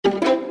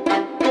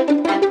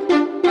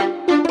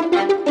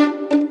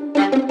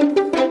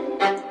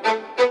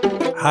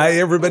Hi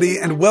everybody,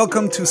 and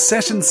welcome to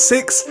session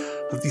 6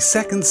 of the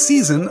second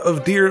season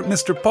of Dear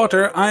Mr.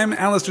 Potter. I'm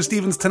Alistair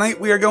Stevens.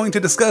 Tonight we are going to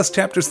discuss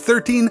chapters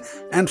 13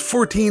 and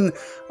 14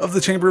 of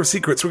the Chamber of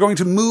Secrets. We're going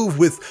to move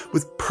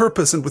with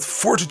purpose and with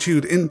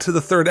fortitude into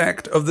the third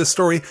act of this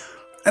story.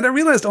 And I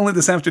realized only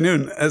this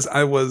afternoon, as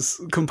I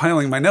was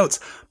compiling my notes,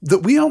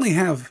 that we only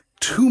have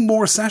 2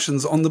 more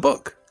sessions on the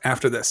book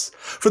after this.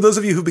 For those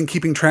of you who've been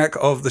keeping track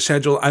of the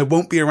schedule, I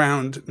won't be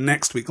around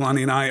next week.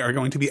 Lonnie and I are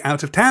going to be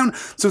out of town,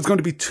 so it's going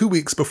to be 2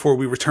 weeks before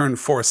we return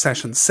for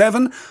session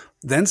 7.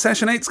 Then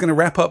session 8 is going to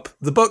wrap up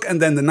the book,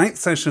 and then the 9th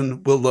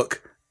session will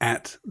look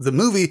at the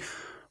movie.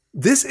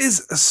 This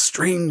is a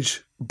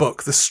strange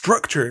book. The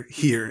structure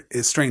here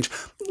is strange.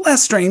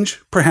 Less strange,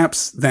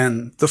 perhaps,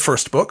 than the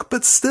first book,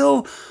 but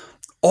still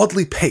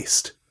oddly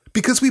paced.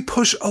 Because we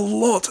push a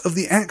lot of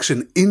the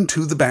action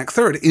into the back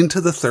third,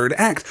 into the third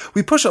act.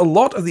 We push a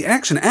lot of the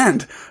action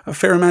and a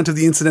fair amount of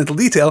the incidental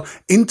detail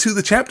into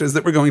the chapters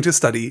that we're going to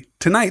study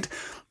tonight.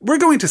 We're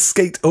going to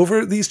skate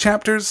over these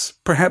chapters,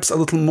 perhaps a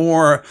little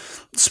more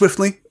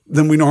swiftly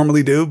than we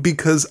normally do,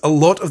 because a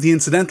lot of the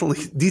incidental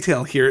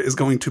detail here is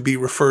going to be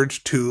referred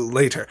to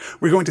later.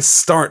 We're going to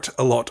start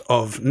a lot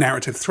of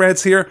narrative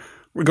threads here.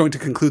 We're going to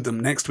conclude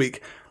them next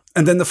week.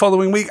 And then the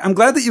following week, I'm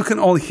glad that you can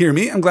all hear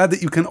me. I'm glad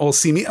that you can all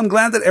see me. I'm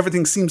glad that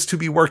everything seems to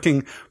be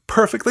working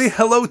perfectly.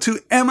 Hello to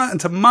Emma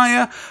and to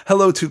Maya.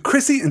 Hello to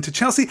Chrissy and to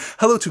Chelsea.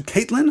 Hello to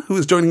Caitlin, who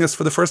is joining us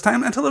for the first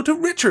time. And hello to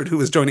Richard, who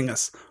is joining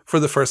us for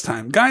the first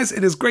time. Guys,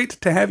 it is great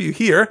to have you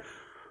here.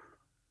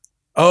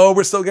 Oh,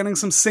 we're still getting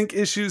some sync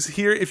issues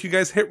here. If you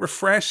guys hit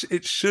refresh,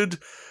 it should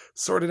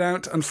sort it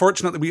out.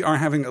 Unfortunately, we are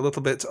having a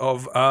little bit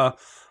of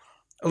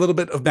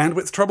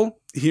bandwidth trouble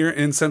here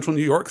in central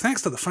New York,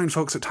 thanks to the fine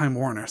folks at Time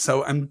Warner.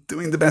 So I'm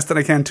doing the best that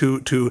I can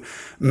to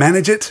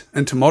manage it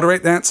and to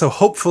moderate that. So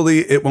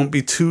hopefully it won't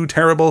be too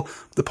terrible.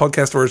 The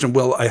podcast version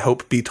will, I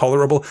hope, be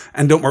tolerable.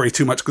 And don't worry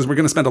too much, because we're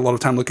going to spend a lot of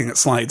time looking at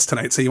slides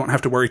tonight, so you won't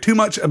have to worry too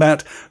much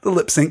about the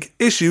lip sync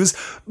issues.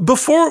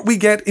 Before we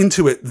get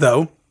into it,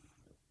 though,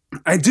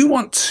 I do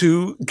want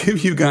to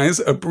give you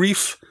guys a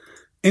brief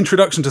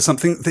introduction to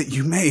something that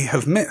you may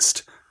have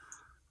missed.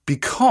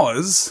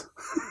 Because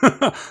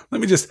let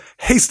me just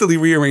hastily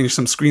rearrange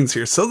some screens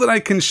here so that I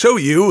can show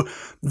you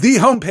the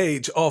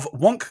homepage of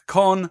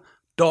wonkcon.com.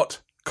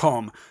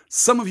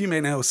 Some of you may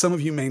know, some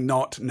of you may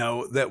not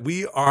know that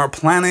we are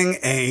planning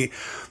a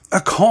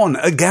con,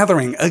 a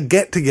gathering, a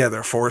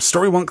get-together for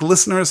Storywonk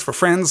listeners, for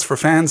friends, for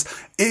fans,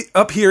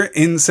 up here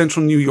in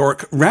central New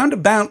York, round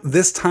about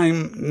this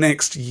time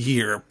next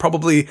year.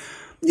 Probably,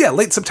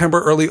 late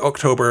September, early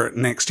October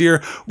next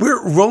year.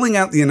 We're rolling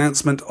out the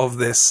announcement of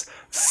this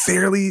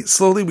fairly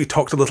slowly. We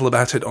talked a little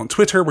about it on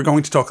Twitter. We're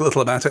going to talk a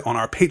little about it on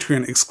our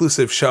Patreon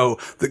exclusive show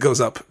that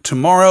goes up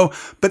tomorrow.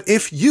 But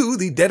if you,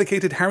 the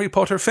dedicated Harry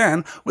Potter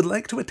fan, would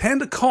like to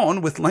attend a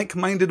con with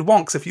like-minded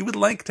wonks, if you would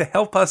like to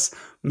help us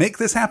make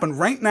this happen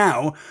right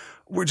now,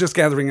 we're just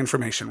gathering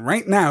information.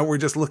 Right now, we're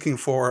just looking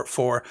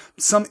for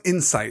some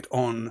insight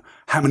on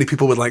how many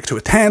people would like to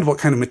attend, what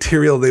kind of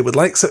material they would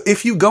like. So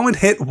if you go and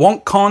hit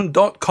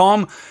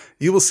wonkcon.com,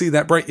 you will see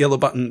that bright yellow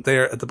button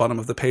there at the bottom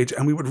of the page,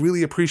 and we would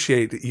really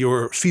appreciate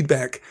your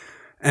feedback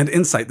and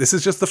insight. This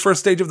is just the first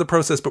stage of the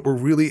process, but we're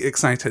really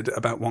excited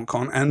about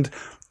WonkCon and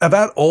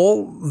about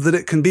all that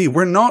it can be.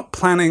 We're not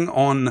planning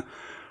on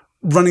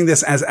running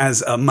this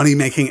as a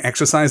money-making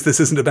exercise. This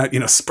isn't about,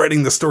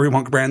 spreading the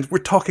Storywonk brand. We're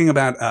talking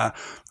about a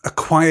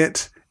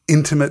quiet,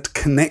 intimate,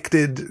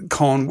 connected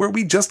con where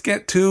we just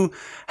get to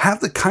have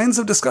the kinds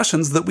of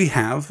discussions that we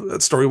have at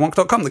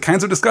storywonk.com, the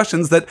kinds of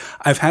discussions that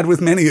I've had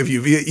with many of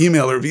you via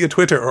email or via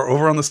Twitter or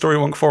over on the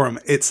Storywonk forum.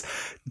 It's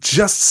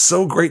just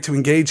so great to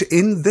engage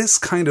in this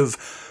kind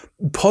of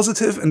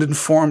positive and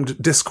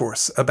informed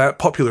discourse about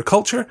popular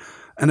culture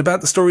and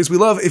about the stories we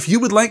love. If you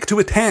would like to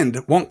attend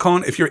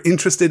WonkCon, if you're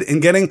interested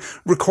in getting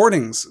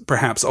recordings,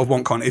 perhaps, of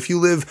WonkCon, if you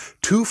live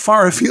too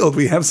far afield,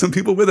 we have some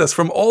people with us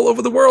from all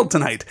over the world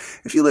tonight.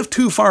 If you live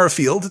too far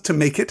afield to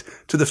make it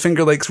to the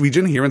Finger Lakes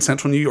region here in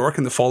central New York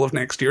in the fall of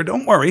next year,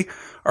 don't worry.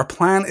 Our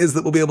plan is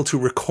that we'll be able to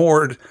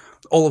record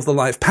all of the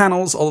live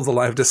panels, all of the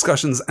live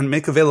discussions, and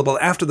make available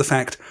after the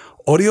fact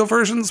audio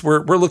versions.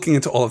 We're looking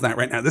into all of that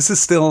right now. This is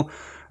still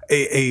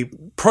a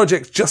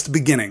project just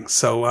beginning,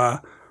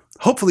 so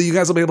hopefully you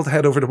guys will be able to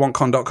head over to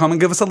wonkcon.com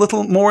and give us a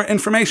little more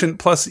information.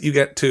 Plus, you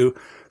get to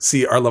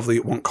see our lovely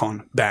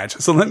WonkCon badge.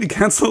 So let me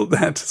cancel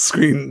that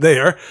screen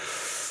there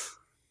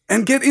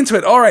and get into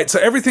it. All right, so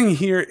everything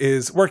here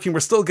is working. We're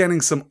still getting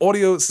some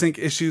audio sync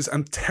issues.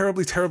 I'm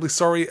terribly, terribly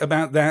sorry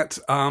about that.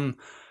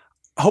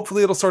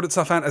 Hopefully it'll sort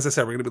itself out. As I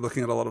said, we're going to be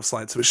looking at a lot of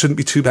slides, so it shouldn't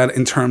be too bad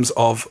in terms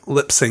of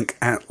lip sync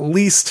at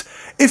least.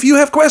 If you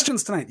have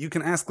questions tonight, you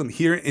can ask them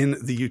here in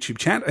the YouTube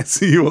chat. I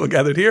see you all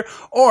gathered here,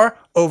 or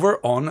over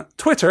on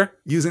Twitter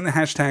using the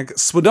hashtag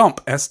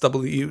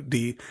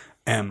SWDMP,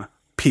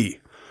 SWDMP.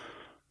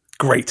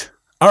 Great.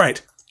 All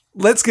right,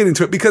 let's get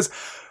into it because,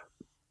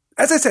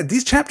 as I said,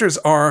 these chapters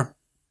are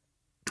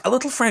a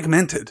little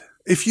fragmented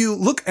If you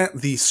look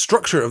at the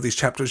structure of these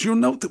chapters, you'll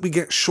note that we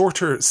get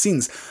shorter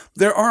scenes.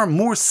 There are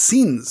more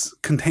scenes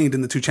contained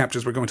in the 2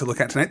 chapters we're going to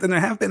look at tonight than there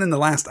have been in the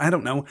last,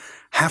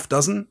 half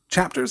dozen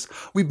chapters.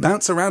 We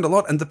bounce around a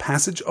lot, and the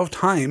passage of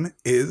time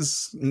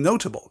is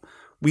notable.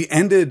 We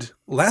ended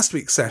last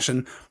week's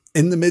session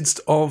in the midst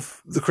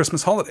of the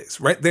Christmas holidays,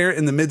 right there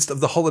in the midst of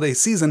the holiday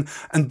season,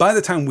 and by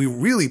the time we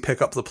really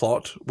pick up the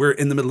plot, we're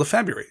in the middle of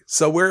February.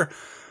 So we're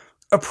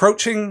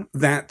approaching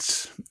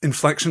that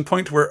inflection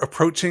point, we're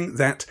approaching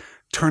that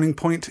turning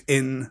point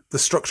in the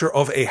structure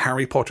of a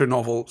Harry Potter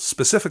novel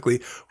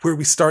specifically, where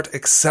we start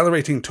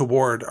accelerating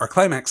toward our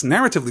climax,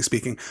 narratively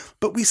speaking,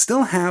 but we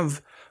still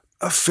have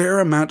a fair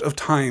amount of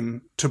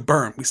time to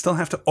burn. We still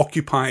have to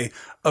occupy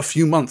a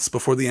few months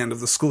before the end of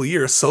the school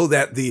year so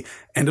that the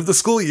end of the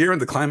school year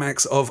and the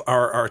climax of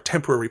our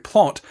temporary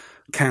plot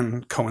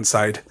can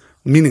coincide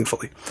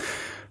meaningfully.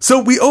 So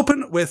we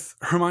open with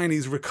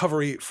Hermione's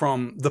recovery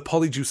from the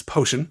Polyjuice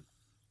potion,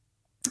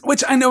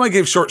 which I know I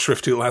gave short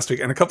shrift to last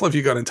week, and a couple of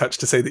you got in touch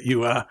to say that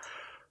you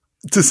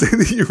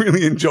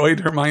really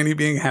enjoyed Hermione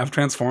being half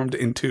transformed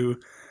into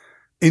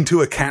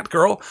a cat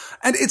girl.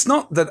 And it's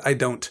not that I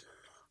don't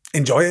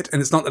enjoy it,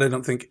 and it's not that I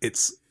don't think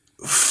it's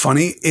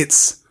funny.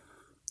 It's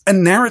a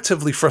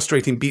narratively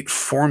frustrating beat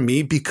for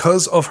me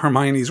because of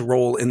Hermione's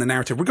role in the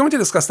narrative. We're going to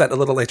discuss that a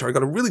little later. I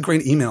got a really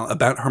great email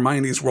about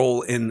Hermione's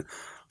role in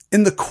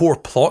the core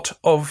plot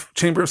of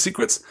Chamber of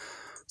Secrets.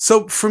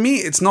 So for me,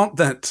 it's not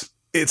that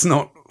it's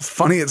not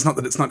funny, it's not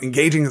that it's not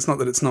engaging, it's not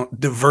that it's not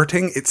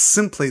diverting, it's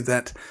simply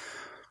that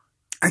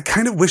I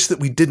kind of wish that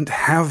we didn't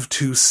have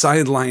to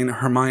sideline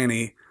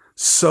Hermione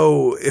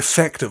so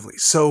effectively,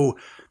 so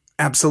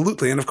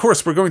absolutely. And of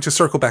course, we're going to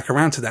circle back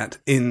around to that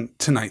in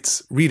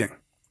tonight's reading.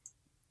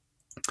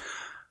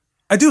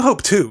 I do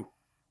hope, too,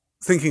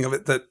 thinking of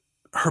it, that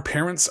her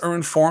parents are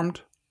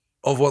informed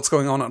of what's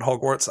going on at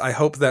Hogwarts. I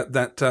hope that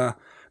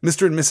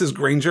Mr. and Mrs.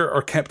 Granger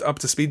are kept up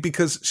to speed,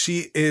 because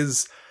she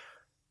is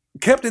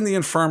kept in the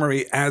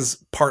infirmary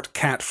as part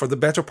cat for the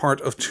better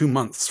part of 2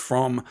 months,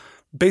 from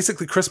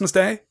basically Christmas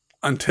Day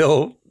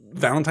until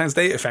Valentine's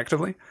Day,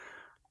 effectively,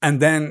 and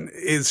then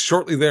is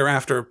shortly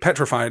thereafter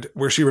petrified,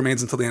 where she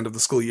remains until the end of the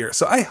school year.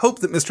 So I hope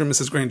that Mr. and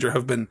Mrs. Granger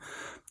have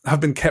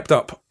been kept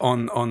up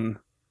on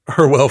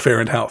her welfare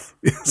and health.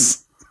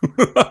 Yes.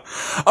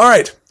 All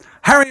right.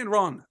 Harry and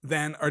Ron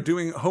then are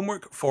doing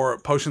homework for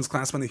potions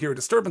class when they hear a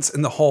disturbance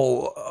in the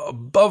hall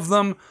above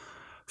them.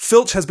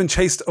 Filch has been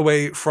chased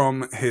away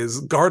from his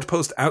guard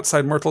post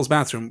outside Myrtle's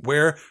bathroom,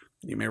 where,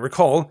 you may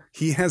recall,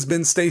 he has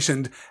been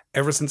stationed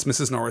ever since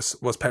Mrs. Norris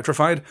was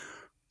petrified.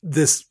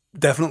 This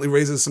definitely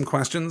raises some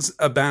questions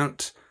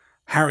about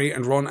Harry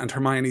and Ron and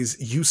Hermione's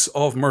use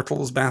of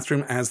Myrtle's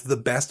bathroom as the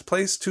best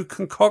place to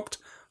concoct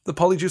the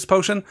Polyjuice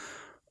potion.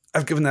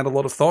 I've given that a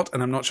lot of thought,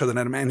 and I'm not sure that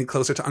I'm any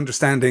closer to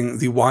understanding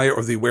the why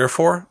or the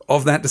wherefore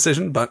of that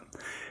decision, but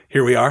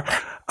here we are.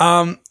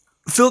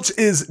 Filch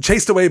is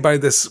chased away by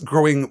this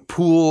growing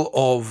pool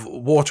of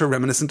water,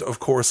 reminiscent, of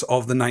course,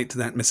 of the night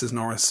that Mrs.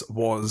 Norris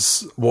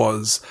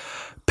was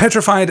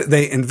petrified.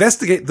 They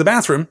investigate the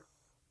bathroom,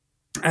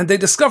 and they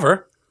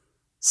discover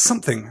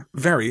something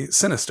very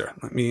sinister.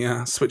 Let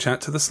me switch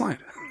out to the slide.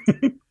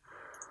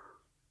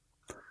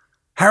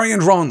 Harry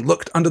and Ron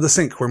looked under the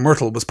sink where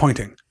Myrtle was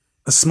pointing.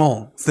 A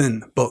small,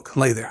 thin book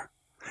lay there.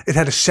 It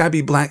had a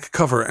shabby black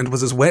cover and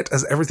was as wet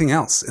as everything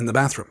else in the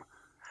bathroom.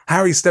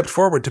 Harry stepped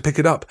forward to pick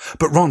it up,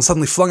 but Ron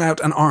suddenly flung out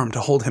an arm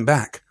to hold him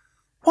back.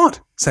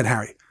 "What?" said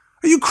Harry.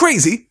 "Are you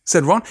crazy?"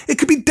 said Ron. "It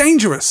could be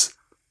dangerous."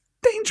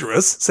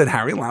 "Dangerous?" said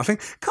Harry, laughing.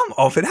 "Come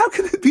off it. How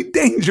can it be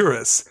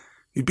dangerous?"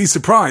 "You'd be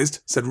surprised,"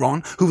 said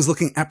Ron, who was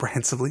looking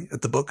apprehensively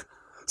at the book.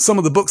 "Some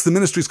of the books the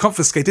ministry's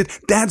confiscated,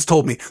 Dad's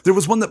told me. There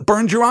was one that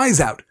burned your eyes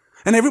out.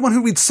 And everyone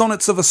who reads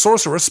sonnets of a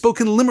sorcerer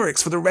spoke in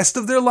limericks for the rest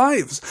of their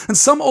lives. And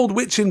some old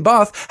witch in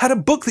Bath had a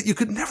book that you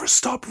could never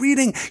stop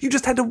reading. You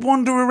just had to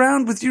wander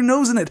around with your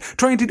nose in it,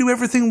 trying to do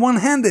everything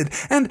one-handed.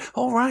 And,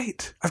 all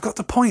right, I've got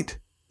the point,"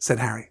 said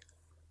Harry.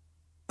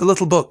 The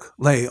little book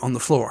lay on the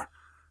floor,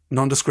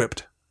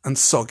 nondescript and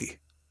soggy.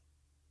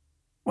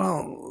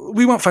 "Well,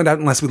 we won't find out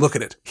unless we look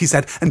at it," he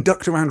said, and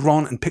ducked around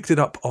Ron and picked it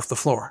up off the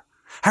floor.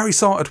 Harry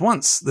saw at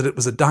once that it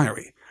was a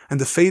diary, and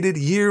the faded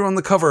year on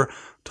the cover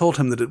told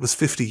him that it was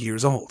 50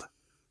 years old.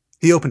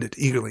 He opened it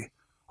eagerly.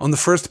 On the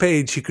first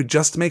page, he could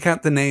just make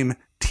out the name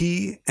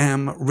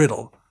T.M.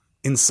 Riddle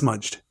in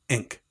smudged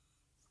ink.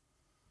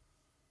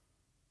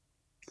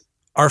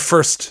 Our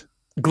first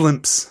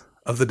glimpse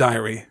of the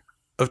diary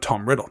of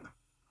Tom Riddle.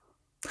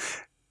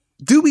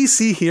 Do we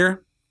see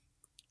here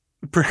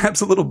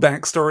perhaps a little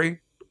backstory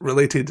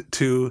related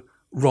to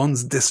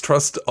Ron's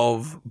distrust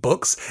of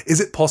books? Is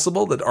it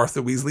possible that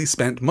Arthur Weasley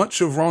spent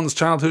much of Ron's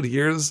childhood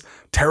years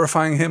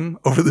terrifying him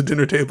over the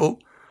dinner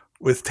table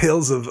with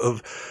tales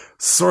of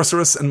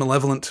sorcerous and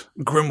malevolent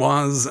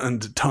grimoires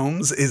and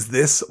tomes? Is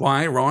this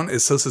why Ron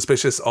is so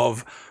suspicious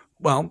of,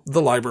 well,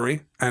 the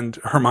library and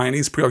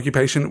Hermione's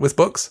preoccupation with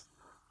books?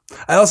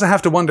 I also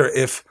have to wonder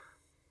if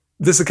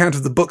this account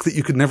of the book that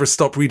you could never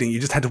stop reading,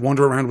 you just had to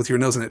wander around with your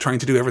nose in it, trying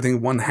to do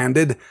everything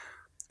one-handed.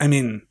 I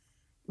mean,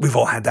 We've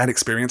all had that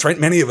experience, right?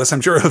 Many of us,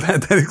 I'm sure, have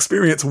had that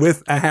experience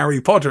with a Harry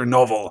Potter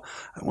novel.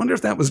 I wonder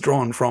if that was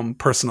drawn from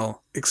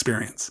personal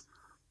experience.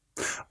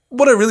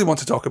 What I really want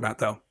to talk about,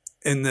 though,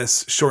 in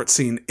this short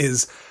scene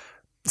is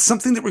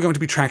something that we're going to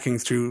be tracking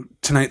through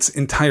tonight's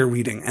entire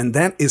reading, and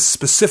that is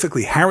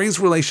specifically Harry's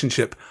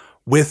relationship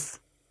with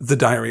the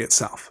diary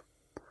itself.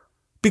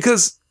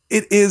 Because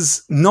it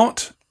is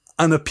not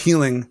an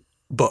appealing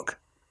book.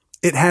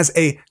 It has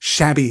a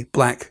shabby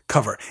black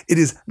cover. It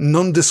is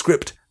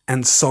nondescript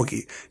and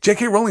soggy.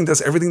 J.K. Rowling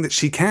does everything that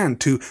she can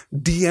to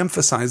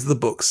de-emphasize the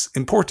book's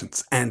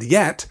importance, and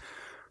yet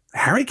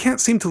Harry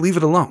can't seem to leave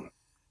it alone.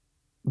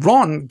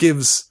 Ron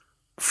gives,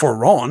 for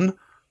Ron,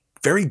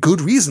 very good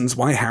reasons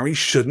why Harry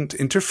shouldn't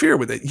interfere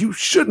with it. You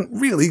shouldn't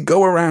really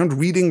go around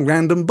reading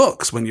random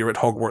books when you're at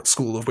Hogwarts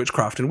School of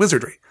Witchcraft and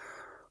Wizardry.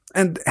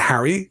 And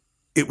Harry,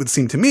 it would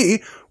seem to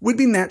me, would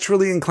be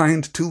naturally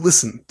inclined to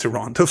listen to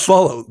Ron, to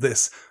follow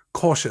this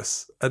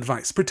cautious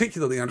advice,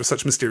 particularly under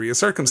such mysterious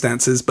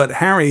circumstances, but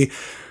Harry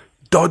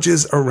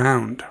dodges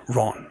around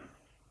Ron.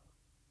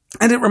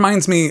 And it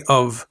reminds me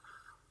of,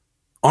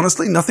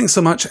 honestly, nothing so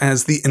much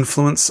as the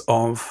influence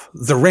of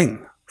The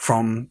Ring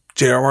from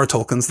J.R.R.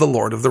 Tolkien's The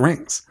Lord of the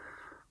Rings.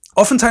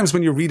 Oftentimes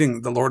when you're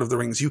reading The Lord of the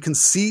Rings, you can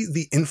see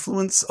the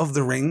influence of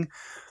The Ring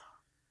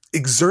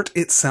exert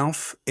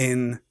itself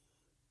in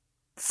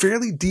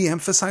fairly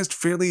de-emphasized,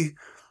 fairly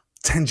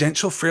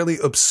tangential, fairly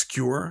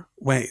obscure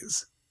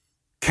ways.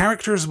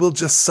 Characters will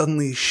just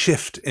suddenly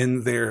shift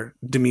in their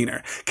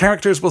demeanor.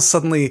 Characters will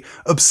suddenly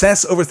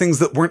obsess over things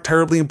that weren't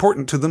terribly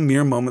important to them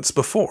mere moments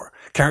before.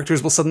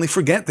 Characters will suddenly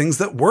forget things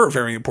that were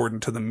very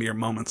important to them mere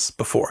moments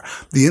before.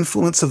 The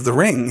influence of The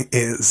Ring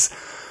is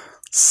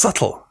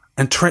subtle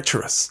and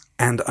treacherous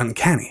and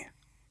uncanny.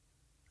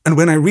 And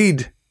when I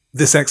read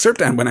this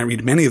excerpt, and when I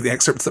read many of the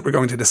excerpts that we're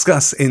going to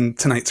discuss in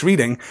tonight's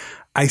reading,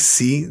 I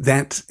see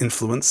that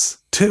influence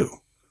too.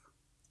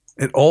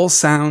 It all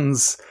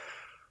sounds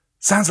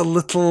a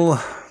little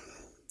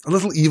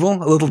evil,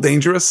 a little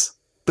dangerous,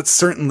 but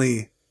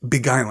certainly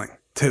beguiling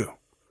too.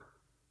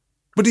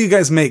 What do you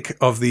guys make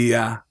of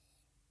the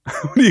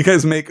what do you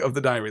guys make of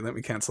the diary? Let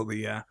me cancel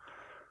the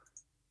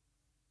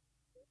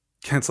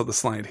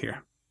slide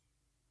here.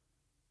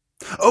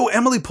 Oh,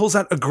 Emily pulls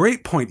out a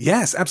great point.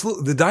 Yes,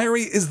 absolutely. The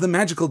diary is the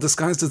magical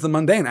disguised as the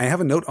mundane. I have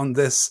a note on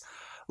this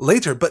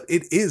later, but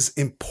it is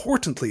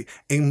importantly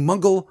a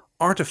Muggle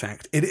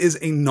artifact. It is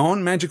a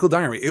non-magical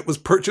diary. It was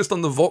purchased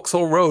on the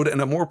Vauxhall Road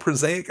in a more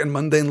prosaic and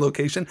mundane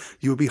location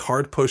you would be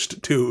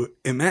hard-pushed to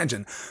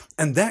imagine.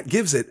 And that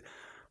gives it,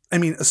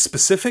 a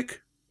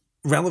specific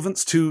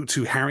relevance to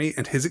Harry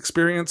and his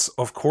experience,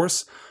 of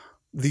course.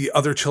 The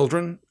other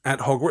children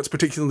at Hogwarts,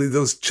 particularly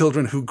those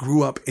children who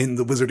grew up in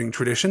the wizarding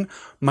tradition,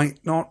 might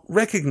not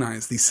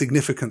recognize the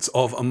significance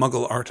of a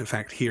Muggle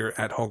artifact here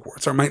at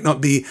Hogwarts, or might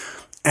not be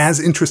as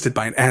interested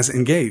by it, as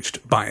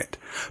engaged by it.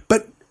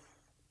 But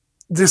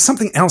there's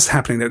something else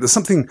happening there. There's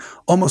something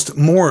almost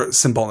more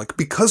symbolic.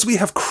 Because we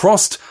have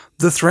crossed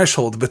the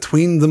threshold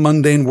between the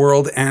mundane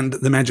world and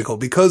the magical,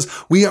 because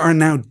we are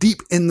now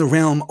deep in the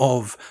realm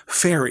of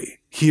fairy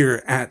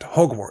here at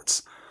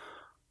Hogwarts,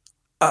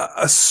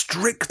 a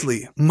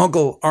strictly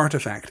Muggle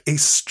artifact, a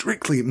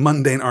strictly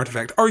mundane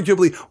artifact,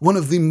 arguably one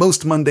of the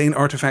most mundane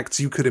artifacts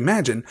you could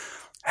imagine,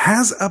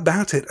 has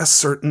about it a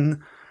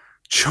certain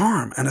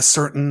charm and a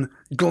certain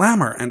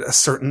glamour and a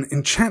certain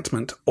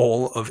enchantment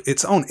all of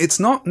its own. It's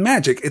not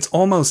magic. It's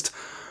almost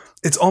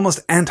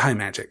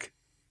anti-magic.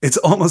 It's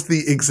almost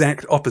the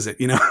exact opposite.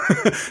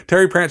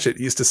 Terry Pratchett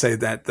used to say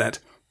that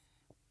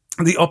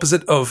the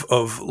opposite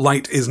of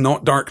light is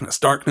not darkness.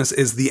 Darkness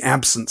is the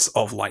absence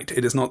of light.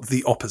 It is not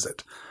the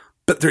opposite.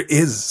 But there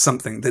is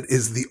something that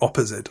is the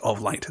opposite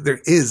of light.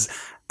 There is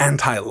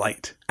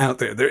anti-light out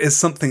there. There is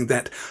something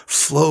that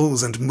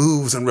flows and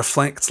moves and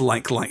reflects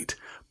like light,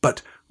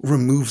 but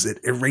removes it,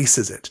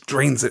 erases it,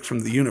 drains it from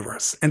the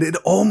universe. And it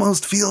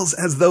almost feels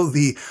as though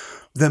the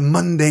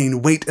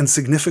mundane weight and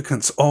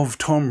significance of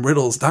Tom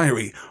Riddle's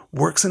diary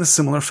works in a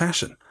similar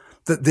fashion.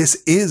 That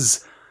this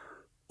is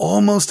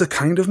almost a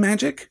kind of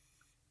magic,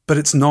 but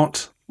it's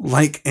not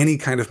like any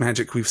kind of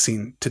magic we've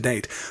seen to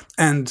date.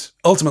 And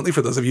ultimately,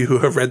 for those of you who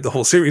have read the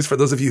whole series, for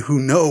those of you who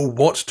know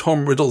what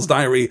Tom Riddle's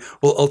diary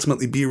will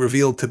ultimately be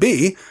revealed to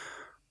be,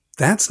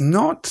 that's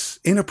not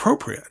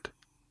inappropriate.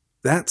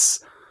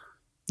 That's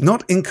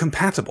not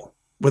incompatible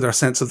with our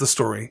sense of the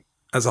story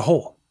as a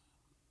whole.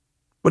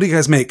 What do you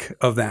guys make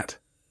of that?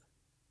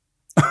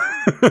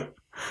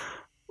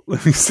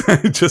 Let me say,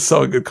 I just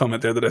saw a good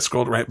comment there that I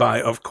scrolled right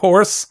by. Of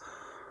course.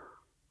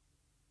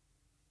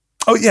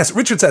 Oh, yes.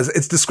 Richard says,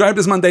 it's described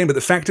as mundane, but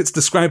the fact it's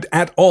described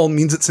at all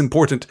means it's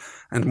important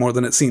and more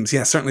than it seems.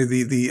 Yes, certainly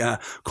the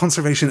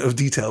conservation of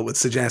detail would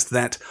suggest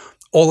that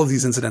all of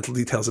these incidental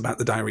details about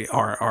the diary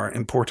are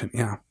important.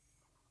 Yeah.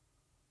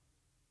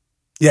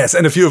 Yes,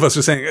 and a few of us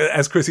are saying,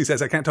 as Chrissy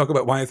says, I can't talk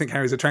about why I think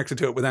Harry's attracted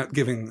to it without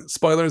giving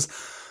spoilers.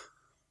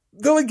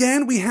 Though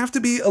again, we have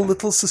to be a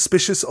little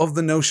suspicious of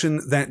the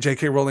notion that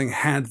J.K. Rowling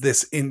had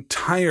this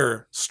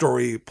entire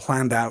story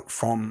planned out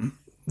from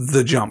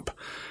the jump.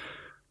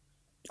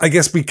 I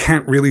guess we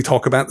can't really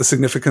talk about the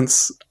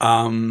significance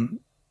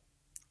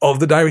of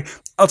the diary.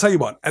 I'll tell you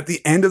what, at the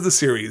end of the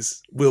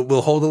series,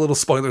 we'll hold a little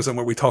spoiler zone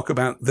where we talk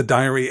about the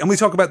diary, and we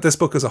talk about this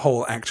book as a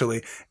whole,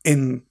 actually,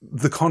 in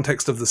the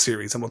context of the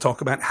series. And we'll talk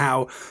about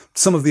how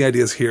some of the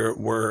ideas here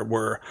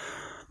were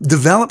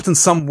developed, and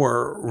some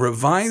were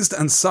revised,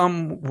 and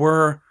some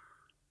were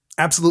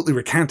absolutely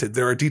recanted.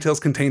 There are details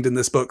contained in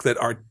this book that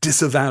are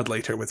disavowed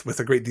later with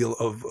a great deal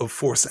of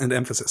force and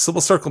emphasis. So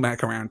we'll circle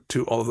back around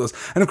to all of those.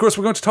 And of course,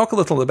 we're going to talk a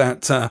little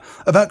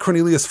about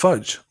Cornelius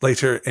Fudge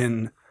later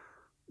in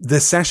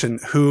this session,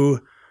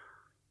 who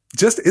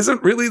just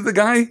isn't really the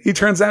guy he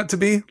turns out to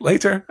be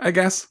later, I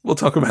guess. We'll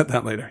talk about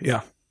that later.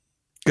 Yeah.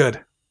 Good.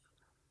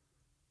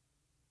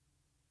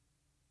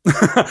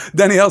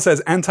 Danielle says,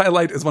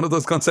 anti-light is one of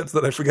those concepts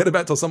that I forget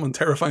about till someone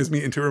terrifies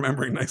me into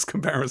remembering. Nice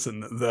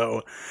comparison,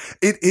 though.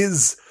 It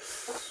is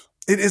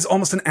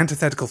almost an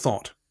antithetical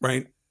thought,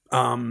 right?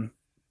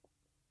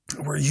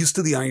 We're used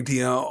to the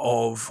idea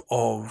of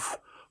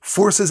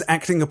forces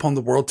acting upon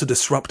the world to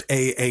disrupt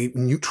a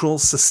neutral,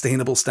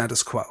 sustainable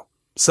status quo.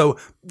 So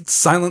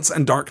silence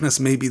and darkness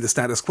may be the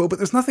status quo, but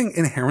there's nothing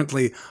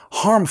inherently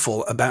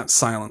harmful about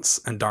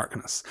silence and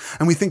darkness.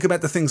 And we think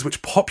about the things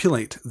which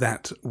populate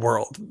that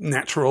world,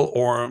 natural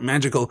or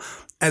magical,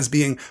 as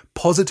being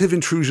positive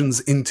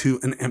intrusions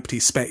into an empty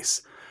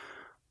space.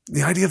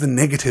 The idea of a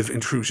negative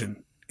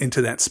intrusion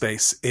into that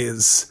space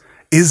is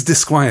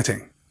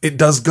disquieting. It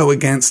does go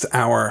against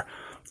our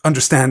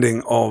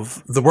understanding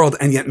of the world,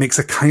 and yet makes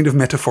a kind of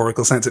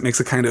metaphorical sense. It makes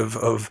a kind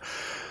of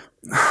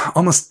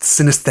almost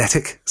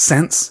synesthetic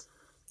sense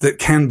that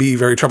can be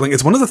very troubling.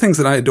 It's one of the things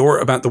that I adore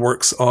about the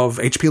works of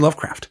H.P.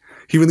 Lovecraft.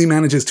 He really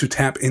manages to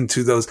tap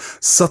into those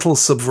subtle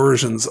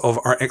subversions of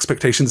our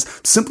expectations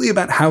simply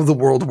about how the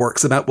world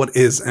works, about what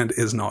is and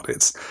is not.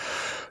 It's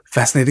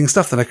fascinating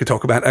stuff that I could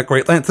talk about at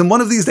great length. And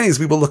one of these days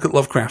we will look at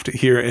Lovecraft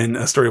here in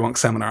a Storywonk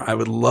seminar. I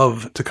would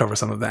love to cover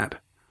some of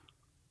that.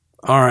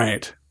 All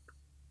right.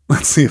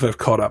 Let's see if I've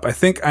caught up. I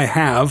think I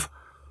have.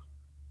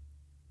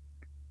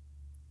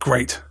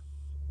 Great.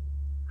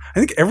 I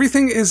think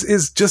everything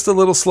is just a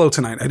little slow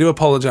tonight. I do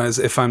apologize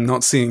if I'm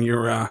not seeing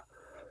your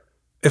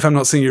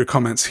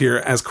comments here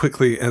as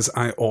quickly as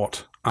I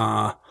ought.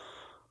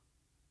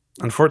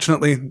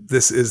 Unfortunately,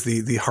 this is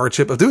the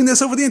hardship of doing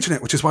this over the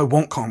internet, which is why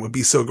WonkCon would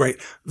be so great.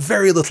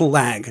 Very little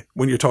lag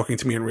when you're talking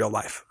to me in real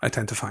life, I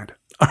tend to find.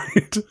 All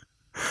right.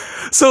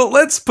 So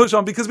let's push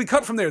on, because we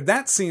cut from there.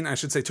 That scene, I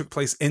should say, took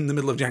place in the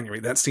middle of January.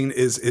 That scene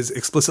is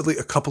explicitly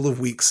a couple of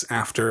weeks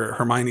after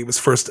Hermione was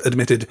first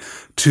admitted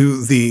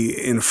to the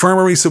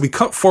infirmary. So we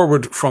cut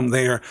forward from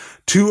there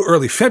to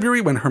early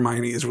February when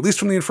Hermione is released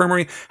from the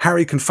infirmary.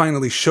 Harry can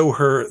finally show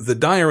her the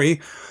diary.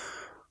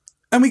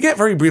 And we get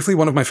very briefly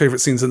one of my favorite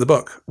scenes in the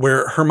book,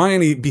 where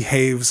Hermione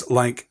behaves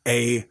like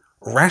a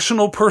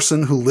rational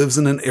person who lives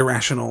in an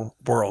irrational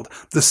world.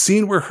 The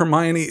scene where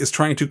Hermione is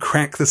trying to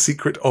crack the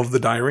secret of the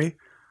diary,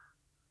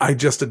 I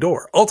just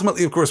adore.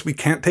 Ultimately, of course, we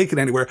can't take it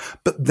anywhere,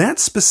 but that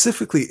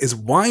specifically is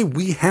why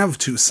we have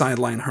to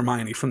sideline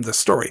Hermione from this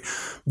story.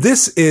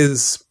 This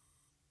is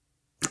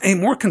a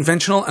more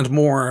conventional and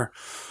more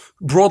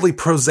broadly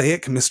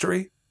prosaic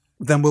mystery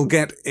than we'll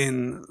get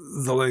in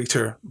the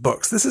later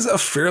books. This is a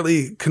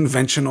fairly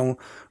conventional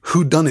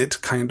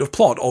whodunit kind of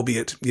plot,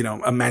 albeit,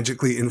 a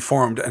magically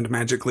informed and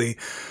magically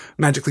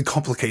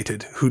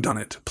complicated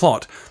whodunit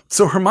plot.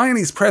 So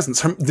Hermione's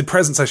presence, the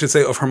presence, I should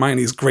say, of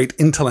Hermione's great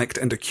intellect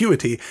and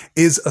acuity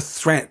is a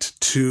threat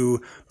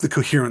to the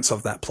coherence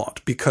of that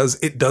plot, because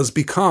it does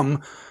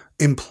become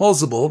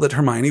implausible that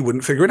Hermione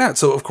wouldn't figure it out.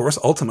 So, of course,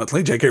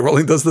 ultimately, J.K.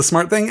 Rowling does the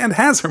smart thing and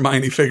has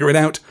Hermione figure it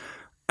out,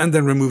 and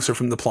then removes her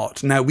from the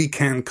plot. Now, we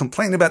can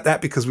complain about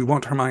that because we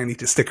want Hermione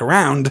to stick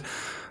around.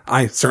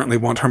 I certainly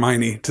want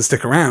Hermione to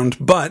stick around,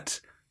 but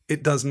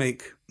it does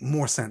make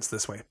more sense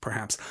this way,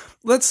 perhaps.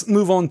 Let's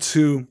move on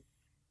to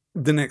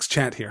the next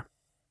chat here.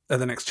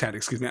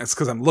 Excuse me. It's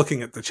because I'm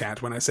looking at the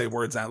chat when I say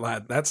words out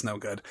loud. That's no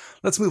good.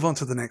 Let's move on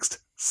to the next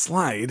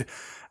slide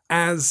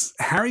as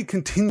Harry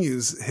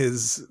continues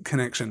his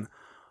connection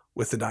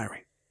with the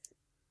diary.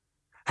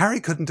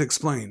 Harry couldn't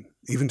explain,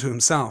 even to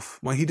himself,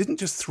 why he didn't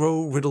just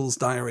throw Riddle's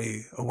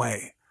diary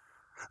away.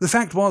 The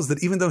fact was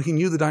that even though he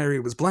knew the diary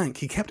was blank,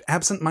 he kept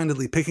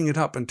absent-mindedly picking it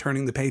up and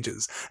turning the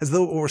pages, as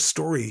though it were a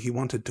story he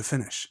wanted to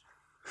finish.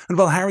 And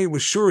while Harry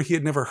was sure he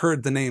had never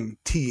heard the name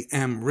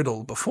T.M.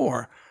 Riddle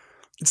before,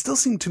 it still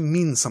seemed to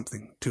mean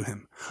something to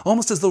him,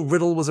 almost as though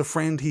Riddle was a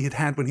friend he had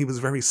had when he was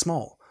very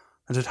small,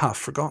 and had half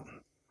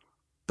forgotten.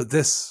 But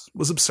this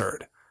was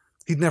absurd.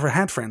 He'd never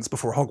had friends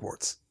before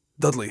Hogwarts.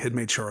 Dudley had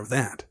made sure of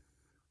that.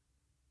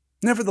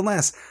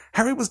 Nevertheless,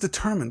 Harry was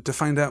determined to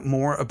find out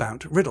more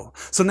about Riddle.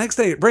 So next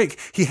day at break,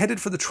 he headed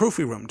for the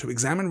trophy room to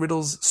examine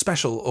Riddle's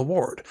special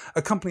award,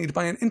 accompanied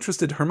by an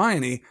interested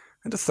Hermione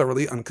and a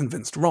thoroughly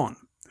unconvinced Ron,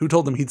 who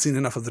told him he'd seen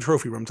enough of the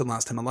trophy room to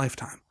last him a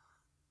lifetime.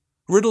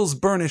 Riddle's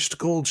burnished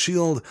gold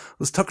shield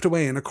was tucked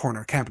away in a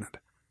corner cabinet.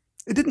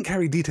 It didn't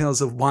carry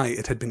details of why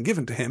it had been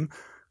given to him.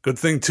 Good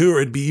thing, too, or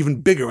it'd be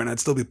even bigger and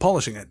I'd still be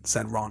polishing it,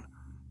 said Ron.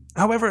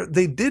 However,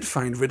 they did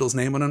find Riddle's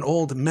name on an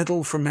old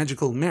Medal for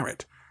Magical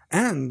Merit,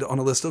 and on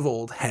a list of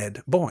old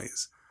head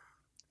boys.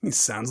 He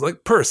sounds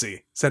like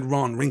Percy, said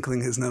Ron,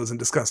 wrinkling his nose in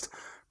disgust.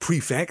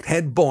 Prefect,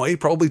 head boy,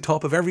 probably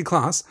top of every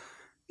class.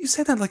 You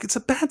say that like it's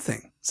a bad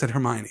thing, said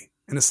Hermione,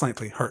 in a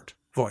slightly hurt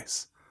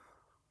voice.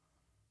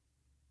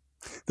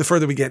 The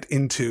further we get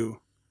into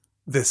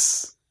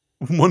this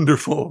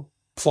wonderful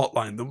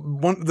plotline,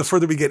 the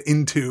further we get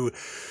into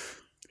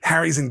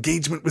Harry's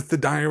engagement with the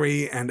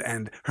diary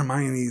and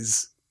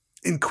Hermione's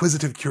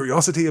inquisitive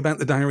curiosity about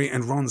the diary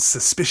and Ron's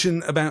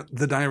suspicion about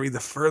the diary, the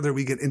further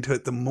we get into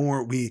it, the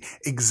more we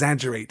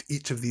exaggerate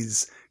each of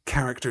these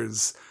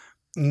characters'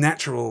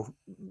 natural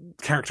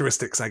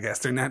characteristics, I guess,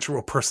 their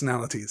natural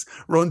personalities.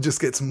 Ron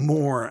just gets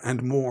more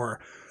and more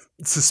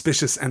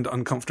suspicious and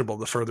uncomfortable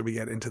the further we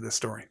get into this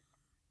story.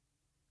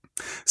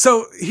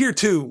 So here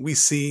too we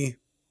see,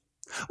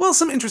 well,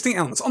 some interesting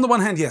elements. On the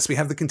one hand, yes, we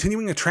have the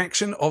continuing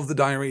attraction of the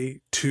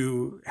diary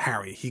to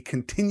Harry. He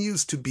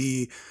continues to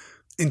be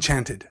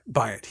enchanted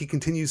by it. He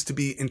continues to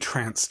be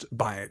entranced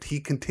by it. He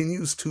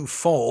continues to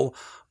fall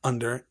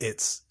under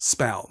its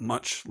spell,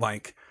 much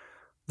like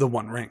the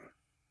One Ring.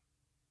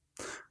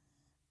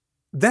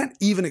 That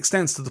even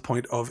extends to the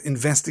point of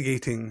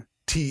investigating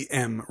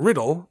T.M.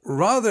 Riddle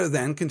rather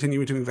than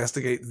continuing to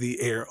investigate the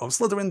heir of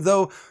Slytherin,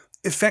 though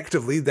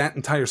effectively that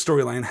entire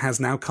storyline has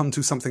now come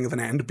to something of an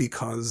end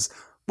because,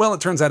 well, it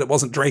turns out it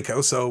wasn't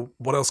Draco, so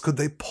what else could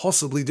they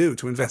possibly do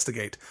to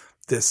investigate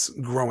this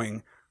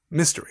growing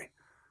mystery?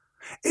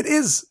 It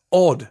is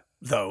odd,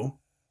 though,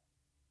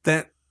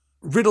 that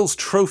Riddle's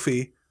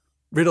trophy,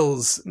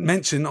 Riddle's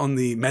mention on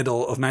the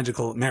Medal of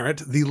Magical Merit,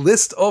 the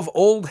list of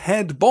old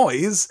head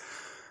boys,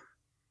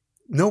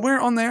 nowhere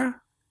on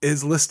there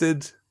is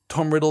listed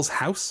Tom Riddle's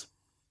house.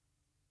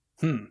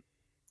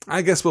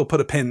 I guess we'll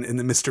put a pin in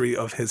the mystery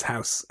of his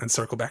house and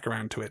circle back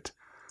around to it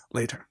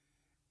later.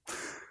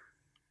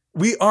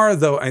 We are,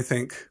 though, I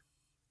think,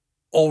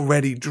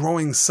 already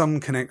drawing some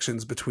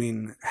connections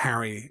between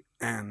Harry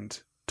and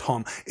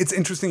Tom. It's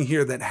interesting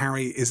here that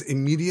Harry is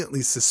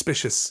immediately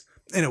suspicious,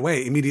 in a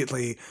way,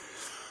 immediately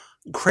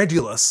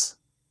credulous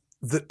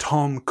that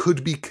Tom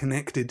could be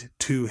connected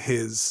to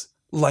his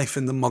life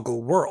in the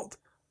Muggle world.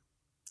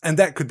 And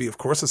that could be, of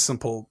course, a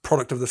simple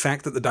product of the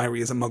fact that the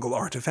diary is a Muggle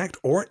artifact,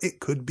 or it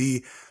could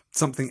be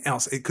something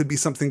else. It could be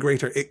something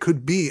greater. It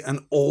could be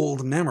an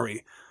old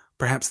memory,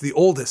 perhaps the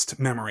oldest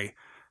memory,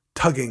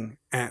 tugging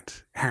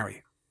at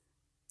Harry.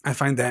 I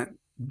find that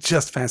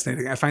just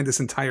fascinating. I find this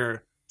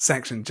entire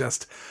section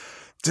just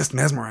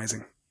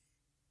mesmerizing.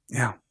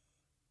 Yeah.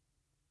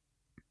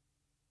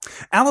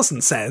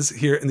 Allison says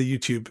here in the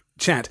YouTube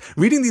chat,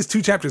 reading these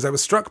two chapters, I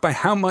was struck by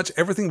how much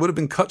everything would have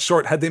been cut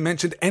short had they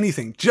mentioned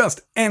anything,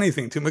 just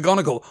anything, to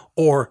McGonagall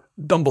or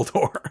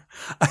Dumbledore.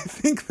 I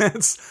think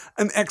that's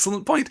an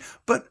excellent point,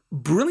 but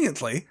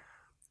brilliantly,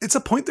 it's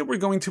a point that we're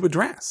going to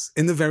address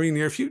in the very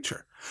near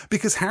future.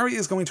 Because Harry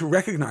is going to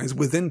recognize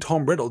within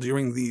Tom Riddle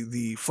during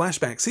the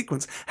flashback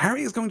sequence,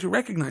 Harry is going to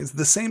recognize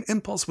the same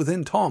impulse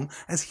within Tom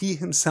as he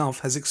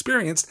himself has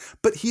experienced,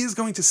 but he is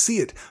going to see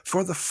it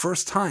for the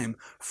first time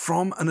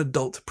from an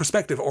adult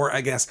perspective, or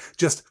I guess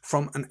just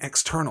from an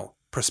external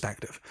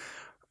perspective.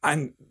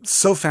 I'm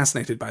so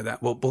fascinated by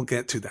that. We'll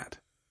get to that.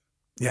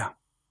 Yeah.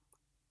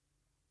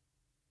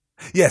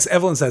 Yes,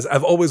 Evelyn says,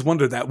 I've always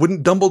wondered that.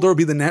 Wouldn't Dumbledore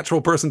be the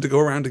natural person to go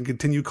around and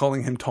continue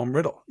calling him Tom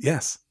Riddle?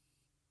 Yes.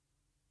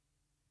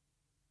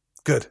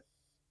 Good.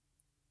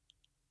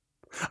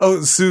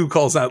 Oh, Sue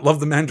calls out,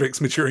 love the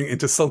mandrakes maturing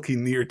into sulky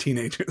near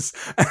teenagers.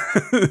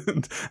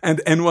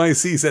 and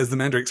NYC says the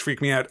mandrakes freak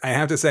me out. I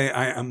have to say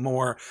I am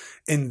more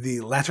in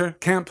the latter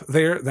camp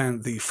there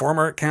than the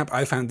former camp.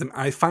 I find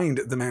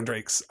the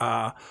mandrakes,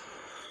 I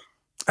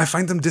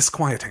find them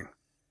disquieting.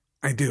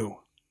 I do.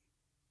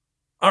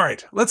 All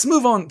right, let's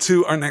move on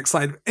to our next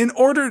slide. In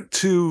order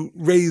to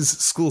raise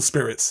school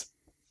spirits,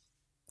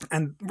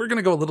 and we're going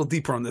to go a little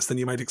deeper on this than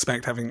you might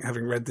expect having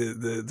read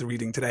the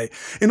reading today.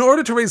 In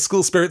order to raise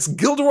school spirits,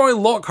 Gilderoy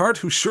Lockhart,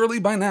 who surely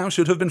by now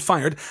should have been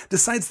fired,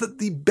 decides that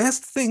the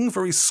best thing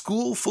for a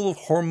school full of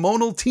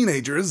hormonal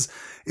teenagers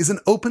is an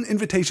open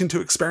invitation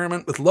to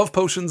experiment with love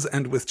potions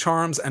and with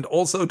charms, and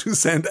also to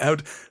send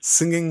out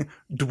singing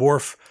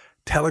dwarf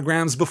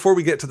telegrams. Before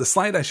we get to the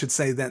slide, I should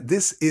say that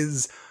this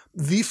is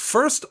the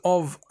first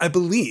of, I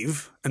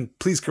believe, and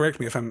please correct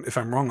me if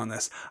I'm wrong on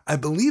this, I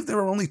believe there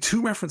are only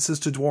 2 references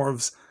to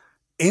dwarves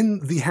in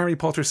the Harry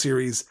Potter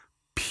series,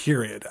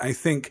 period. I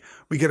think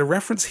we get a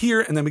reference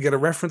here, and then we get a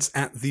reference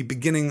at the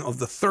beginning of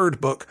the 3rd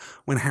book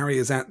when Harry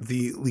is at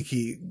the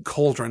Leaky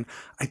Cauldron.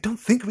 I don't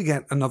think we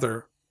get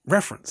another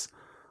reference.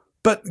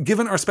 But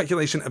given our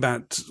speculation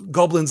about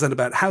goblins and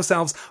about house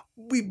elves,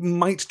 we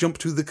might jump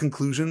to the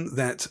conclusion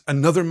that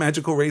another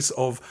magical race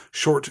of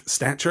short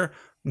stature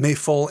may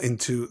fall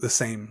into the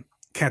same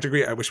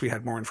category. I wish we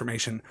had more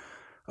information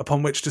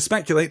upon which to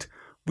speculate.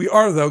 We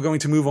are, though, going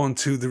to move on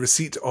to the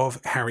receipt of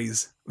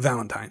Harry's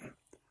Valentine.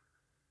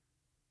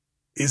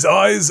 His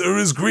eyes are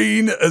as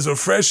green as a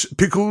fresh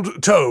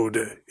pickled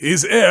toad.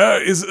 His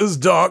hair is as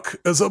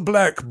dark as a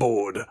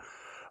blackboard.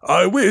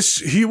 I wish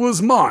he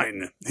was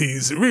mine.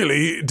 He's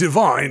really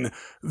divine,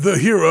 the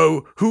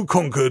hero who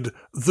conquered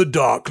the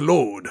Dark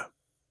Lord.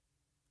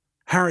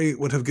 Harry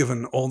would have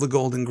given all the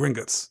golden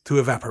gringotts to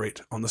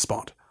evaporate on the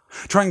spot.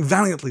 Trying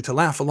valiantly to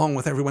laugh along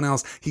with everyone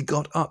else, he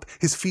got up,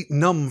 his feet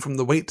numb from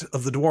the weight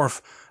of the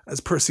dwarf, as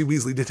Percy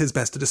Weasley did his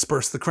best to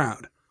disperse the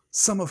crowd,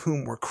 some of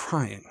whom were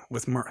crying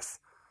with mirth.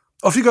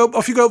 Off you go,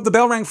 the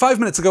bell rang 5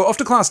 minutes ago, off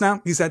to class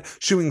now, he said,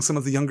 shooing some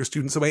of the younger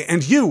students away.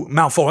 And you,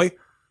 Malfoy!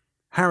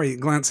 Harry,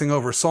 glancing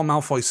over, saw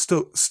Malfoy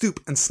stoop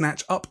and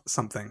snatch up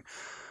something.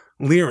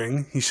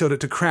 Leering, he showed it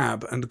to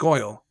Crabbe and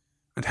Goyle,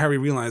 and Harry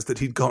realized that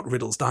he'd got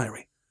Riddle's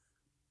diary.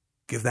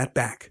 Give that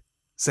back,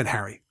 said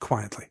Harry,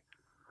 quietly.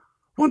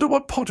 Wonder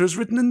what Potter's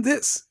written in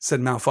this, said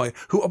Malfoy,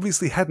 who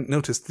obviously hadn't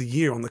noticed the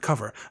year on the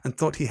cover and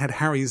thought he had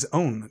Harry's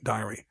own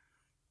diary.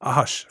 A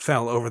hush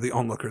fell over the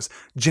onlookers.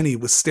 Ginny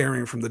was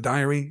staring from the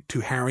diary to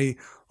Harry,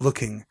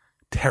 looking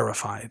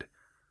terrified.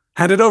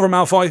 Hand it over,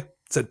 Malfoy,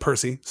 said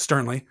Percy,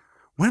 sternly.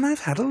 When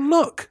I've had a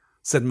look,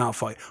 said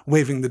Malfoy,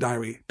 waving the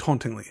diary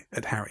tauntingly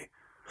at Harry.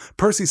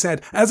 Percy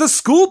said, as a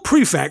school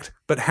prefect,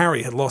 but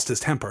Harry had lost his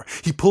temper.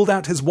 He pulled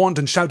out his wand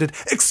and shouted,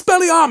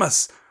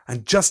 Expelliarmus!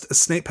 And just as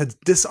Snape had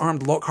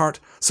disarmed Lockhart,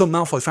 so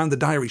Malfoy found the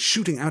diary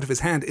shooting out of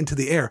his hand into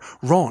the air.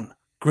 Ron,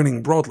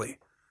 grinning broadly,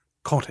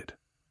 caught it.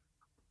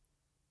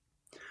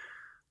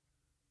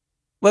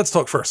 Let's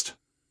talk first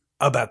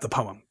about the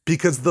poem,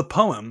 because the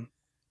poem,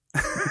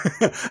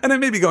 and I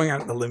may be going out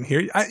on a limb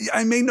here,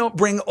 I may not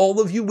bring all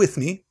of you with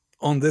me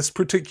on this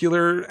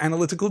particular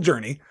analytical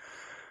journey,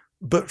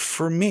 but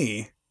for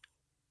me,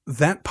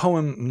 that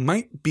poem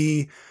might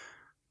be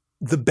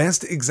the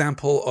best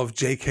example of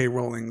J.K.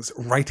 Rowling's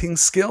writing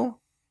skill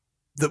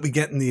that we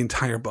get in the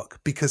entire book,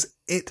 because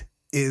it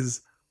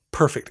is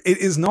perfect. It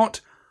is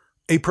not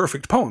a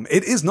perfect poem.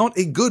 It is not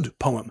a good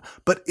poem,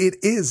 but it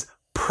is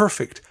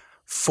perfect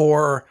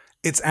for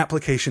its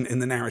application in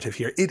the narrative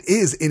here. It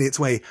is, in its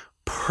way,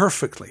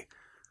 perfectly,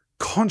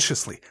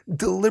 consciously,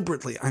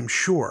 deliberately, I'm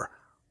sure,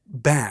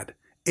 bad.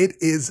 It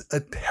is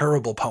a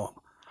terrible poem,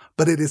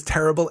 but it is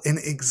terrible in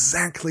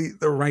exactly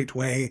the right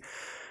way,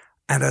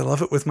 and I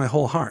love it with my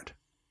whole heart.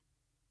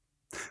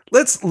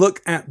 Let's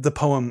look at the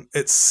poem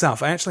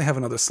itself. I actually have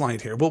another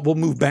slide here. We'll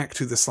move back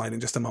to this slide in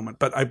just a moment,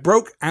 but I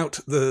broke out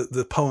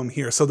the poem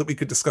here so that we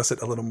could discuss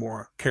it a little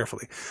more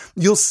carefully.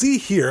 You'll see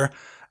here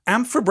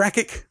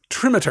amphibrachic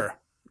trimeter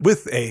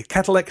with a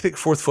catalectic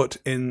fourth foot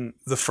in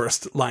the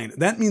first line.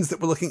 That means that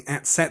we're looking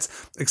at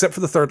sets, except for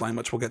the third line,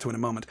 which we'll get to in a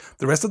moment.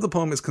 The rest of the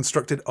poem is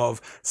constructed of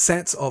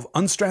sets of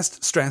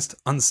unstressed, stressed,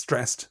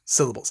 unstressed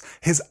syllables.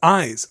 His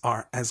eyes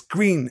are as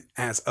green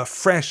as a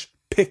fresh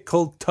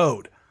pickled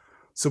toad.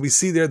 So we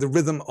see there the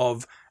rhythm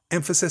of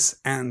emphasis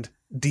and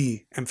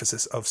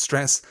de-emphasis, of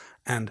stress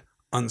and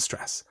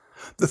unstress.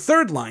 The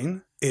third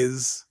line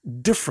is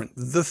different.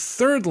 The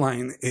third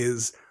line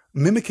is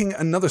mimicking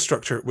another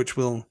structure, which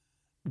we'll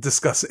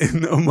discuss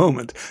in a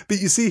moment. But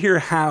you see here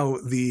how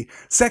the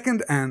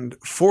second and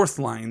fourth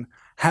line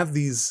have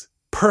these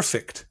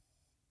perfect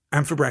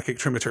amphibrachic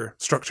trimeter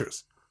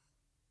structures.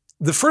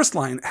 The first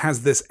line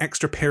has this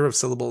extra pair of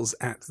syllables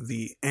at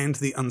the end,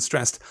 the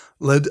unstressed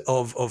lid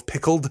of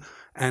pickled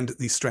and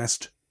the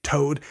stressed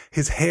toad.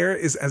 His hair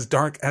is as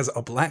dark as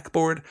a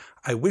blackboard.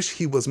 I wish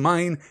he was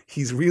mine.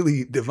 He's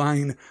really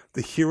divine.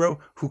 The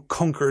hero who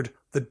conquered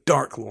the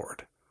Dark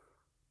Lord.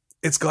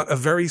 It's got a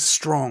very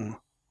strong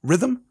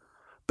rhythm,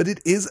 but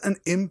it is an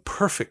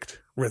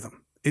imperfect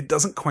rhythm. It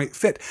doesn't quite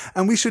fit.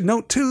 And we should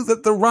note too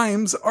that the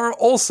rhymes are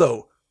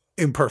also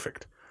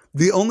imperfect.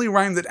 The only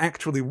rhyme that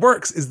actually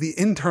works is the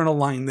internal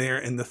line there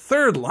in the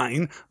third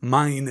line,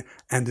 mine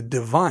and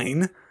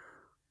divine.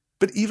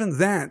 But even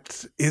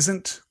that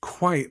isn't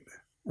quite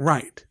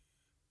right.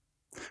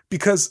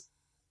 Because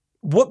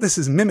what this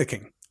is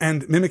mimicking,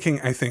 and mimicking,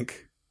 I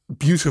think,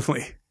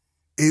 beautifully,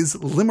 is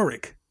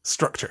limerick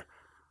structure.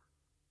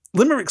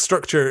 Limerick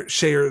structure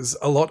shares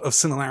a lot of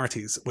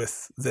similarities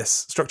with this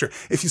structure.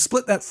 If you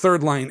split that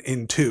third line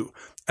in two,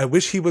 I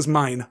wish he was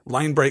mine,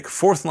 line break,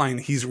 fourth line,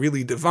 he's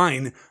really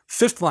divine,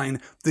 fifth line,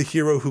 the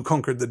hero who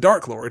conquered the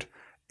Dark Lord,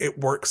 it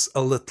works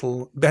a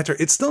little better.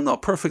 It's still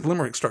not perfect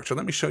limerick structure.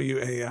 Let me show you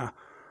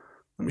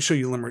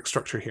limerick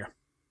structure here.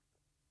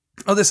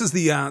 Oh, this is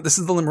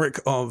the limerick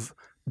of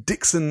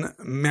Dixon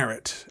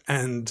Merritt,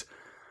 and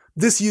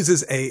this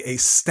uses a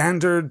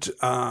standard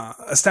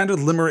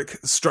limerick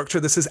structure.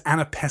 This is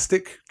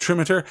anapestic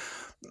trimeter.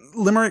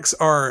 Limericks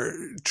are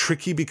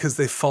tricky because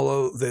they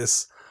follow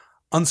this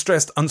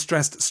unstressed,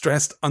 unstressed,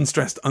 stressed,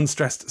 unstressed,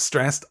 unstressed,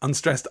 stressed,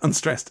 unstressed,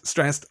 unstressed,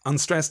 stressed,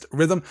 unstressed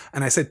rhythm.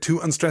 And I said two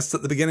unstressed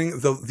at the beginning,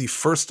 though the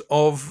first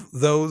of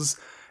those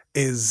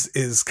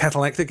is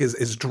catalectic,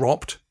 is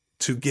dropped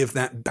to give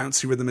that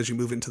bouncy rhythm as you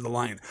move into the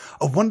line.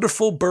 A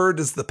wonderful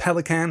bird is the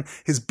pelican.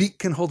 His beak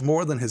can hold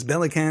more than his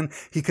belly can.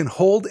 He can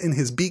hold in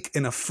his beak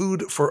enough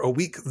food for a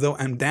week, though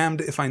I'm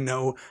damned if I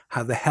know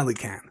how the hell he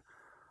can.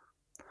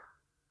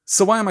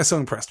 So why am I so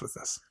impressed with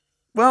this?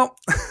 Well,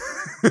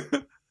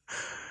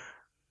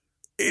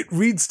 it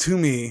reads to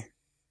me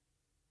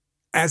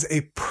as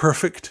a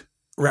perfect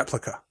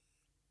replica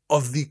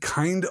of the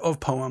kind of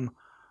poem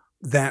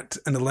that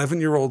an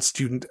 11-year-old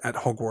student at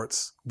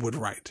Hogwarts would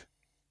write.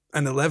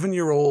 An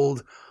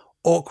 11-year-old,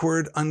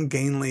 awkward,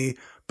 ungainly,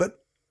 but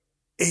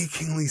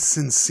achingly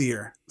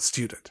sincere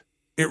student.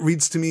 It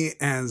reads to me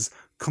as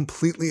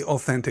completely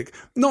authentic,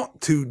 not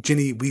to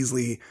Ginny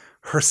Weasley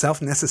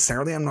herself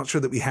necessarily. I'm not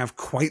sure that we have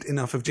quite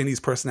enough of Ginny's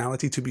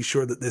personality to be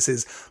sure that this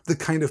is the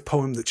kind of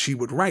poem that she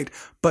would write,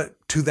 but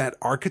to that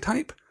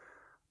archetype,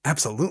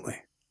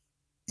 absolutely.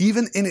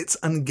 Even in its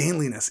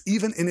ungainliness,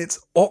 even in its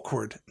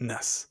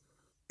awkwardness,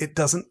 it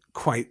doesn't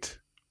quite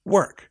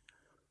work.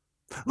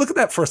 Look at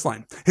that first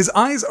line. His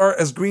eyes are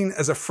as green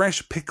as a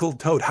fresh pickled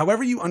toad.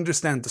 However you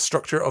understand the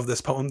structure of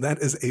this poem, that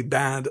is a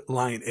bad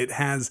line. It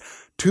has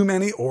too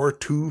many or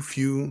too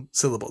few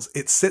syllables.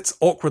 It sits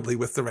awkwardly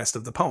with the rest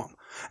of the poem.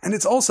 And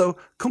it's also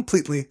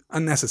completely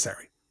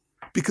unnecessary.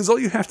 Because all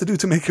you have to do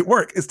to make it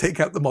work is take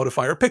out the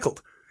modifier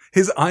pickled.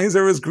 His eyes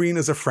are as green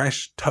as a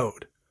fresh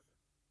toad.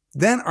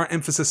 Then our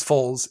emphasis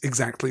falls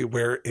exactly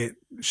where it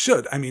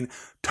should. I mean,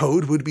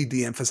 toad would be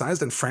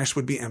de-emphasized and fresh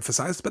would be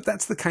emphasized, but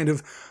that's the kind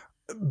of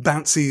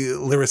bouncy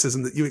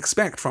lyricism that you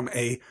expect from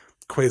a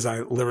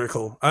quasi-limerick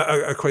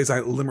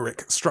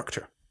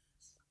structure.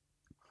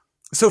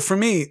 So for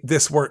me,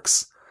 this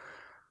works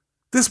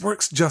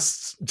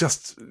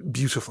just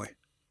beautifully.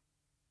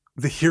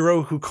 The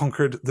hero who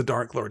conquered the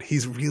Dark Lord.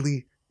 He's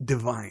really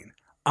divine.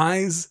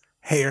 Eyes,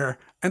 hair,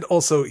 and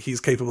also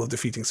he's capable of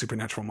defeating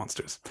supernatural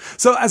monsters.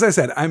 So as I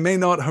said, I may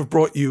not have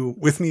brought you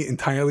with me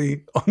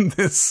entirely on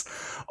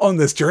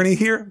this journey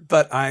here,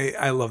 but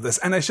I love this.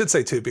 And I should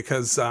say too,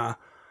 because I'm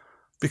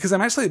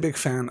actually a big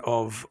fan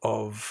of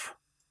of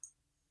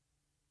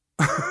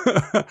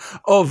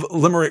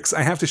limericks.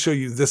 I have to show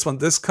you this one.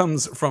 This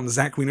comes from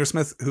Zach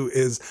Weinersmith, who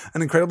is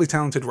an incredibly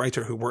talented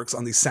writer who works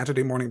on the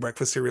Saturday Morning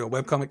Breakfast Cereal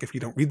webcomic. If you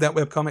don't read that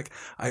webcomic,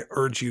 I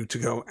urge you to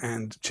go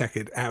and check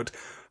it out.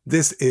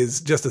 This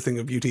is just a thing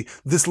of beauty.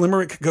 This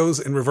limerick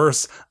goes in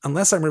reverse.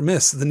 Unless I'm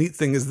remiss, the neat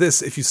thing is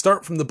this. If you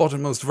start from the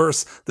bottommost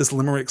verse, this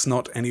limerick's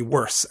not any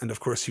worse. And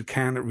of course, you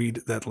can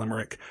read that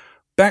limerick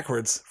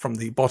backwards from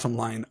the bottom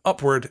line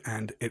upward,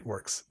 and it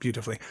works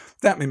beautifully.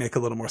 That may make a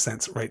little more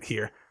sense right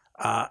here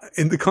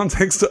in the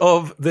context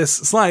of this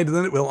slide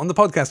than it will on the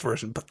podcast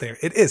version, but there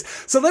it is.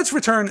 So let's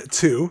return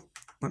to,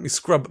 let me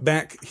scrub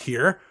back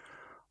here,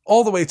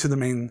 all the way to the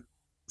main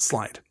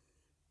slide.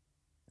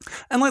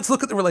 And let's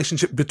look at the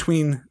relationship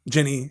between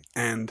Ginny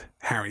and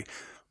Harry.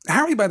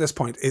 Harry, by this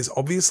point, is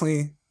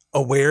obviously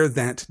aware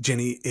that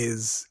Ginny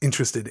is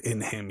interested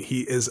in him.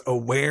 He is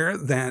aware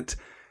that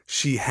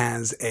she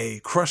has a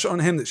crush on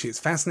him, that she is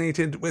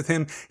fascinated with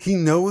him. He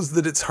knows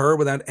that it's her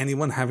without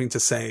anyone having to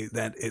say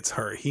that it's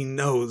her. He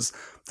knows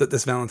that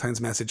this Valentine's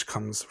message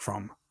comes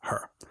from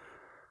her.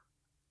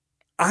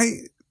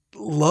 I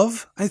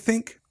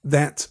think,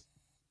 that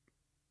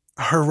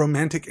her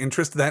romantic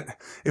interest,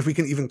 that if we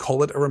can even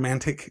call it a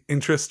romantic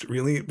interest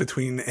really,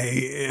 between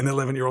an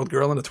 11-year-old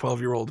girl and a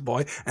 12-year-old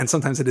boy, and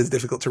sometimes it is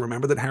difficult to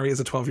remember that Harry is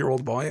a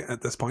 12-year-old boy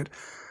at this point.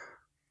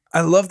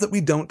 I love that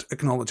we don't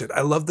acknowledge it.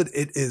 I love that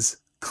it is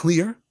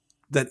clear,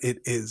 that it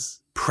is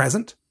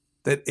present,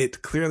 that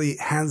it clearly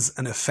has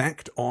an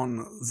effect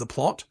on the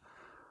plot,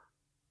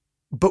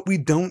 but we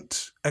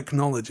don't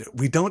acknowledge it.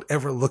 We don't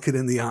ever look it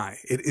in the eye.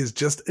 It is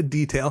just a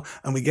detail,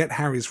 and we get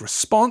Harry's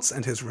response,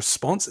 and his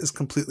response is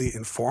completely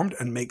informed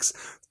and makes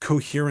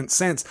coherent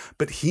sense,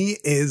 but he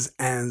is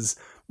as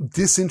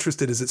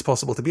disinterested as it's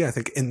possible to be, I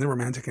think, in the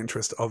romantic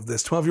interest of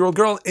this 12-year-old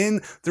girl,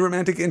 in the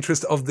romantic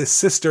interest of this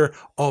sister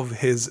of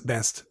his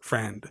best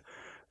friend.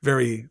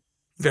 Very,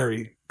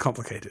 very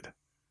complicated.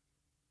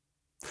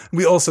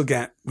 We also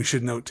get, we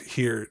should note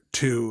here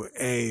too,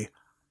 a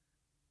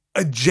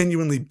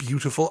genuinely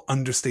beautiful,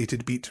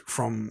 understated beat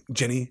from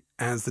Ginny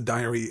as the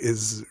diary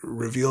is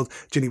revealed.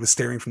 Ginny was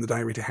staring from the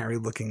diary to Harry,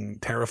 looking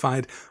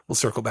terrified. We'll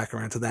circle back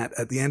around to that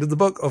at the end of the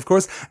book, of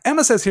course.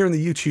 Emma says here in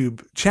the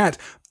YouTube chat,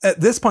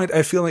 at this point,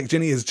 I feel like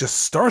Ginny is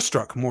just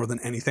starstruck more than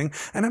anything,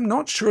 and I'm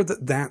not sure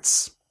that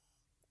that's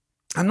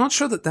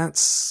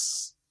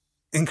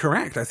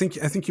incorrect. I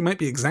think you might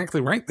be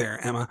exactly right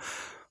there, Emma.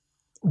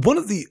 One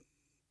of the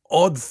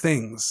odd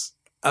things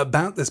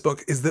about this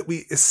book is that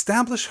we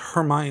establish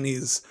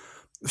Hermione's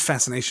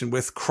fascination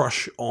with,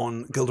 crush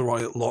on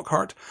Gilderoy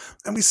Lockhart,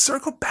 and we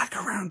circle back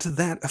around to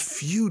that a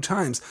few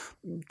times,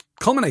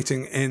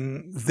 culminating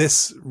in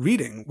this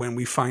reading when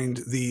we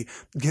find the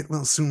Get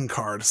Well Soon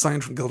card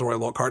signed from Gilderoy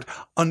Lockhart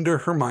under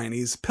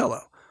Hermione's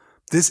pillow.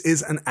 This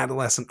is an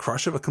adolescent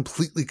crush of a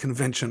completely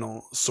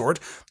conventional sort.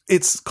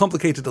 It's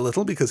complicated a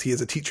little because he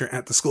is a teacher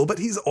at the school, but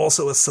he's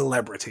also a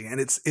celebrity,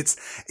 and it's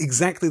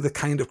exactly the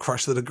kind of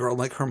crush that a girl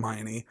like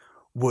Hermione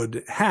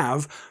would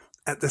have.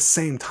 At the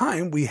same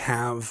time, we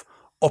have,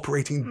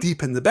 operating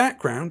deep in the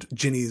background,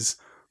 Ginny's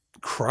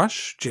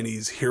crush,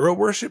 Ginny's hero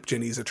worship,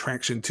 Ginny's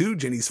attraction to,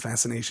 Ginny's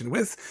fascination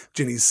with,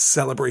 Ginny's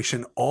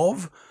celebration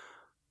of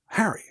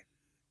Harry.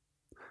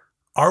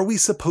 Are we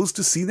supposed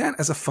to see that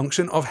as a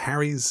function of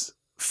Harry's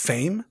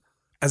fame,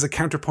 as a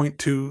counterpoint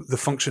to the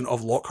function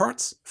of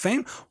Lockhart's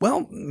fame?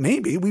 Well,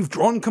 maybe. We've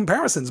drawn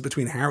comparisons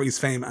between Harry's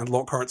fame and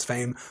Lockhart's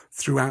fame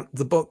throughout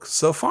the book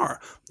so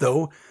far,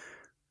 though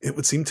it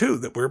would seem too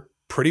that we're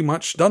pretty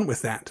much done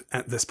with that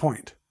at this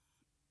point.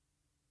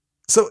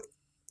 So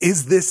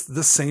is this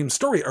the same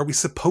story? Are we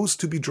supposed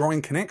to be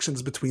drawing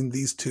connections between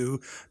these two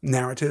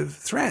narrative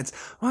threads?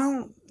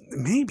 Well,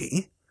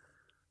 maybe,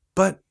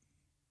 but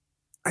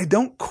I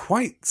don't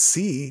quite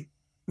see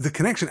the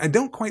connection. I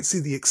don't quite see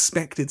the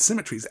expected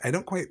symmetries. I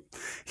don't quite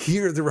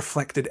hear the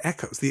reflected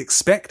echoes, the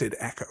expected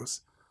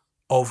echoes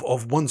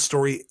of one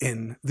story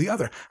in the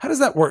other. How does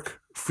that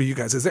work for you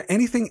guys? Is there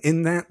anything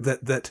in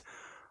that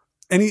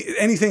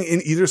anything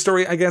in either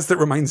story, I guess, that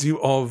reminds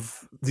you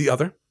of the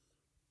other?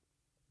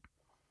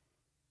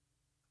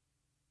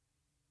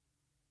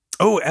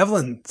 Oh,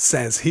 Evelyn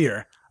says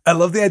here, I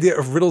love the idea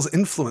of Riddle's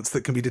influence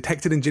that can be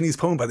detected in Ginny's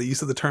poem by the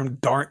use of the term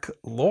Dark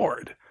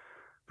Lord.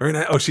 Very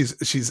nice. Oh,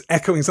 she's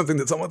echoing something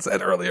that someone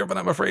said earlier, but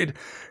I'm afraid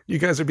you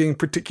guys are being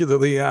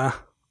particularly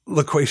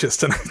loquacious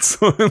tonight,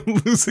 so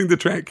I'm losing the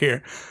track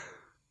here.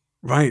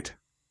 Right.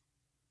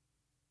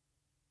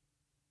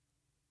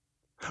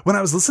 When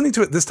I was listening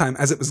to it this time,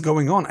 as it was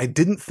going on, I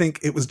didn't think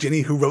it was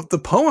Ginny who wrote the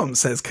poem,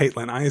 says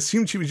Caitlin. I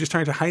assumed she was just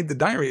trying to hide the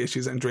diary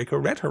issues and Draco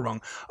read her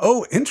wrong.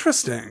 Oh,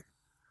 interesting.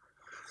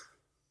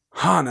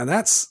 Now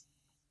that's...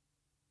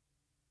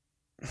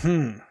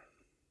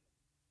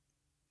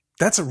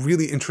 That's a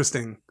really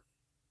interesting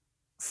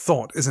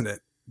thought, isn't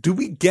it? Do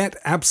we get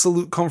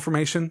absolute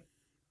confirmation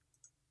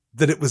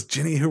that it was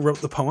Ginny who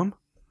wrote the poem?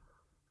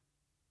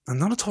 I'm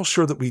not at all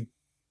sure that we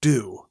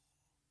do.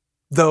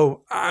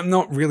 Though I'm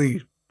not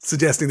really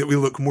suggesting that we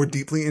look more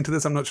deeply into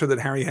this. I'm not sure that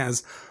Harry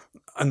has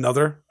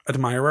another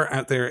admirer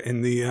out there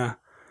in the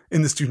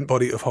student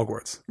body of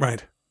Hogwarts.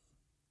 Right.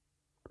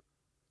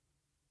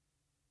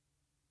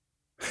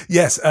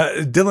 Yes,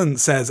 Dylan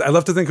says, I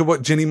love to think of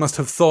what Ginny must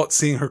have thought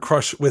seeing her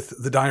crush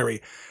with the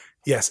diary.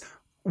 Yes,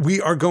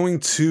 we are going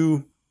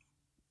to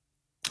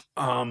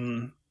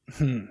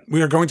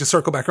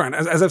circle back around.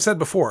 As I've said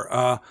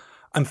before,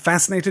 I'm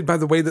fascinated by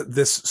the way that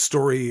this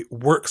story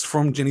works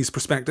from Ginny's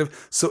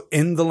perspective. So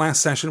in the last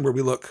session where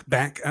we look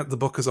back at the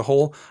book as a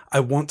whole,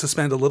 I want to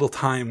spend a little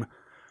time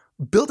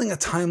building a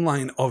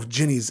timeline of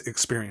Ginny's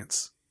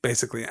experience,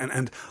 basically,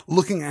 and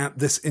looking at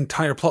this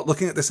entire plot,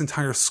 looking at this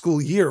entire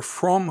school year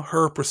from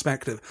her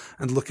perspective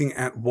and looking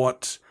at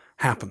what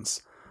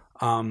happens.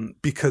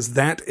 Because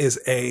that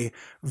is a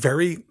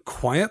very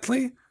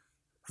quietly,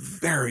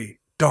 very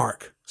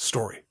dark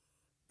story.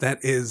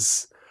 That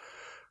is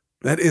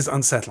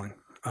unsettling,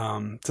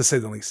 to say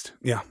the least.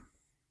 Yeah.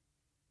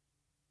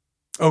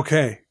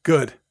 Okay,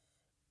 good.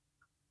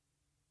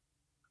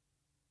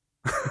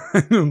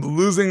 I'm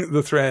losing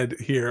the thread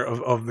here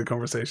of the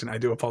conversation. I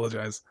do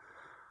apologize.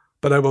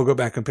 But I will go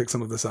back and pick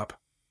some of this up.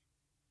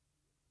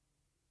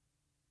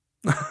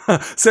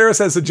 Sarah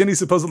says, so Ginny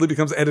supposedly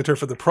becomes editor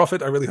for The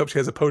Prophet. I really hope she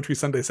has a Poetry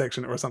Sunday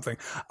section or something.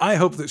 I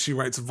hope that she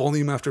writes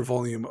volume after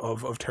volume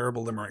of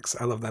terrible limericks.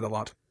 I love that a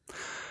lot.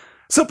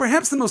 So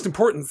perhaps the most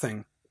important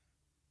thing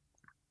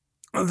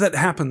that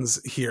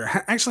happens here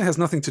actually has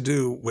nothing to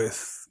do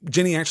with...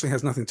 Ginny actually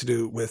has nothing to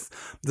do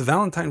with the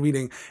Valentine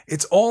reading.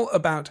 It's all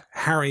about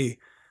Harry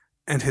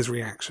and his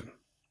reaction.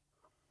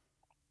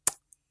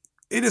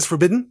 It is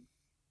forbidden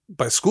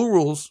by school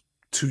rules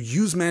to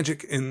use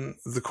magic in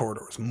the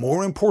corridors.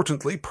 More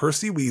importantly,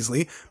 Percy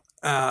Weasley,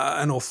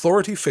 an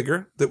authority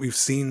figure that we've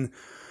seen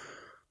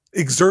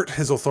exert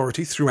his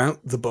authority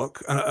throughout the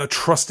book, a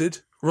trusted,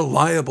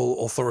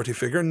 reliable authority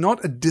figure,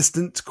 not a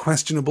distant,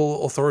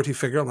 questionable authority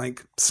figure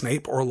like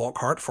Snape or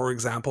Lockhart, for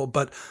example,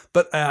 but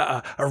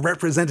a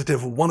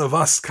representative one of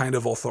us kind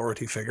of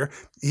authority figure.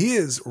 He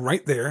is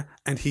right there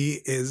and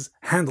he is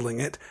handling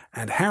it,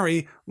 and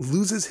Harry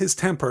loses his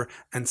temper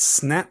and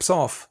snaps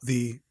off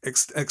the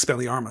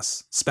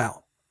Expelliarmus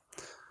spell.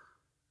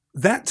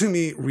 That to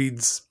me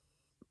reads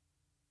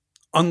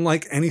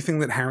unlike anything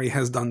that Harry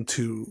has done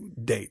to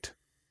date.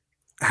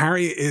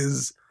 Harry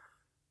is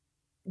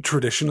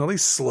traditionally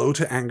slow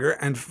to anger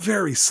and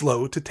very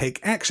slow to take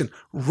action.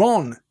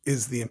 Ron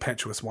is the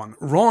impetuous one.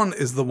 Ron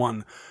is the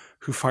one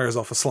who fires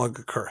off a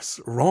slug curse.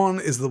 Ron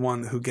is the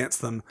one who gets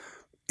them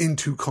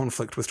into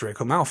conflict with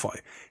Draco Malfoy.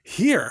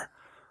 Here,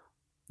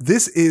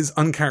 this is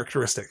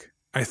uncharacteristic,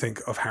 I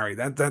think, of Harry.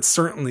 That's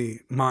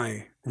certainly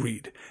my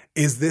read.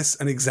 Is this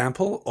an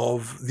example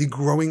of the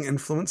growing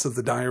influence of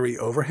the diary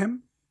over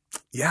him?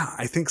 Yeah,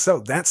 I think so.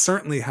 That's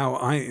certainly how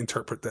I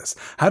interpret this.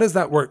 How does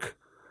that work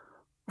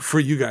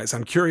for you guys?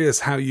 I'm curious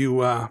how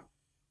you...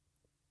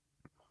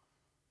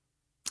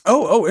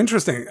 Oh,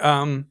 interesting.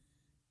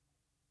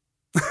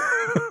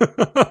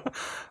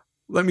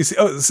 Let me see.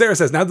 Oh, Sarah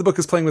says, now the book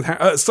is playing with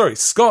Harry...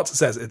 Scott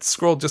says, it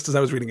scrolled just as I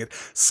was reading it.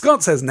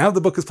 Scott says, now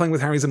the book is playing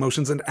with Harry's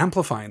emotions and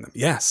amplifying them.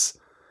 Yes.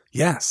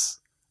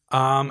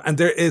 And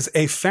there is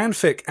a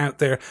fanfic out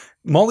there.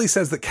 Molly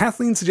says that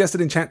Kathleen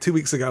suggested in chat 2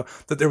 weeks ago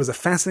that there was a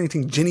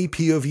fascinating Ginny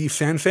POV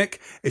fanfic.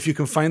 If you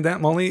can find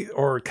that, Molly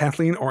or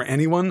Kathleen or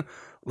anyone,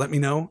 let me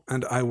know,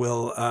 and I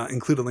will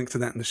include a link to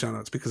that in the show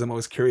notes, because I'm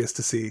always curious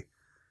to see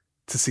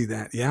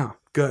that. Yeah,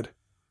 good.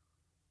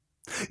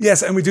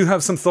 Yes, and we do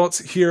have some thoughts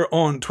here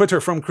on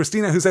Twitter from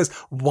Christina, who says,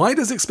 why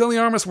does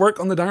Expelliarmus work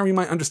on the diary?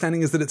 My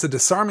understanding is that it's a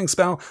disarming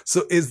spell,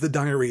 so is the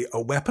diary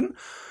a weapon?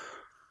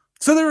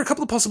 So there are a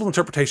couple of possible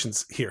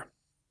interpretations here.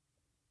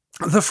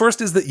 The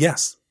first is that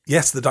yes,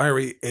 the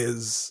diary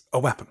is a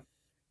weapon.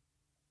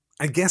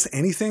 I guess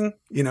anything,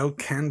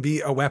 can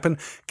be a weapon.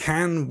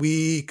 Can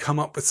we come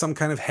up with some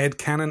kind of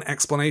headcanon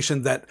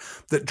explanation that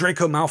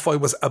Draco Malfoy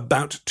was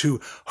about to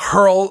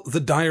hurl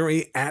the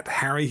diary at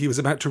Harry? He was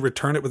about to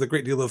return it with a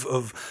great deal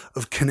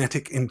of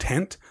kinetic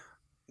intent.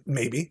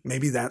 Maybe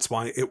that's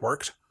why it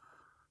worked.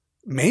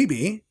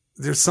 Maybe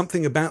there's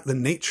something about the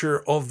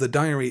nature of the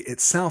diary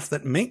itself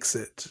that makes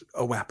it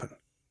a weapon.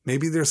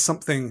 Maybe there's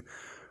something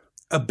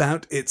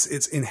about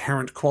its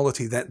inherent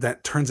quality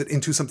that turns it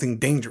into something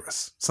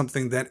dangerous,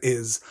 something that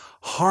is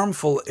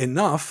harmful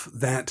enough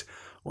that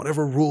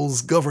whatever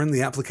rules govern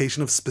the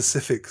application of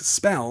specific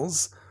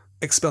spells,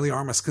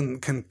 Expelliarmus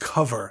can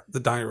cover the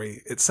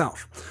diary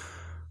itself.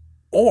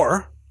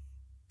 Or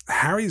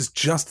Harry's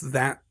just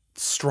that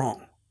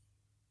strong.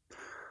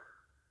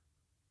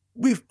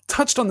 We've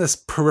touched on this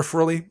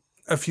peripherally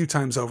a few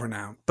times over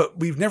now, but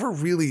we've never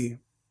really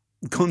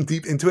gone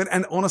deep into it,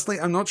 and honestly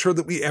I'm not sure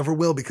that we ever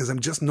will, because I'm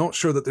just not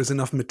sure that there's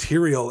enough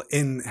material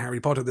in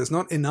Harry Potter. There's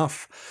not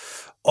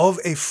enough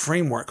of a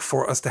framework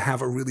for us to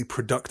have a really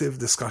productive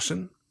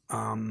discussion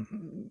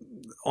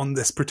on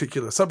this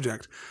particular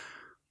subject.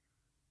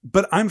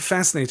 But I'm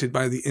fascinated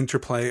by the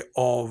interplay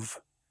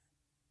of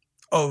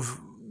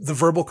the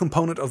verbal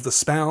component of the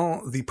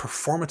spell, the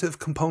performative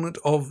component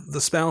of the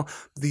spell,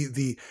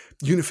 the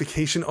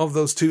unification of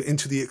those two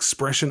into the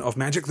expression of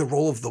magic, the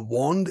role of the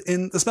wand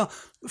in the spell.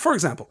 For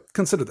example,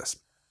 consider this.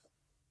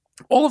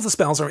 All of the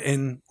spells are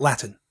in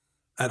Latin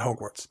at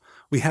Hogwarts.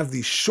 We have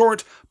these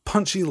short,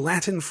 punchy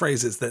Latin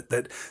phrases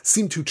that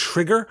seem to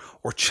trigger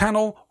or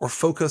channel or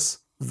focus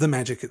the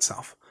magic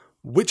itself,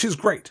 which is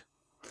great.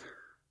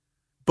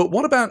 But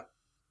what about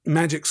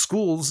magic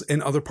schools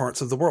in other parts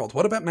of the world?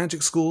 What about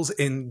magic schools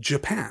in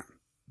Japan?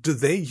 Do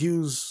they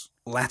use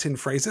Latin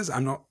phrases?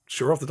 I'm not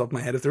sure off the top of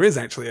my head if there is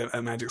actually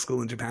a magic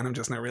school in Japan. I'm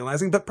just now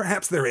realizing, but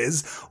perhaps there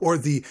is, or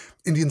the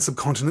Indian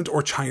subcontinent,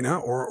 or China,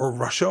 or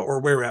Russia,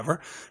 or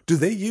wherever. Do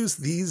they use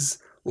these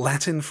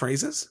Latin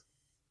phrases?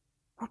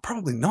 Well,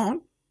 probably not,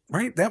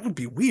 right? That would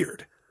be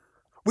weird.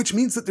 Which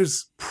means that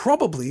there's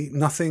probably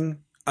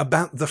nothing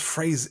about the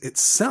phrase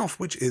itself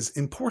which is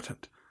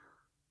important.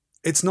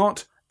 It's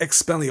not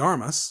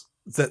Expelliarmus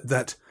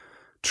that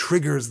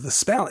triggers the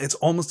spell. It's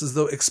almost as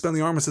though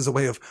Expelliarmus is a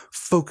way of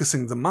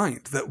focusing the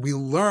mind, that we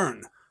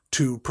learn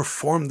to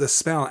perform this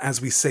spell as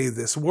we say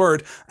this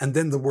word, and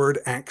then the word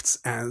acts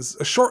as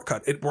a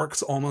shortcut. It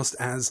works almost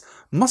as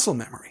muscle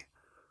memory.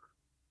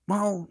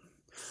 Well,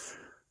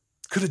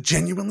 could a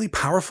genuinely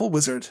powerful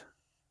wizard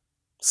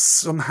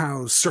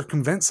somehow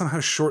circumvent,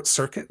 somehow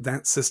short-circuit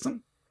that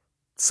system?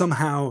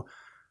 Somehow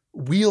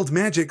wield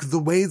magic the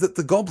way that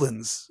the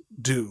goblins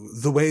do,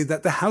 the way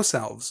that the house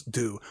elves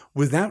do,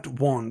 without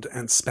wand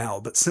and spell,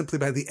 but simply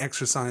by the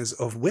exercise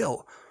of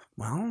will?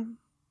 Well,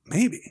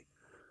 maybe.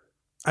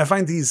 I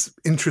find these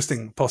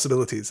interesting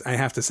possibilities, I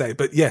have to say.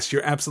 But yes,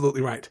 you're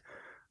absolutely right.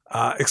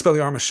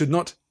 Expelliarmus should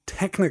not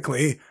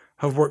technically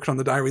have worked on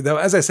the diary, though.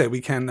 As I say, we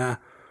can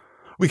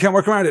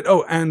work around it.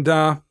 Oh,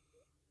 and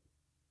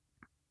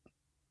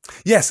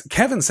yes,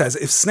 Kevin says,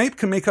 if Snape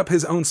can make up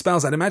his own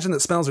spells, I'd imagine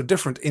that spells are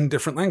different in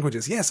different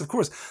languages. Yes, of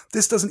course.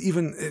 This doesn't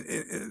even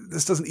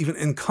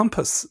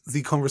encompass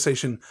the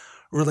conversation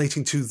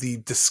relating to the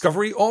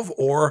discovery of,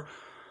 or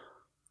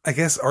I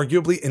guess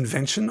arguably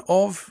invention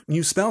of,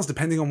 new spells,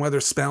 depending on whether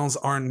spells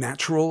are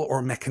natural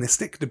or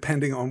mechanistic,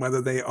 depending on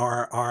whether they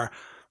are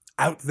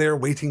out there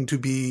waiting to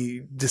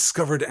be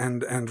discovered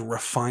and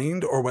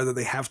refined, or whether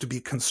they have to be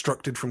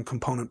constructed from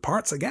component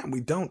parts. Again,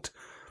 we don't.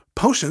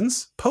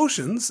 Potions,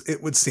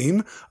 it would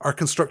seem, are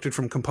constructed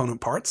from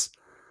component parts.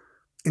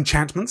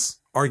 Enchantments,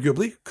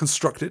 arguably,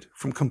 constructed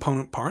from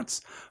component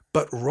parts.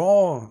 But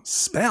raw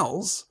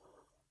spells,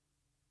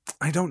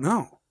 I don't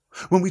know.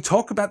 When we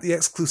talk about the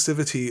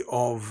exclusivity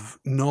of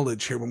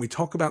knowledge here, when we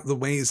talk about the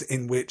ways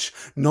in which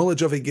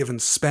knowledge of a given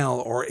spell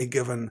or a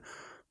given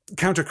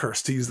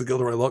countercurse, to use the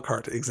Gilderoy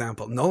Lockhart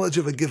example, knowledge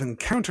of a given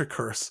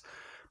countercurse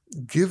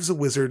gives a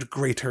wizard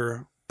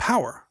greater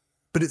power.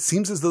 But it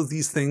seems as though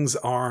these things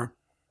are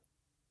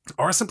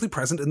simply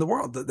present in the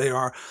world, that they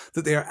are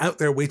out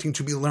there waiting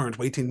to be learned,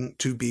 waiting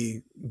to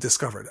be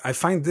discovered. I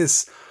find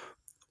this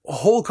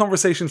whole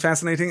conversation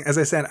fascinating. As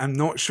I said, I'm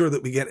not sure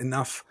that we get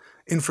enough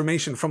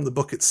information from the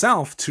book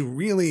itself to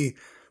really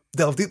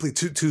delve deeply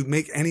to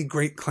make any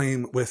great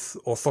claim with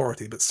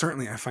authority, but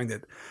certainly I find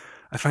it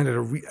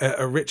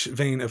a rich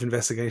vein of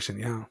investigation.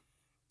 Yeah,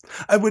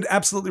 I would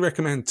absolutely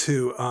recommend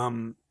too,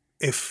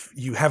 if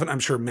you haven't, I'm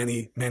sure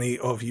many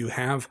of you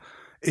have.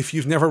 If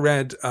you've never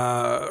read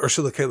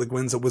Ursula K. Le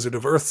Guin's A Wizard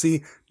of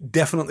Earthsea,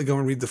 definitely go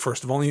and read the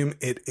first volume.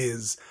 It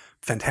is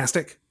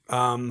fantastic.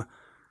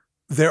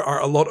 There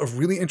are a lot of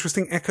really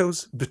interesting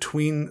echoes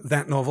between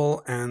that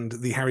novel and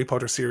the Harry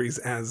Potter series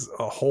as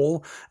a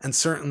whole, and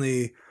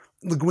certainly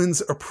Le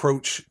Guin's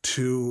approach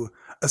to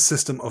a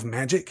system of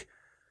magic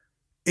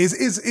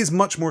is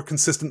much more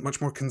consistent, much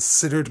more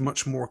considered,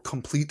 much more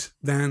complete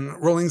than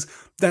Rowling's.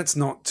 That's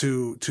not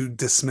to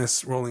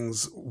dismiss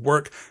Rowling's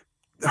work.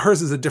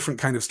 Hers is a different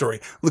kind of story.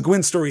 Le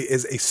Guin's story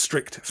is a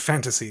strict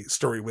fantasy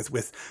story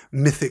with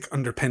mythic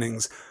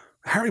underpinnings.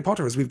 Harry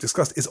Potter, as we've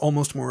discussed, is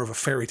almost more of a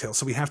fairy tale,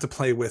 so we have to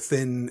play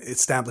within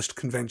established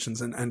conventions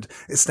and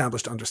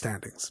established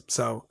understandings.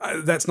 So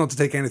that's not to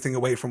take anything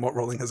away from what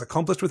Rowling has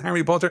accomplished with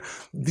Harry Potter.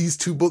 These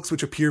two books,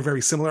 which appear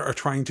very similar, are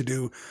trying to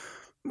do,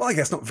 well, I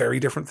guess not very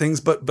different things,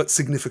 but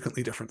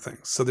significantly different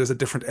things. So there's a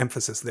different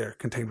emphasis there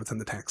contained within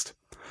the text.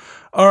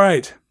 All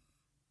right.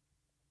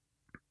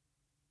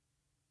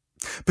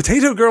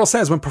 Potato Girl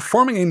says, when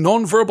performing a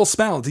non-verbal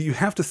spell, do you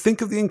have to think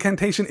of the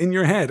incantation in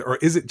your head, or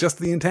is it just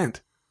the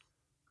intent?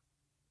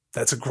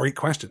 That's a great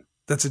question.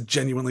 That's a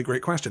genuinely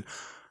great question.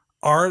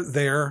 Are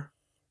there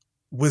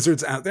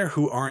wizards out there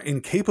who are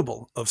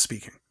incapable of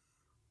speaking?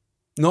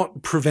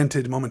 Not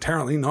prevented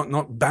momentarily,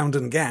 not bound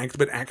and gagged,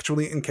 but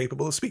actually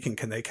incapable of speaking.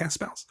 Can they cast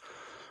spells?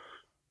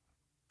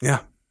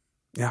 Yeah.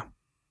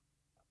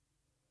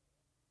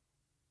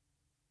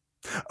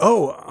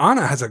 Oh,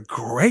 Anna has a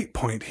great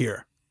point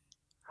here.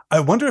 I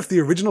wonder if the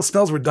original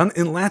spells were done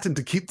in Latin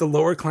to keep the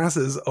lower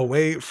classes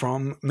away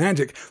from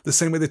magic, the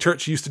same way the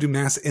church used to do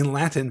mass in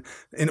Latin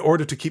in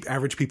order to keep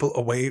average people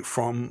away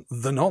from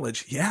the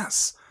knowledge.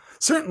 Yes,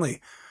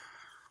 certainly.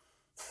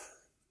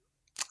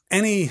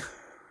 Any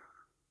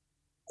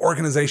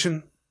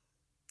organization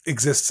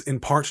exists in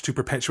part to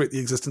perpetuate the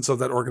existence of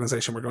that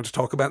organization. We're going to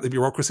talk about the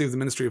bureaucracy of the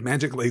Ministry of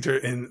Magic later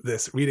in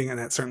this reading, and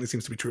that certainly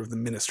seems to be true of the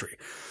ministry.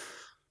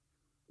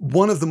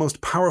 One of the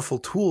most powerful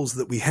tools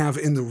that we have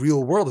in the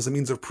real world as a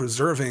means of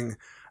preserving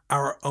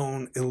our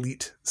own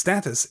elite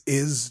status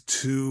is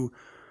to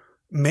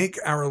make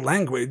our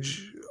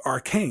language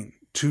arcane,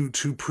 to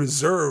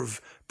preserve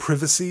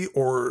privacy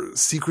or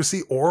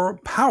secrecy or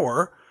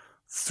power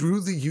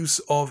through the use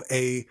of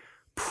a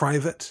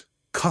private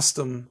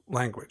custom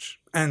language.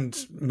 And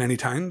many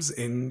times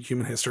in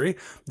human history,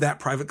 that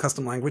private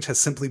custom language has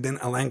simply been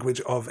a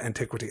language of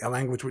antiquity, a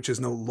language which is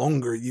no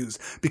longer used.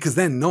 Because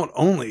then not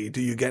only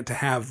do you get to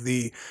have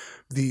the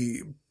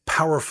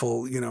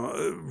powerful,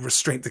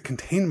 restraint, the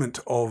containment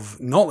of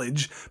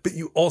knowledge, but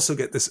you also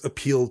get this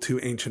appeal to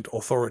ancient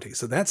authority.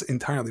 So that's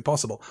entirely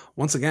possible.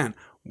 Once again,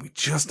 we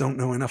just don't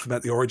know enough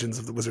about the origins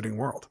of the wizarding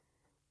world.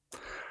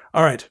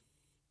 All right.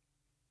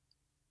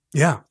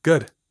 Yeah,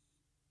 good.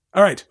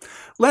 All right.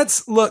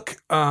 Let's look.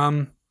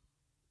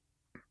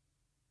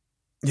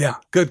 Yeah,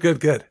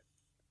 good.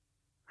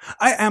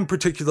 I am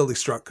particularly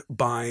struck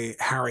by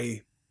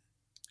Harry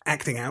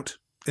acting out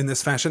in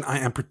this fashion. I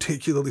am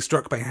particularly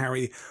struck by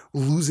Harry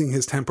losing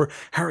his temper.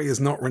 Harry is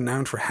not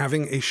renowned for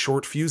having a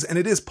short fuse, and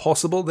it is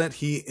possible that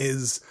he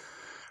is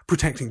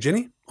protecting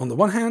Ginny. On the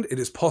one hand, it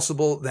is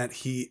possible that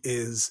he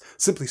is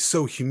simply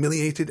so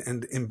humiliated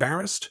and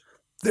embarrassed.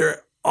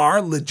 There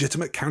are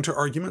legitimate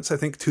counter-arguments, I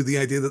think, to the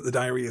idea that the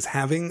diary is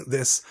having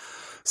this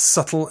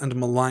subtle and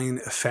malign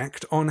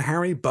effect on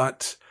Harry,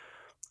 but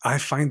I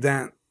find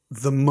that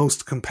the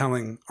most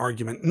compelling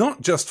argument,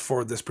 not just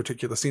for this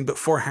particular scene, but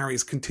for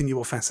Harry's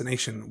continual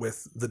fascination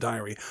with the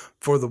diary,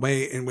 for the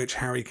way in which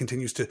Harry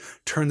continues to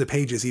turn the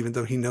pages even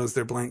though he knows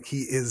they're blank.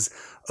 He is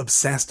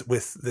obsessed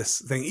with this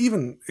thing,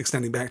 even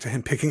extending back to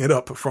him picking it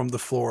up from the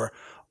floor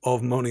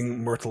of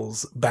Moaning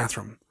Myrtle's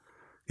bathroom.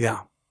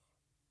 Yeah.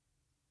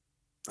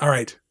 All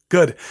right,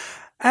 good.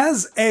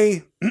 As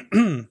a...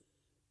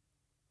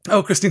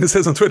 Oh, Christina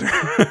says on Twitter,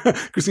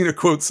 Christina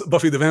quotes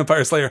Buffy the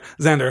Vampire Slayer,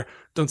 Xander,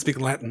 don't speak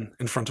Latin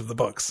in front of the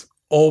books.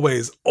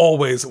 Always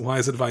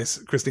wise advice,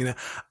 Christina.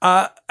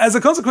 As a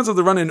consequence of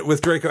the run-in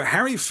with Draco,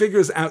 Harry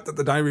figures out that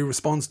the diary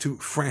responds to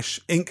fresh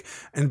ink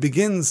and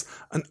begins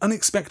an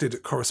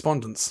unexpected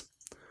correspondence,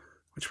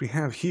 which we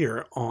have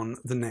here on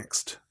the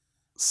next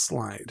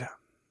slide.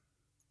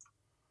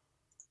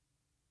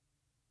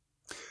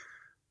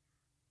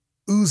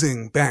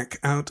 Oozing back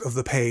out of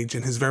the page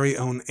in his very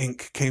own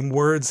ink came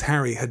words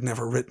Harry had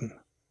never written.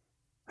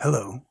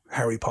 Hello,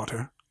 Harry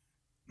Potter.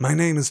 My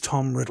name is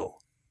Tom Riddle.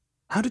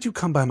 How did you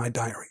come by my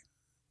diary?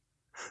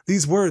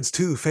 These words,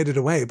 too, faded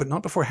away, but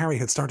not before Harry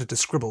had started to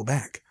scribble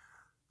back.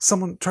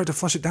 Someone tried to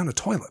flush it down a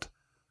toilet.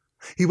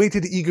 He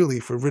waited eagerly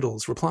for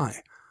Riddle's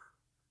reply.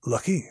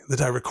 Lucky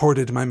that I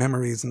recorded my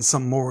memories in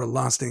some more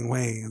lasting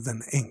way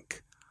than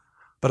ink.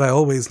 But I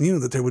always knew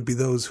that there would be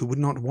those who would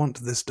not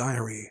want this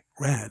diary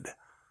read.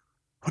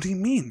 What do you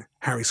mean?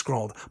 Harry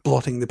scrawled,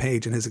 blotting the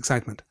page in his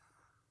excitement.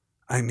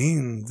 I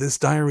mean, this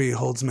diary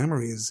holds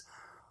memories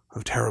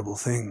of terrible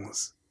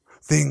things.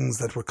 Things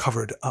that were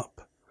covered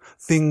up.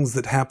 Things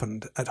that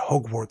happened at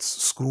Hogwarts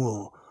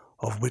School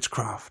of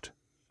Witchcraft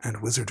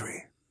and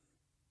Wizardry.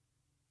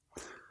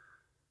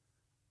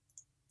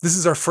 This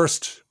is our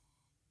first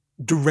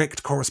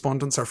direct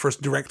correspondence, our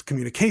first direct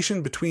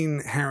communication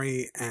between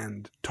Harry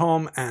and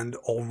Tom, and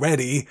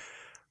already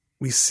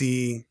we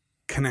see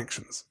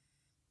connections.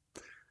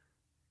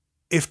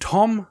 If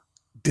Tom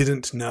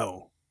didn't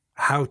know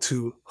how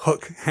to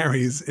hook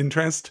Harry's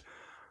interest,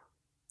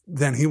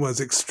 then he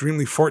was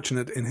extremely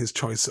fortunate in his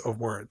choice of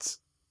words.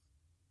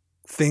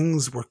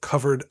 Things were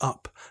covered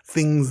up.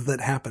 Things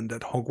that happened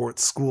at Hogwarts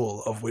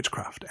School of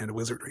Witchcraft and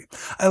Wizardry.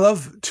 I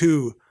love,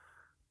 too,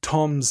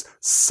 Tom's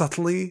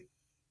subtly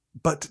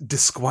but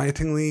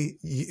disquietingly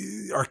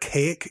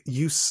archaic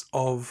use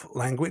of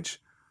language.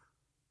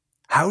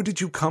 How did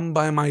you come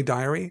by my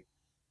diary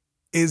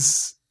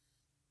is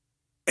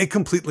a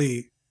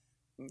completely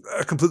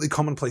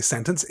commonplace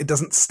sentence. It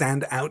doesn't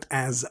stand out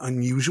as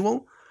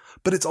unusual,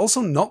 but it's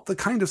also not the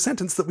kind of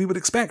sentence that we would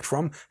expect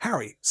from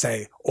Harry,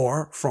 say,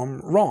 or from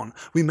Ron.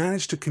 We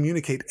managed to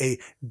communicate a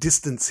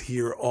distance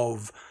here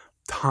of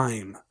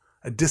time,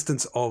 a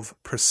distance of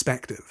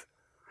perspective.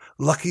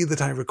 Lucky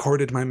that I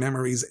recorded my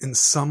memories in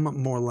some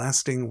more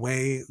lasting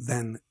way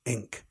than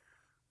ink.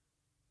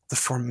 The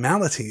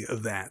formality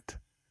of that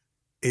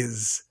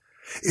is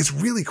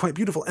really quite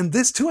beautiful. And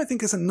this, too, I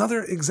think, is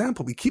another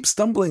example. We keep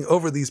stumbling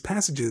over these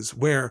passages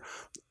where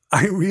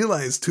I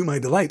realize to my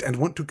delight and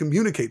want to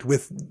communicate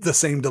with the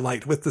same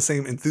delight, with the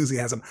same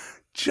enthusiasm,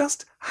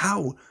 just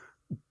how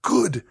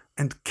good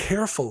and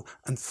careful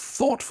and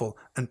thoughtful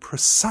and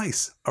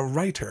precise a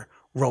writer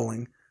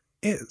Rowling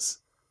is.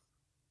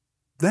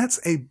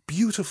 That's a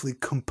beautifully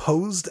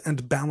composed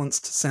and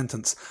balanced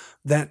sentence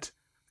that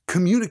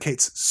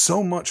communicates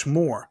so much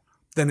more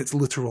than its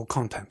literal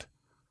content.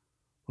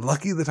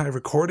 Lucky that I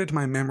recorded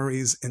my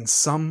memories in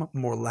some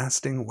more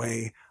lasting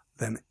way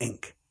than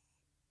ink.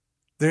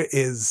 There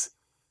is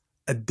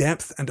a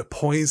depth and a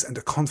poise and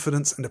a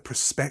confidence and a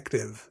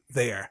perspective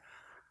there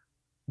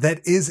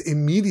that is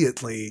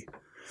immediately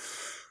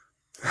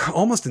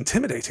almost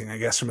intimidating, I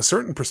guess, from a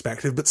certain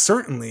perspective, but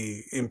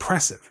certainly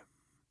impressive.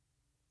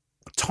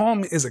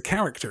 Tom is a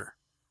character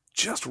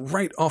just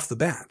right off the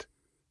bat.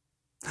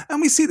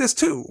 And we see this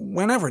too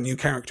whenever new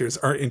characters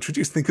are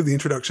introduced. Think of the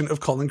introduction of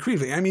Colin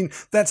Creevey. I mean,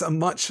 that's a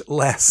much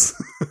less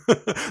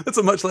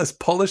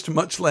polished,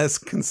 much less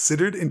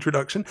considered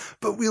introduction,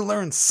 but we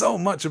learn so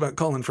much about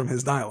Colin from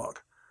his dialogue.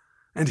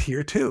 And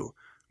here too,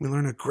 we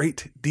learn a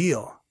great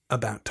deal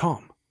about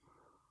Tom.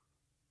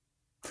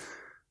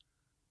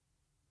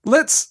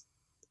 Let's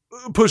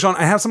push on.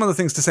 I have some other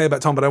things to say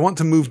about Tom, but I want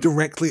to move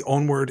directly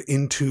onward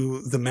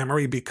into the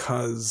memory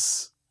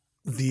because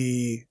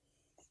the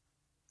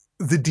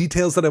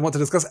details that I want to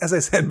discuss, as I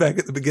said back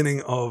at the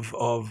beginning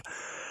of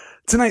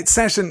tonight's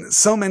session,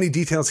 so many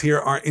details here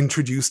are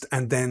introduced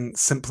and then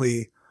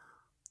simply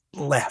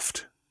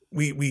left.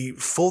 We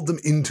fold them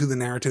into the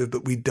narrative,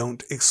 but we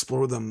don't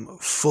explore them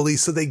fully,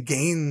 so they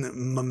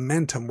gain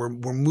momentum. We're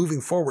moving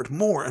forward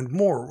more and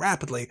more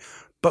rapidly,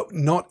 but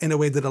not in a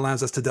way that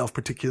allows us to delve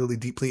particularly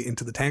deeply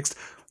into the text.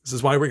 This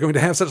is why we're going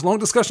to have such long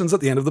discussions at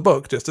the end of the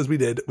book, just as we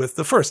did with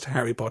the first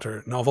Harry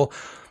Potter novel.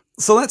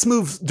 So let's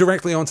move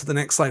directly on to the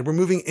next slide. We're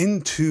moving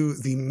into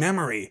the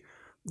memory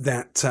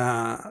that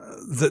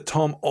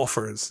Tom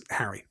offers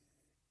Harry.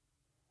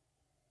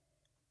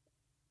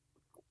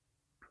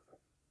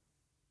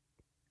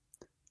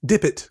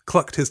 Dippet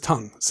clucked his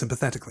tongue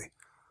sympathetically.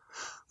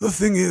 "The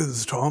thing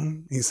is,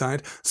 Tom," he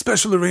sighed,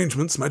 "special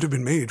arrangements might have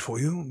been made for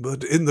you,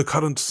 but in the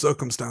current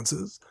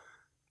circumstances—"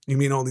 "You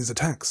mean all these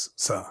attacks,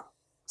 sir?"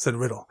 said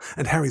Riddle,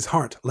 and Harry's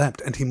heart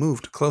leapt, and he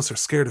moved closer,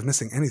 scared of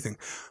missing anything.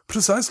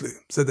 "Precisely,"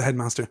 said the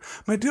headmaster.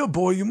 "My dear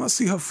boy, you must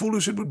see how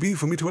foolish it would be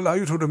for me to allow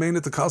you to remain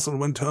at the castle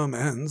when term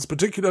ends,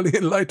 particularly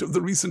in light of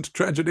the recent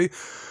tragedy,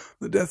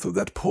 the death of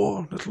that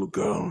poor little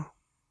girl.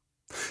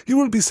 You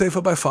will be safer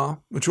by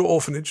far at your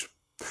orphanage.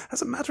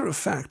 As a matter of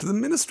fact, the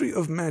Ministry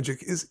of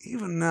Magic is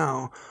even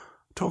now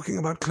talking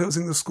about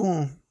closing the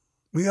school.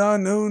 We are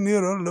no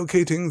nearer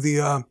locating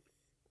the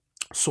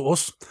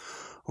source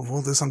of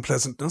all this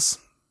unpleasantness."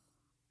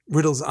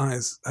 Riddle's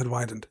eyes had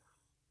widened.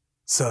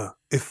 "Sir,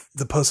 if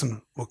the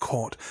person were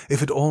caught,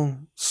 if it all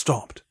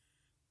stopped—"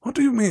 "What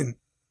do you mean?"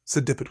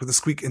 said Dippet with a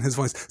squeak in his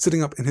voice,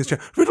 sitting up in his chair.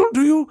 "Riddle,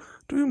 do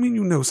you mean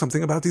you know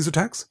something about these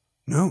attacks?"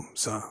 "No,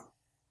 sir,"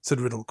 said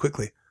Riddle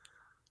quickly.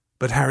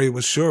 But Harry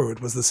was sure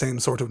it was the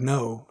same sort of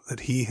no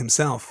that he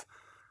himself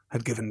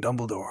had given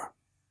Dumbledore.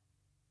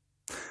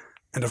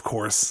 And of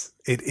course,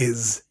 it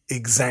is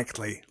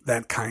exactly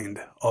that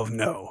kind of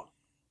no.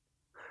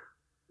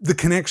 The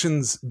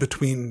connections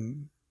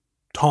between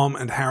Tom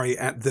and Harry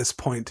at this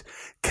point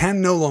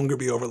can no longer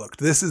be overlooked.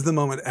 This is the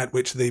moment at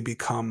which they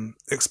become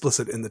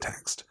explicit in the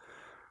text.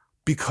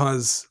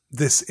 Because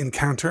this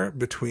encounter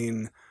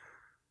between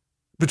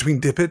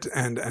Dippet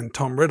and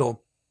Tom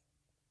Riddle,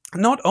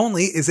 not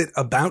only is it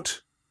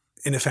about,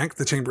 in effect,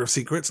 the Chamber of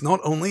Secrets, not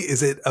only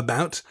is it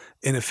about,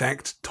 in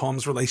effect,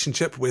 Tom's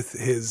relationship with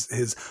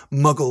his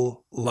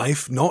muggle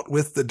life, not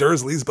with the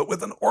Dursleys, but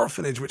with an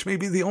orphanage, which may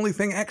be the only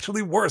thing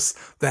actually worse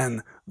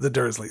than the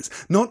Dursleys.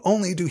 Not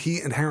only do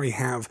he and Harry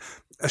have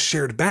a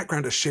shared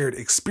background, a shared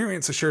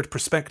experience, a shared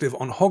perspective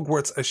on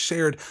Hogwarts, a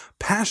shared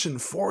passion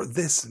for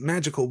this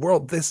magical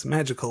world, this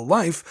magical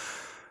life,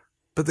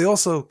 but they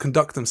also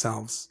conduct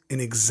themselves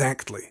in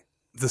exactly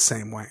the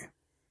same way.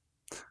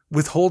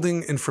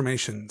 Withholding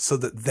information so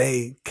that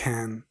they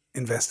can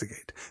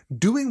investigate.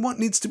 Doing what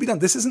needs to be done.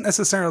 This isn't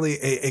necessarily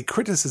a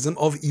criticism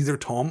of either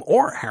Tom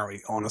or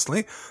Harry,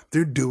 honestly.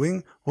 They're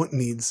doing what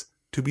needs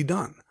to be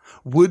done.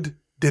 Would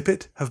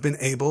Dippet have been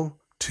able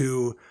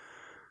to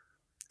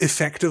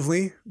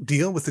effectively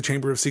deal with the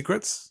Chamber of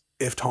Secrets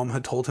if Tom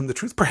had told him the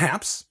truth?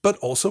 Perhaps, but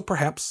also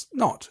perhaps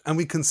not. And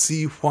we can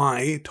see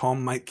why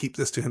Tom might keep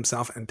this to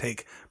himself and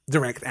take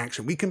direct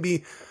action. We can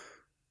be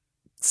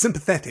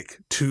sympathetic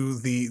to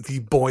the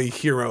boy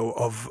hero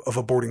of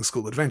a boarding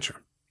school adventure.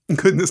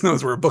 Goodness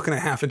knows, we're a book and a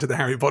half into the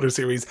Harry Potter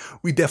series.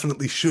 We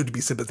definitely should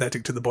be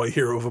sympathetic to the boy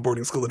hero of a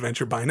boarding school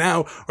adventure by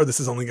now, or this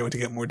is only going to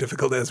get more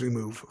difficult as we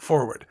move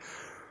forward.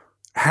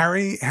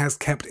 Harry has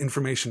kept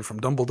information from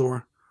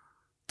Dumbledore.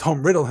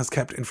 Tom Riddle has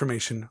kept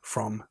information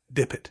from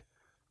Dippet.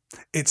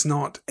 It's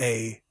not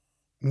a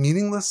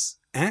meaningless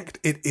act.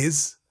 It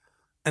is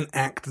an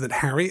act that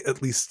Harry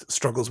at least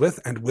struggles with,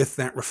 and with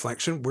that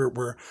reflection,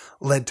 we're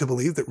led to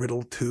believe that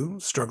Riddle too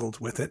struggled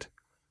with it.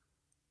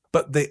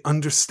 But they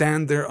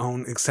understand their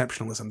own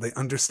exceptionalism. They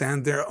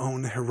understand their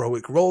own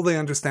heroic role. They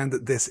understand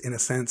that this, in a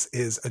sense,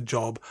 is a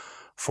job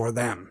for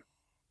them.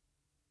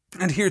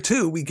 And here,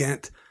 too, we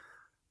get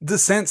the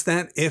sense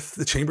that if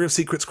the Chamber of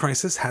Secrets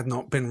crisis had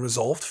not been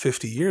resolved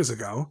 50 years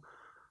ago,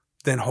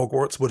 then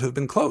Hogwarts would have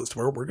been closed.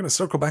 We're going to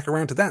circle back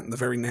around to that in the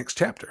very next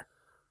chapter.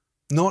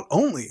 Not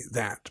only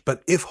that,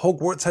 but if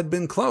Hogwarts had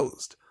been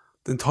closed,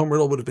 then Tom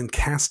Riddle would have been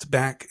cast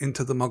back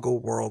into the Muggle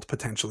world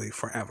potentially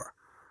forever.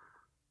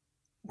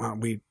 Well,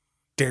 we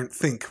daren't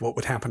think what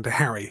would happen to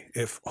Harry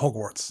if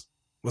Hogwarts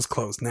was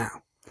closed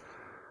now.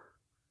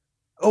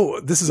 Oh,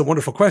 this is a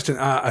wonderful question.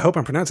 I hope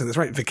I'm pronouncing this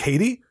right.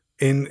 Vicady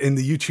in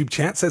the YouTube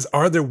chat says,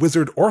 are there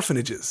wizard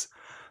orphanages?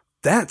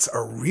 That's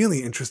a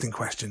really interesting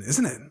question,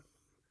 isn't it?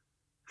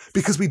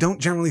 Because we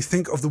don't generally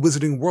think of the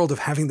wizarding world of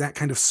having that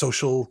kind of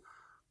social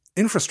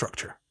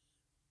infrastructure.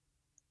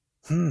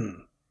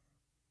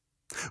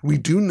 We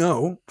do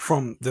know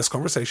from this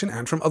conversation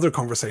and from other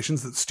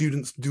conversations that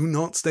students do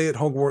not stay at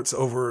Hogwarts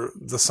over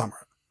the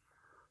summer.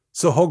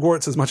 So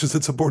Hogwarts, as much as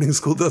it's a boarding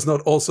school, does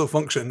not also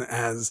function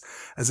as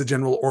a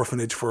general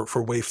orphanage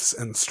for waifs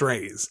and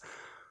strays.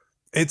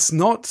 It's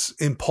not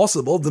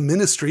impossible. The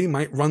Ministry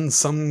might run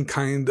some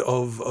kind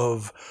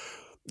of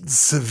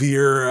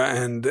severe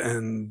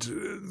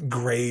and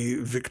grey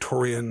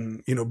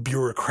Victorian,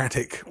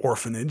 bureaucratic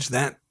orphanage.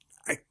 That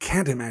I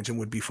can't imagine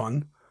would be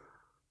fun.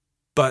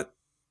 But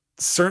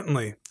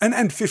certainly,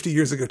 and 50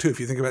 years ago too, if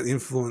you think about the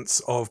influence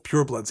of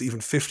purebloods even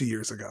 50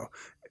 years ago,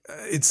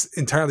 it's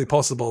entirely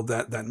possible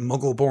that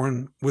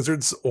Muggle-born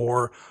wizards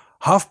or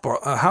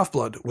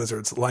half-blood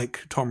wizards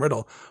like Tom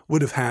Riddle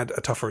would have had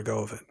a tougher go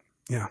of it.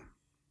 Yeah.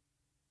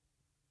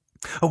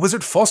 A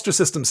wizard foster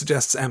system,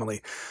 suggests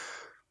Emily.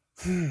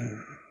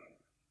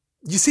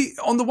 You see,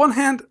 on the one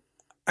hand,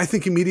 I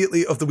think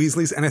immediately of the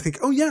Weasleys, and I think,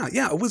 oh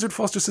yeah, a wizard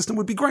foster system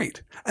would be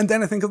great. And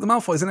then I think of the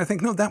Malfoys, and I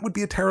think, no, that would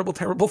be a terrible,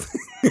 terrible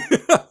thing.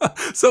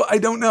 So I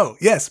don't know.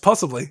 Yes,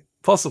 possibly.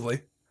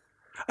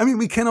 I mean,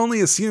 we can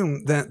only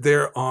assume that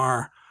there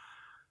are,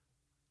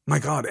 my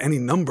God, any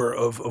number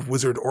of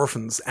wizard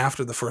orphans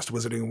after the First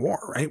Wizarding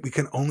War, right? We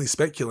can only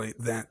speculate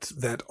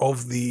that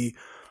of the,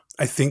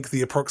 I think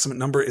the approximate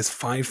number is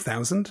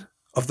 5,000.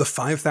 Of the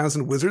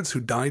 5,000 wizards who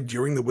died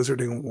during the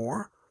Wizarding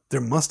War,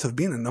 there must have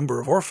been a number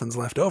of orphans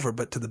left over,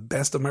 but to the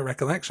best of my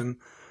recollection,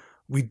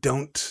 we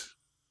don't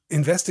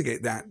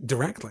investigate that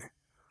directly.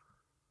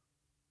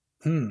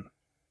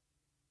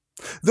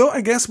 Though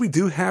I guess we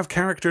do have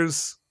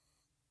characters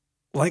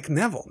like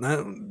Neville.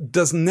 Now,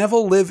 does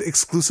Neville live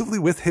exclusively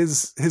with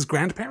his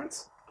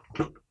grandparents?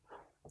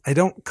 I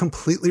don't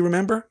completely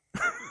remember.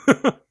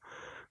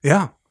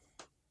 Yeah.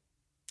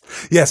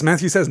 Yes,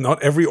 Matthew says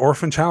not every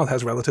orphan child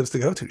has relatives to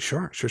go to.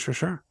 Sure.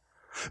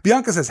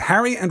 Bianca says,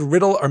 Harry and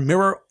Riddle are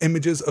mirror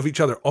images of each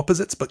other,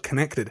 opposites but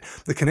connected.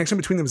 The connection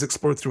between them is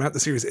explored throughout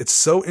the series. It's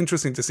so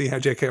interesting to see how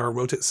JKR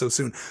wrote it so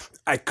soon.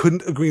 I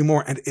couldn't agree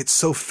more, and it's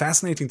so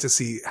fascinating to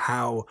see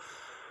how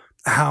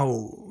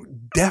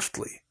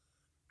deftly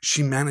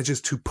she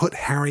manages to put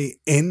Harry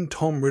in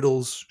Tom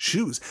Riddle's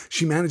shoes.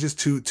 She manages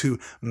to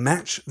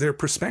match their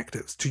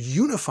perspectives, to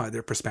unify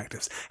their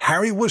perspectives.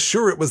 Harry was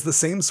sure it was the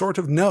same sort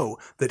of no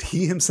that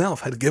he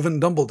himself had given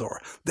Dumbledore.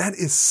 That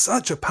is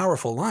such a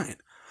powerful line.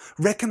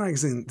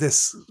 Recognizing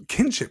this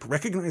kinship,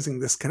 recognizing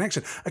this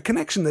connection, a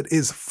connection that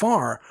is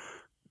far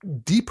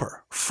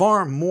deeper,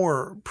 far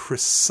more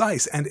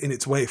precise, and in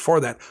its way for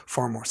that,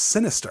 far more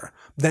sinister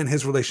than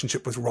his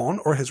relationship with Ron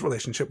or his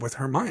relationship with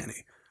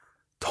Hermione.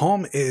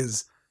 Tom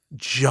is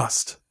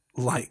just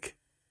like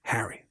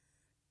Harry.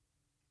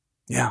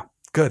 Yeah,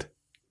 good.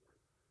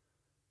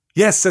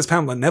 Yes, says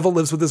Pamela, Neville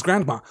lives with his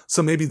grandma,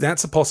 so maybe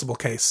that's a possible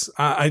case.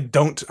 I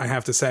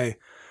have to say,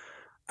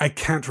 I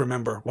can't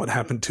remember what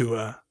happened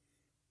to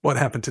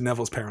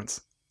Neville's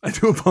parents. I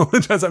do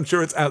apologize. I'm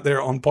sure it's out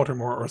there on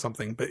Pottermore or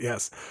something, but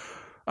yes.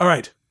 All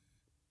right.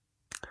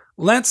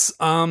 Let's,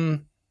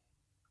 good.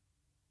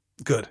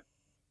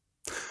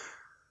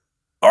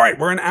 All right,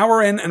 we're an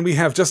hour in and we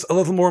have just a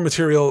little more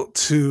material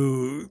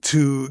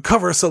to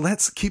cover, so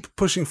let's keep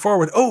pushing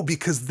forward. Oh,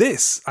 because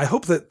I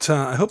hope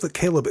that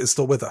Caleb is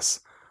still with us,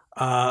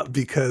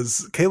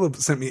 because Caleb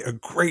sent me a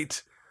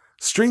great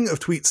string of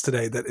tweets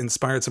today that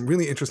inspired some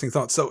really interesting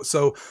thoughts.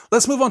 So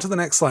let's move on to the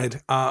next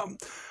slide.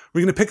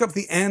 We're going to pick up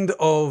the end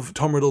of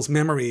Tom Riddle's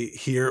memory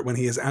here when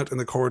he is out in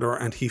the corridor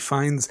and he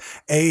finds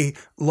a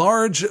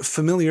large,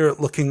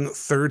 familiar-looking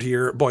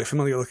third-year boy,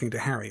 familiar-looking to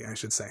Harry, I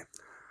should say.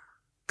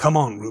 "Come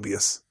on,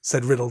 Rubeus,"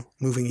 said Riddle,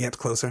 moving yet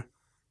closer.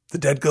 "The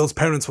dead girl's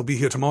parents will be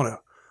here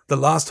tomorrow. The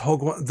least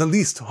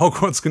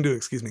Hogwarts can do,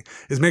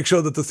 is make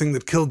sure that the thing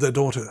that killed their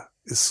daughter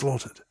is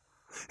slaughtered."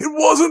 "It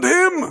wasn't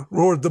him!"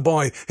 roared the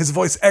boy, his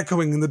voice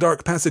echoing in the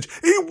dark passage.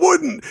 "He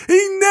wouldn't!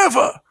 He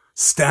never!"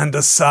 "Stand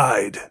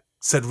aside,"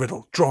 said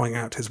Riddle, drawing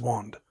out his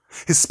wand.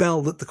 His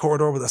spell lit the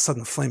corridor with a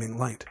sudden flaming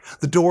light.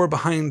 The door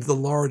behind the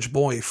large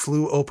boy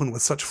flew open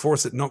with such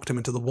force it knocked him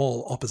into the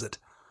wall opposite.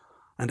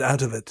 And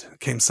out of it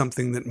came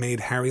something that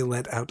made Harry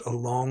let out a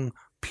long,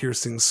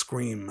 piercing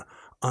scream,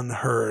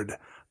 unheard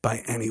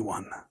by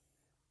anyone.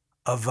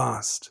 A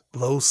vast,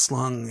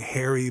 low-slung,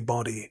 hairy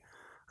body,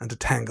 and a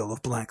tangle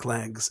of black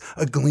legs,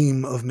 a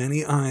gleam of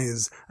many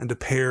eyes, and a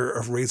pair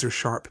of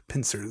razor-sharp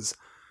pincers.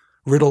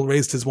 Riddle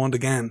raised his wand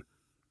again,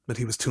 but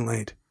he was too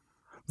late.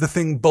 The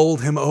thing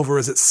bowled him over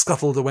as it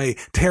scuttled away,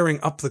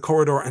 tearing up the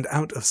corridor and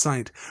out of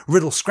sight.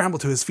 Riddle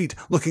scrambled to his feet,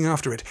 looking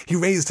after it. He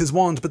raised his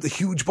wand, but the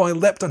huge boy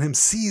leapt on him,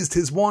 seized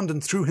his wand,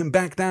 and threw him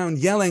back down,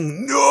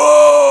 yelling,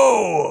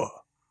 "No!"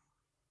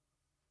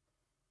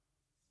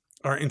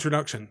 Our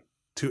introduction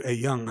to a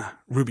young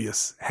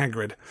Rubeus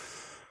Hagrid.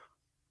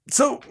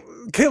 So,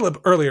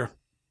 Caleb earlier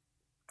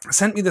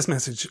sent me this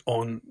message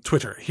on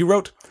Twitter. He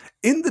wrote,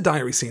 "In the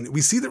diary scene,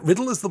 we see that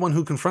Riddle is the one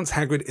who confronts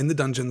Hagrid in the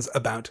dungeons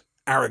about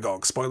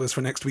Aragog." Spoilers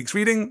for next week's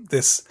reading.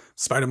 This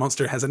spider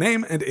monster has a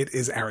name, and it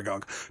is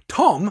Aragog.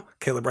 "Tom,"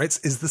 Caleb writes,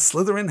 "is the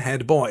Slytherin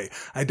head boy.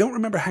 I don't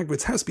remember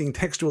Hagrid's house being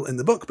textual in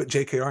the book, but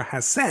JKR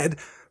has said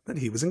that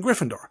he was in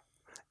Gryffindor.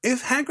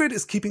 If Hagrid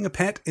is keeping a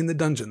pet in the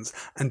dungeons,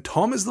 and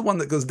Tom is the one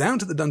that goes down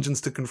to the dungeons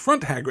to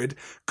confront Hagrid,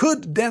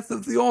 could Death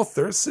of the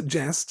Author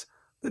suggest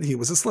that he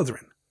was a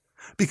Slytherin?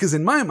 Because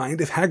in my mind,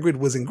 if Hagrid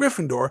was in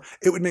Gryffindor,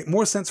 it would make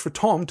more sense for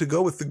Tom to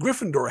go with the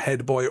Gryffindor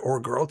head boy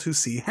or girl to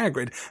see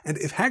Hagrid. And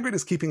if Hagrid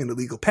is keeping an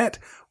illegal pet,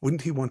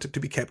 wouldn't he want it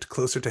to be kept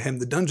closer to him?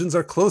 The dungeons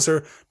are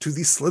closer to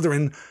the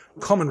Slytherin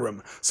common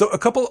room." So a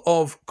couple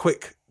of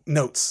quick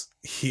notes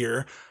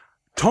here.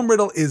 Tom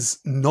Riddle is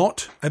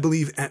not, I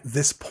believe, at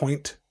this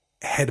point,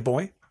 head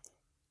boy.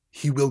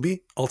 He will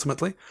be,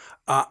 ultimately.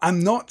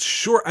 I'm not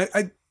sure.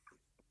 I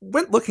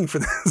went looking for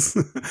this.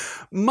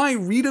 My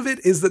read of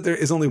it is that there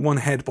is only one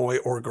head boy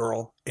or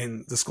girl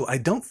in the school. I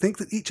don't think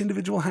that each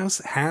individual house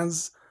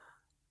has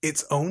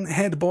its own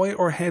head boy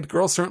or head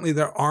girl. Certainly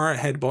there are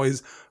head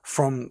boys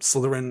from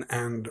Slytherin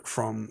and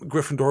from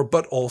Gryffindor,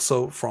 but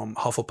also from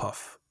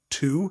Hufflepuff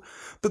too.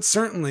 But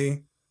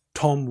certainly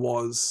Tom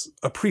was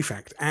a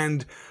prefect.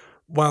 And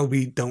while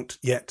we don't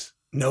yet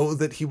know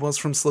that he was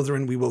from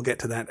Slytherin, we will get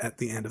to that at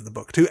the end of the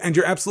book too. And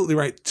you're absolutely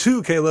right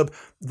too, Caleb,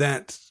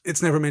 that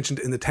it's never mentioned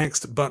in the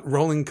text, but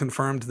Rowling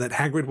confirmed that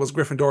Hagrid was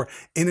Gryffindor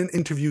in an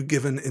interview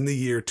given in the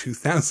year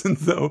 2000,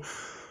 though.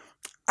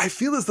 I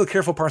feel as though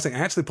careful parsing, I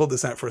actually pulled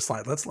this out for a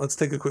slide. Let's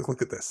take a quick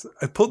look at this.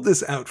 I pulled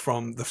this out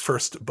from the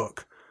first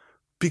book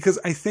because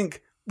I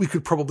think we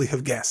could probably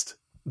have guessed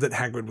that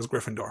Hagrid was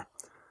Gryffindor.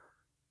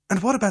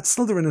 "And what about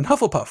Slytherin and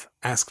Hufflepuff?"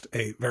 asked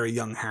a very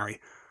young Harry.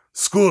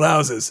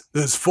 "Schoolhouses,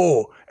 there's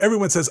 4.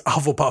 Everyone says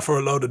Hufflepuff are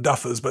a load of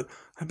duffers, but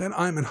I bet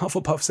I'm in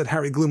Hufflepuff," said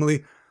Harry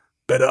gloomily.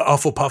 "Better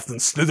Hufflepuff than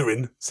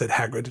Slytherin," said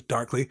Hagrid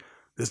darkly.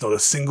 "There's not a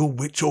single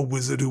witch or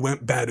wizard who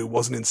went bad who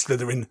wasn't in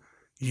Slytherin.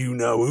 You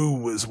know who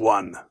was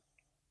one."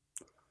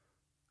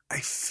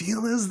 I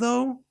feel as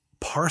though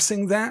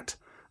parsing that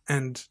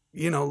and,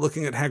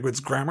 looking at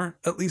Hagrid's grammar,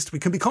 at least, we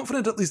can be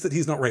confident at least that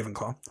he's not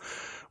Ravenclaw.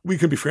 We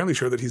can be fairly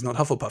sure that he's not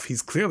Hufflepuff.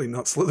 He's clearly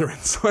not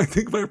Slytherin. So I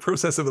think by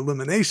process of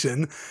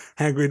elimination,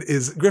 Hagrid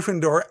is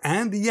Gryffindor.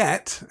 And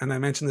yet, and I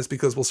mention this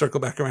because we'll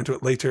circle back around to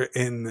it later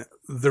in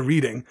the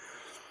reading,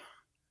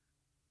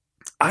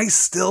 I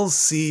still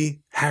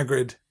see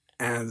Hagrid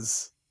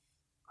as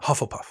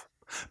Hufflepuff.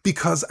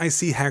 Because I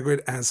see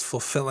Hagrid as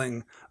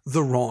fulfilling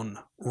the Ron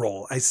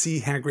role. I see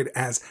Hagrid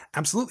as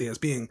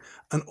being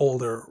an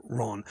older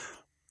Ron.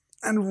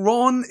 And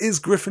Ron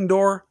is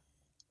Gryffindor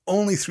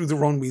only through the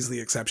Ron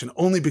Weasley exception,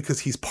 only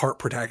because he's part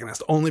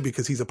protagonist, only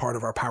because he's a part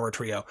of our power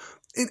trio.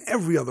 In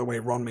every other way,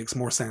 Ron makes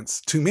more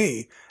sense to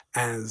me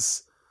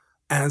as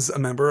a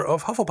member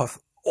of Hufflepuff.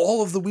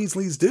 All of the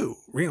Weasleys do,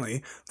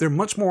 really. They're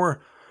much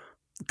more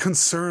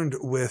concerned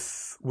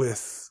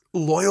with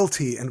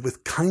loyalty and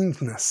with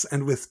kindness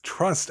and with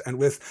trust and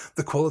with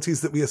the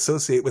qualities that we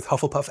associate with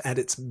Hufflepuff at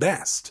its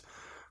best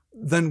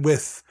than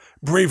with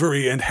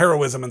bravery and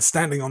heroism and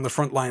standing on the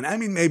front line. I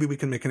mean, maybe we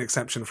can make an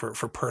exception for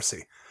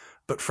Percy.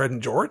 But Fred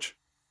and George?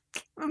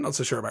 I'm not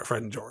so sure about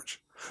Fred and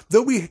George.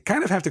 Though we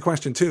kind of have to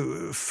question,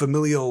 too,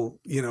 familial,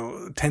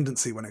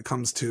 tendency when it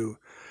comes to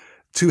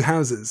two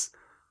houses.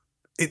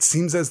 It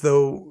seems as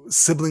though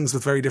siblings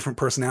with very different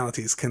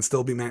personalities can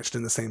still be matched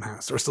in the same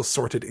house or still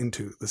sorted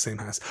into the same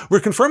house. We're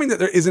confirming that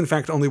there is, in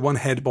fact, only one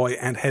head boy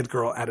and head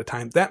girl at a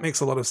time. That makes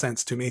a lot of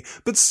sense to me.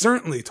 But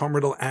certainly Tom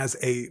Riddle as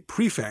a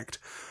prefect,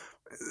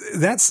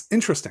 that's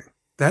interesting.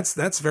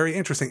 That's very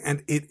interesting.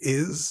 And it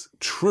is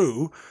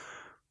true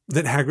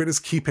that Hagrid is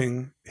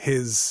keeping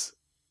his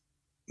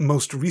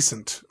most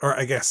recent, or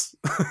I guess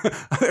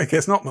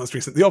not most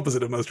recent, the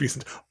opposite of most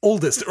recent,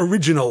 oldest,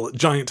 original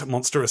giant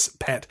monstrous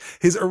pet,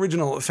 his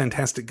original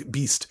fantastic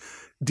beast,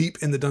 deep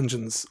in the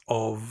dungeons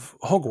of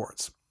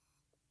Hogwarts.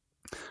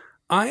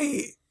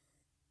 I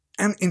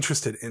am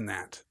interested in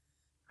that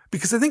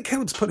because I think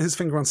Caleb's put his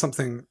finger on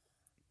something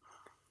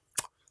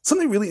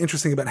really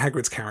interesting about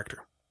Hagrid's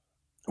character,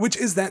 which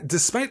is that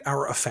despite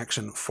our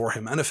affection for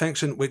him, an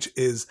affection which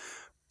is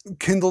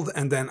kindled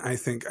and then I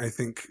think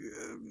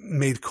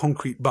made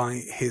concrete by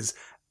his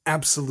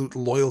absolute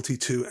loyalty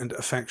to and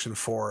affection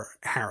for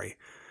Harry.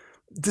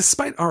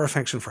 Despite our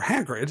affection for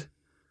Hagrid,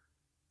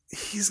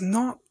 he's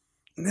not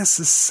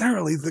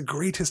necessarily the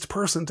greatest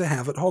person to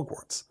have at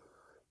Hogwarts.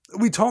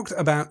 We talked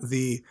about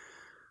the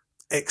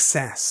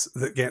excess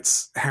that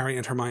gets Harry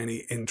and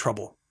Hermione in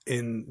trouble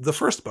in the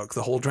first book,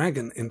 the whole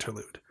dragon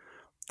interlude.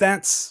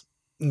 That's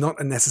not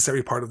a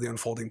necessary part of the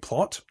unfolding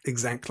plot,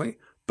 exactly,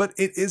 but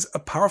it is a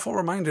powerful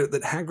reminder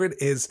that Hagrid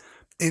is,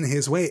 in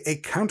his way, a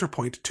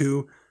counterpoint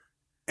to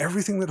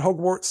everything that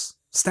Hogwarts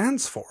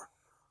stands for.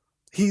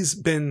 He's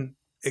been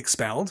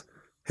expelled.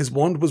 His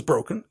wand was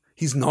broken.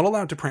 He's not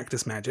allowed to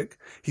practice magic.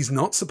 He's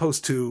not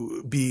supposed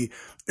to be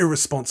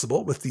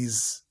irresponsible with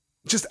these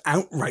just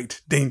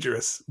outright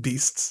dangerous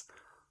beasts.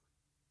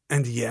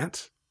 And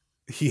yet,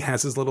 he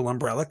has his little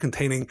umbrella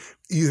containing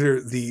either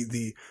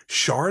the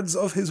shards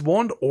of his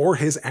wand or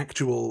his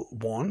actual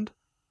wand.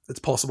 It's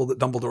possible that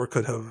Dumbledore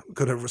could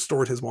have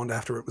restored his wand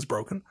after it was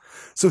broken.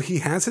 So he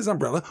has his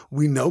umbrella.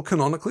 We know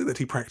canonically that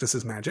he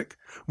practices magic.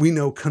 We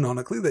know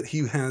canonically that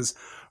he has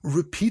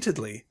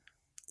repeatedly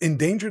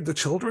endangered the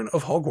children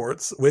of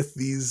Hogwarts with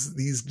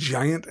these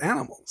giant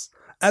animals,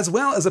 as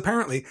well as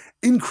apparently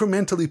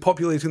incrementally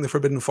populating the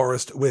Forbidden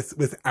Forest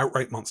with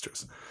outright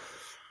monsters.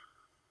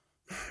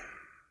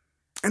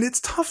 And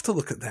it's tough to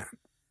look at that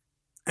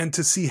and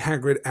to see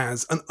Hagrid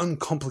as an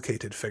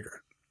uncomplicated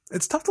figure.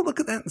 It's tough to look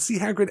at that and see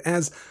Hagrid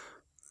as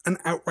an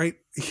outright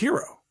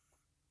hero.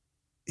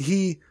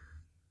 He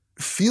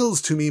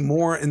feels to me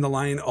more in the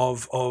line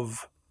of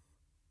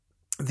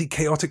the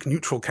chaotic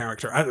neutral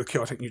character.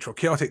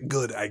 Chaotic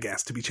good, I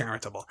guess, to be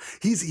charitable.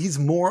 He's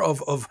more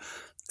of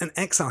an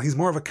exile. He's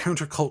more of a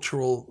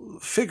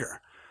countercultural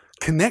figure,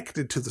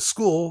 connected to the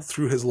school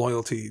through his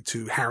loyalty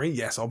to Harry,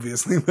 yes,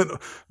 obviously,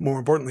 but more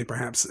importantly,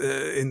 perhaps,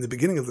 in the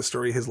beginning of the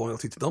story, his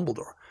loyalty to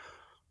Dumbledore.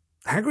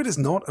 Hagrid is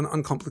not an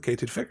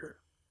uncomplicated figure.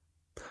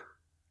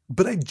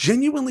 But I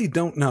genuinely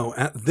don't know,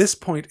 at this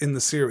point in the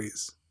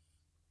series,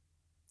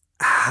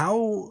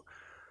 how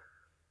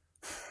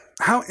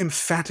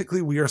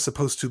emphatically we are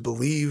supposed to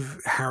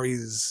believe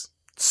Harry's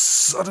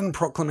sudden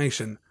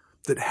proclamation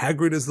that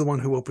Hagrid is the one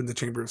who opened the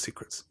Chamber of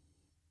Secrets.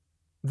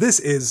 This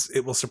is,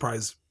 it will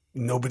surprise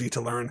nobody to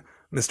learn,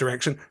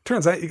 misdirection.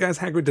 Turns out, you guys,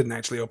 Hagrid didn't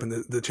actually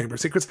open the Chamber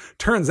of Secrets.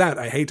 Turns out,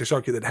 I hate to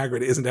shock you, that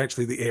Hagrid isn't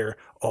actually the heir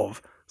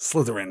of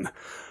Slytherin.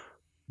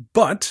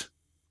 But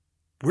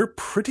we're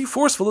pretty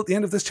forceful at the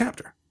end of this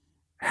chapter.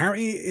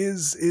 Harry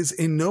is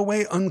in no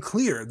way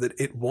unclear that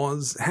it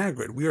was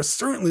Hagrid. We are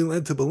certainly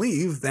led to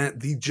believe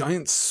that the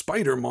giant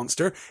spider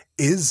monster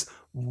is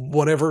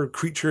whatever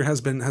creature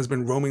has been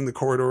roaming the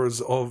corridors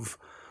of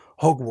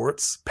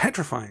Hogwarts,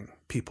 petrifying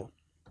people.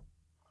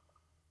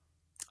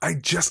 I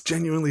just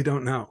genuinely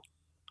don't know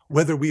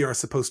whether we are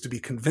supposed to be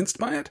convinced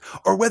by it,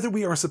 or whether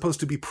we are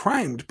supposed to be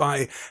primed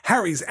by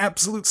Harry's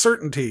absolute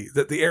certainty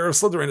that the heir of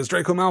Slytherin is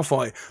Draco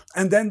Malfoy,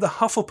 and then the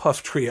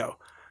Hufflepuff trio,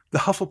 the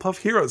Hufflepuff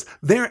heroes,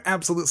 their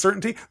absolute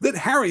certainty that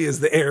Harry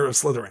is the heir of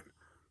Slytherin.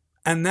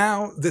 And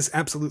now this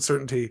absolute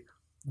certainty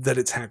that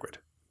it's Hagrid.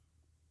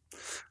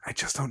 I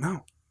just don't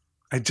know.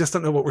 I just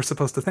don't know what we're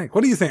supposed to think.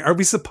 What do you think? Are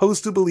we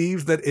supposed to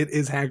believe that it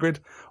is Hagrid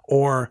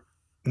or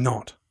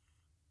not?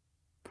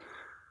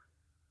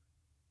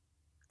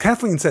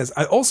 Kathleen says,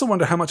 I also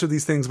wonder how much of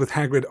these things with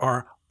Hagrid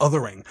are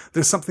othering.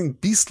 There's something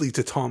beastly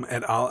to Tom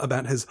et al.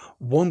 About his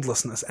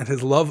wandlessness and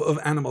his love of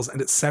animals, and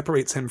it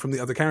separates him from the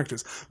other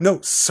characters. No,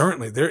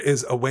 certainly there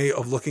is a way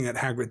of looking at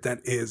Hagrid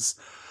that is,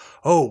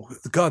 oh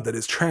God, that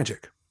is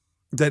tragic.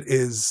 That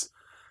is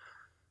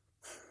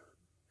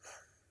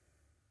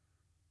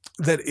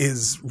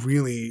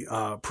really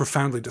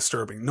profoundly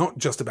disturbing. Not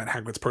just about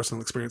Hagrid's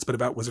personal experience, but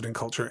about wizarding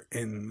culture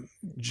in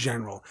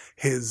general.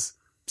 His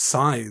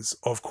size,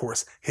 of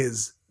course,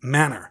 his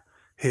manner,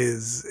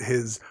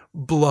 his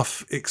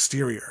bluff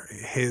exterior,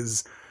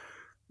 his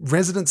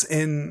residence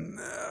in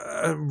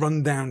a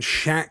rundown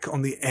shack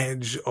on the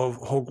edge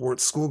of Hogwarts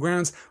school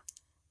grounds.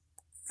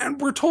 And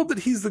we're told that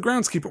he's the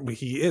groundskeeper.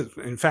 He is,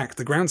 in fact,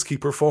 the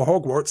groundskeeper for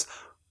Hogwarts.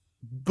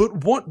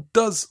 But what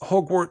does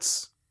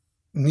Hogwarts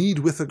need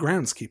with a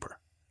groundskeeper?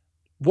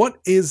 What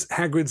is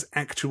Hagrid's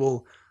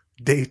actual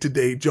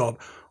day-to-day job?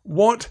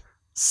 What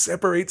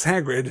separates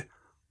Hagrid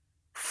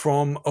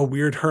from a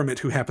weird hermit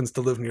who happens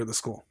to live near the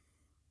school?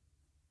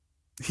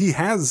 He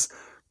has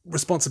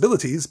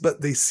responsibilities,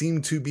 but they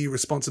seem to be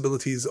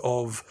responsibilities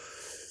of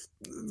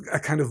a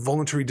kind of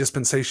voluntary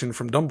dispensation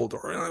from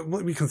Dumbledore.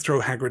 We can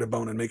throw Hagrid a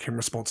bone and make him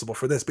responsible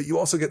for this, but you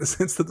also get the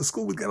sense that the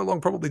school would get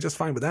along probably just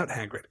fine without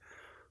Hagrid.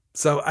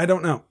 So I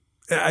don't know.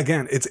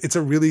 Again, it's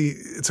a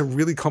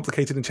really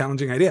complicated and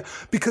challenging idea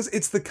because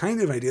it's the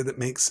kind of idea that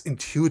makes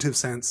intuitive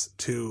sense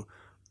to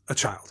a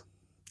child.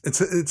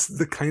 It's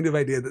the kind of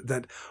idea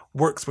that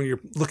works when you're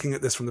looking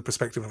at this from the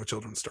perspective of a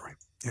children's story.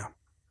 Yeah.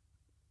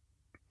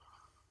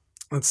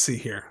 Let's see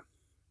here.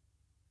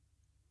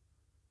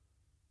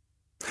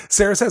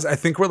 Sarah says, I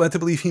think we're led to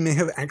believe he may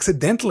have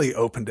accidentally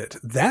opened it.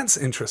 That's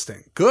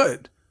interesting.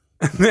 Good.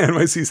 And the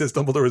NYC says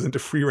Dumbledore is into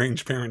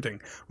free-range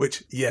parenting,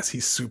 which, yes, he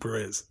super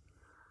is.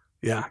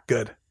 Yeah,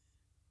 good.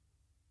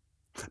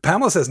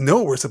 Pamela says,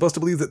 no, we're supposed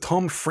to believe that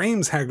Tom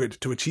frames Hagrid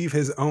to achieve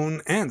his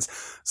own ends.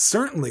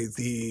 Certainly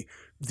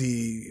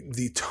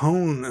the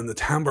tone and the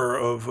timbre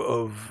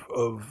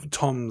of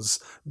Tom's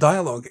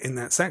dialogue in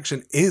that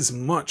section is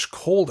much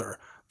colder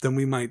than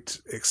we might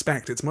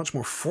expect. It's much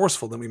more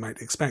forceful than we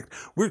might expect.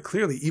 We're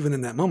clearly, even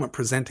in that moment,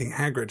 presenting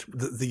Hagrid,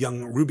 the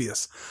young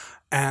Rubeus,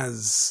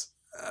 as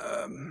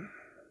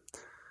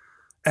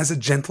a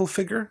gentle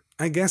figure,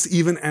 I guess,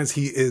 even as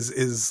he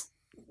is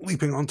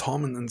leaping on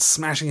Tom and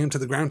smashing him to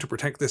the ground to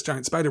protect this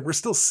giant spider. We're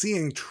still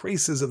seeing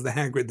traces of the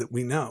Hagrid that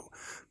we know.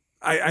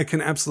 I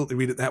can absolutely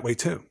read it that way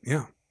too.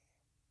 Yeah.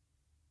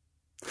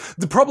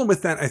 The problem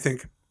with that, I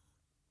think,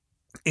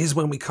 is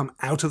when we come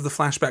out of the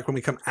flashback, when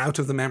we come out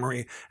of the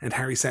memory, and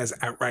Harry says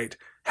outright,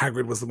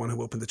 Hagrid was the one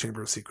who opened the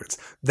Chamber of Secrets.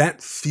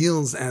 That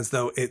feels as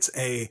though it's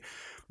a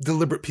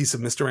deliberate piece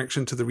of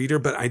misdirection to the reader,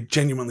 but I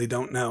genuinely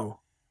don't know.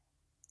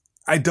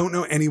 I don't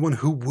know anyone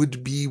who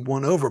would be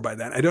won over by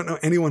that. I don't know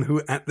anyone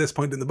who at this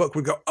point in the book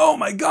would go, oh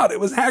my God, it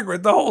was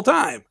Hagrid the whole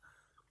time.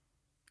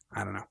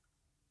 I don't know.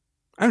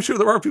 I'm sure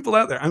there are people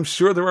out there.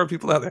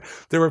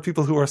 There are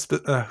people who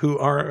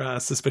are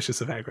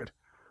suspicious of Hagrid.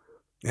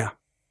 Yeah.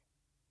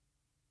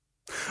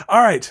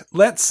 All right,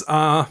 let's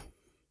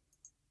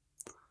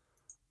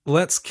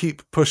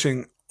keep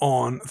pushing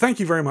on. Thank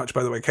you very much,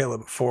 by the way,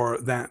 Caleb, for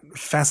that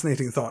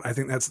fascinating thought. I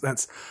think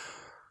that's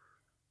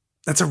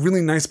a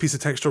really nice piece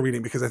of textual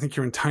reading because I think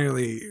you're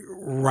entirely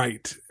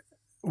right.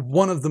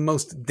 One of the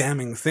most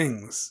damning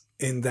things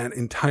in that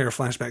entire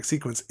flashback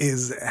sequence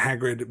is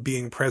Hagrid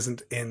being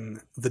present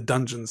in the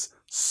dungeons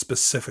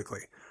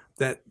specifically.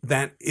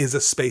 That is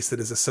a space that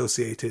is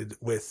associated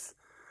with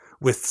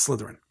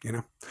Slytherin, you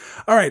know?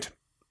 All right.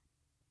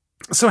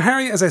 So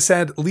Harry, as I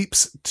said,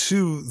 leaps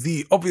to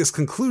the obvious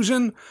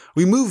conclusion.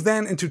 We move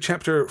then into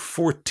chapter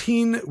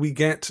 14. We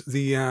get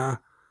the...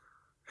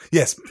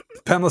 Yes,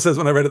 Pamela says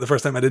when I read it the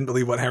first time, I didn't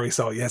believe what Harry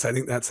saw. Yes, I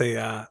think that's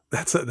a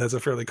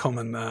fairly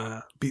common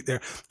beat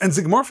there. And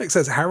Zygmorphic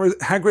says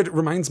Hagrid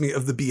reminds me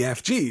of the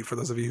BFG. For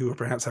those of you who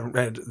perhaps haven't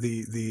read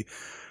the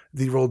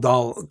Roald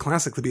Dahl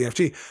classic, the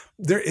BFG,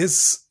 there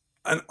is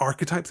an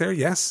archetype there.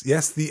 Yes,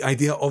 the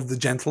idea of the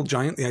gentle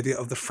giant, the idea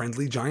of the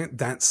friendly giant.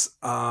 That's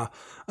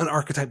an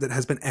archetype that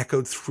has been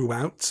echoed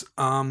throughout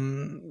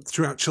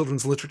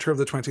children's literature of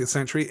the 20th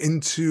century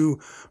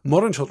into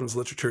modern children's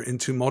literature,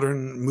 into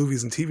modern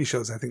movies and TV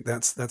shows. I think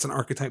that's an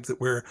archetype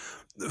that we're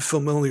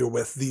familiar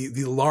with.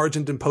 The large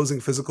and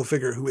imposing physical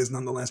figure who is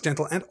nonetheless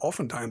gentle and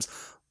oftentimes,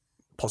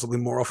 possibly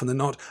more often than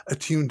not,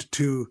 attuned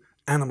to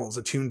animals,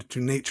 attuned to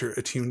nature,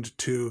 attuned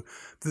to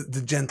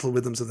the gentle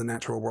rhythms of the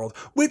natural world,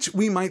 which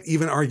we might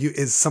even argue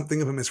is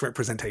something of a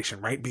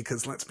misrepresentation, right?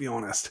 Because let's be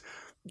honest,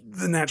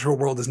 the natural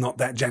world is not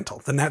that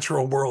gentle. The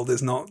natural world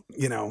is not,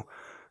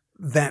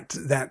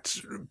 that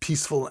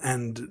peaceful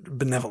and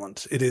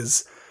benevolent. It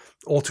is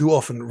all too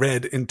often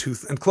red in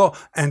tooth and claw.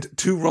 And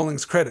to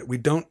Rowling's credit, we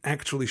don't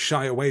actually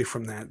shy away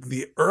from that.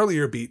 The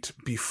earlier beat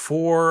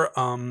before,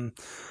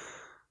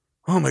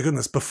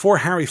 before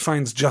Harry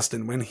finds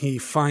Justin, when he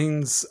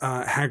finds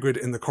Hagrid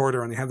in the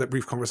corridor and they have that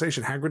brief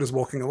conversation, Hagrid is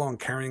walking along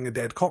carrying a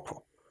dead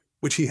cockerel,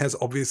 which he has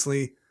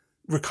obviously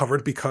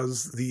recovered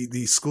because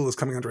the school is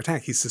coming under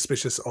attack. He's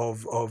suspicious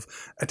of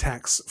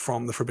attacks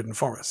from the Forbidden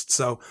Forest.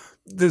 So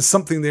there's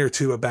something there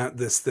too about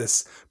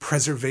this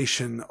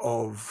preservation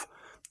of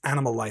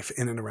animal life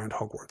in and around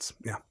Hogwarts.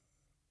 Yeah.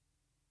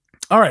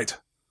 All right.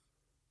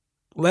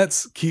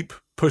 Let's keep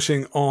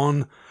pushing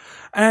on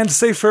and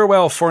say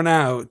farewell for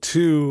now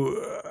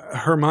to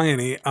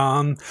Hermione.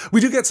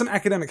 We do get some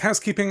academic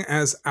housekeeping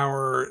as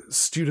our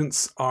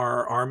students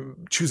are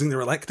choosing their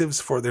electives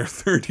for their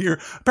third year.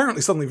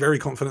 Apparently suddenly very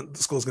confident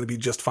the school's going to be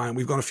just fine.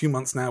 We've gone a few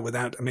months now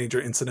without a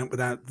major incident,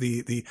 without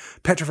the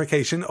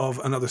petrification of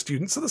another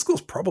student. So the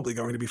school's probably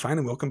going to be fine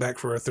and we'll come back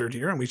for our third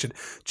year and we should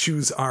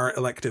choose our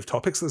elective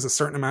topics. There's a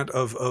certain amount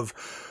of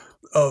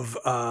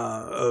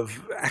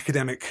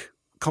academic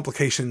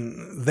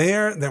complication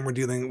there. Then we're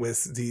dealing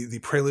with the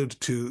prelude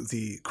to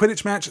the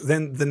Quidditch match.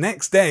 Then the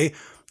next day,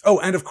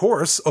 and of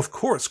course,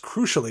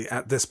 crucially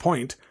at this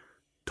point,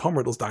 Tom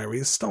Riddle's diary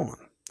is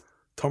stolen.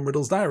 Tom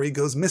Riddle's diary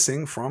goes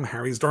missing from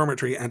Harry's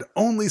dormitory, and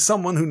only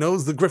someone who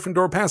knows the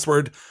Gryffindor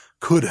password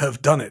could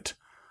have done it.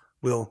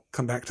 We'll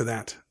come back to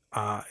that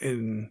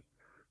in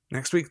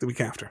next week, the week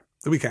after,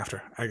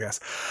 I guess.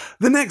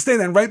 The next day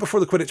then, right before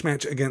the Quidditch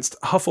match against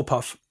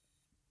Hufflepuff,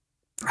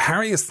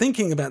 Harry is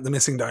thinking about the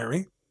missing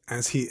diary,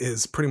 as he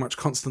is pretty much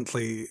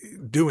constantly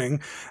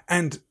doing,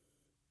 and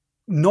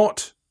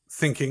not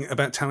thinking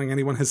about telling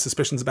anyone his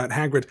suspicions about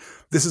Hagrid,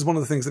 this is one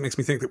of the things that makes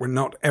me think that we're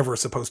not ever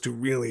supposed to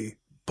really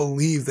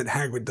believe that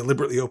Hagrid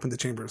deliberately opened the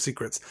Chamber of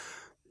Secrets.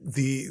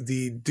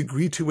 The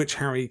degree to which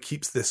Harry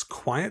keeps this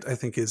quiet, I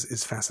think,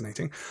 is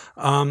fascinating.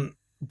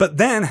 But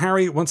then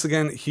Harry once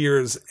again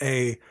hears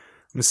a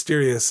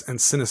mysterious and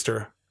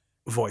sinister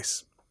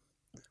voice.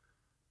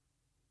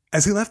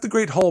 As he left the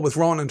Great Hall with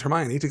Ron and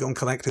Hermione to go and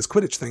collect his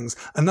Quidditch things,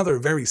 another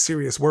very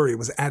serious worry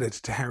was added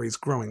to Harry's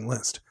growing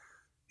list.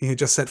 He had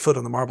just set foot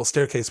on the marble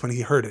staircase when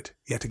he heard it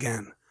yet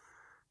again.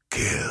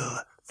 "Kill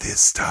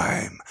this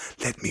time.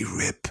 Let me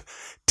rip.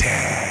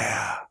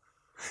 Tear."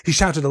 He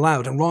shouted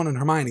aloud, and Ron and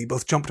Hermione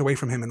both jumped away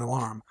from him in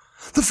alarm.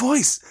 "The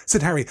voice,"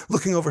 said Harry,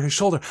 looking over his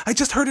shoulder. "I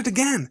just heard it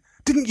again.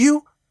 Didn't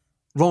you?"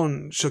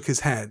 Ron shook his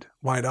head,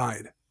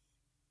 wide-eyed.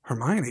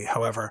 Hermione,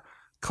 however,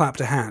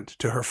 clapped a hand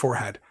to her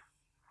forehead.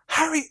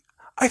 "Harry,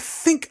 I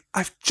think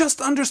I've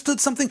just understood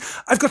something.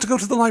 I've got to go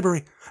to the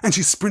library." And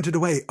she sprinted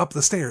away up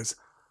the stairs.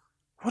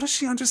 "What does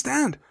she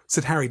understand?"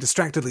 said Harry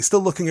distractedly,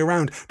 still looking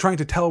around, trying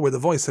to tell where the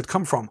voice had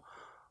come from.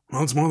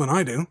 "Well, it's more than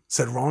I do,"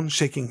 said Ron,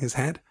 shaking his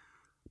head.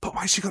 "But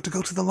why's she got to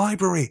go to the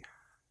library?"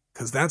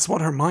 "'Cause that's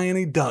what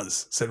Hermione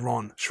does," said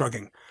Ron,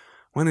 shrugging.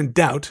 "When in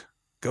doubt,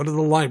 go to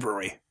the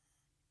library."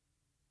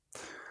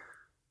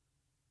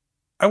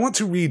 I want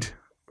to read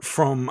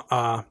from,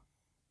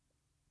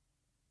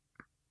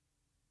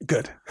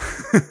 Good.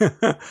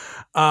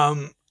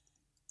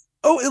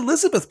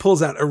 Elizabeth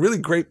pulls out a really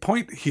great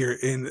point here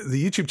in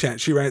the YouTube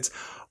chat. She writes,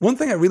 "One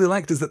thing I really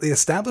liked is that they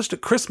established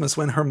at Christmas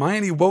when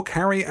Hermione woke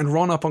Harry and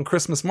Ron up on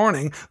Christmas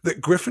morning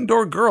that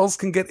Gryffindor girls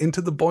can get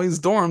into the boys'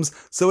 dorms,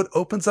 so it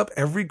opens up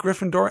every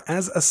Gryffindor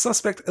as a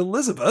suspect."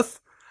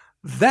 Elizabeth,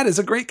 that is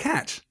a great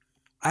catch.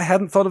 I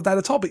hadn't thought of that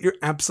at all, but you're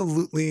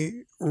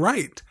absolutely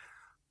right.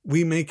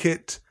 We make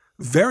it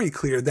very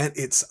clear that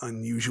it's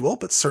unusual,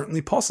 but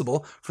certainly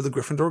possible for the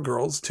Gryffindor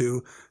girls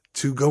to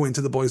go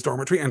into the boys'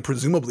 dormitory, and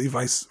presumably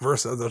vice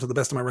versa, though to the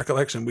best of my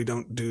recollection, we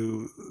don't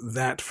do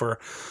that for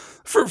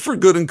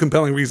good and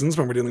compelling reasons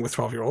when we're dealing with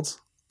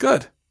 12-year-olds.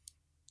 Good.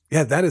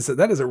 Yeah, that is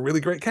a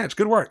really great catch.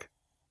 Good work.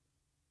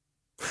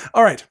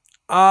 All right.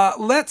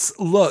 Let's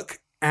look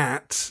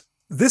at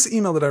this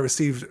email that I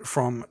received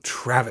from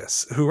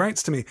Travis, who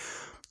writes to me,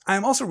 "I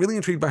am also really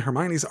intrigued by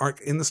Hermione's arc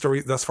in the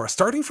story thus far.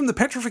 Starting from the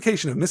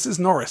petrification of Mrs.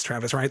 Norris,"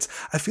 Travis writes,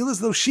 "I feel as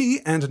though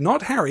she, and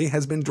not Harry,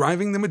 has been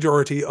driving the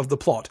majority of the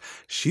plot.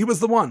 She was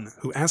the one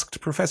who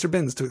asked Professor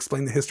Binns to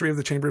explain the history of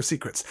the Chamber of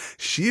Secrets.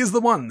 She is the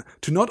one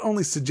to not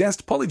only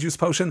suggest Polyjuice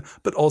Potion,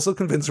 but also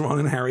convince Ron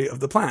and Harry of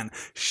the plan.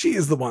 She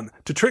is the one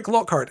to trick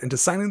Lockhart into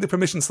signing the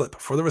permission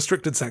slip for the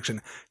restricted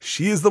section.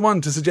 She is the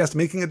one to suggest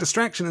making a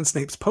distraction in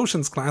Snape's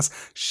potions class.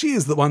 She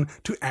is the one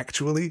to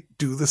actually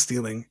do the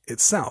stealing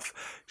itself.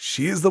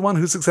 She is the one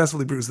who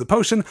successfully brews the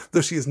potion,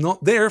 though she is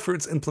not there for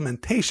its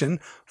implementation.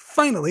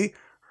 Finally,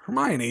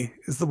 Hermione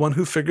is the one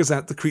who figures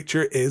out the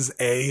creature is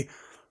a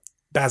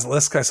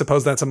basilisk. I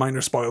suppose that's a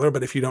minor spoiler,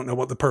 but if you don't know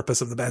what the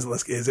purpose of the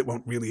basilisk is, it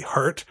won't really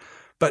hurt.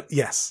 But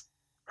yes,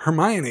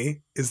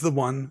 Hermione is the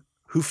one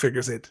who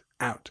figures it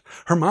out.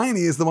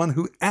 Hermione is the one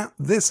who, at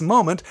this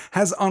moment,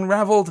 has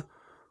unraveled,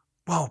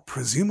 well,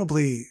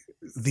 presumably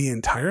the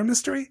entire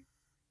mystery?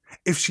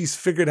 If she's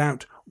figured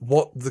out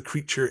what the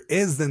creature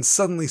is, then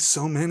suddenly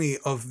so many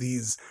of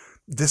these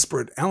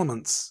disparate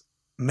elements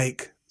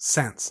make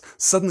sense.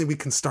 Suddenly we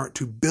can start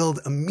to build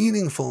a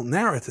meaningful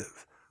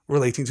narrative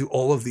relating to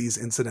all of these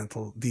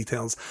incidental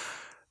details.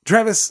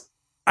 Travis,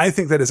 I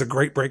think that is a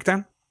great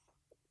breakdown,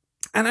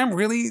 and I'm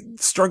really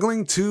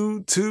struggling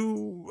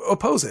to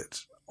oppose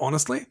it,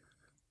 honestly.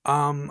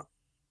 I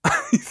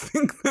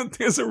think that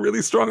there's a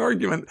really strong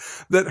argument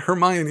that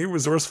Hermione,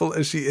 resourceful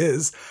as she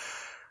is,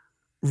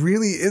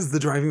 really is the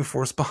driving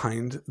force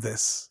behind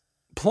this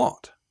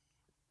plot.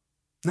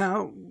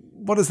 Now,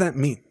 what does that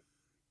mean?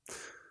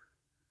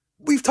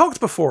 We've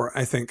talked before,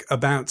 I think,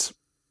 about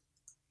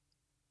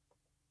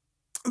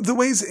the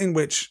ways in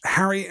which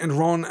Harry and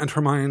Ron and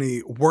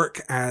Hermione work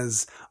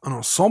as an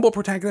ensemble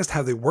protagonist,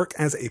 how they work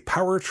as a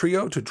power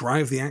trio to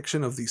drive the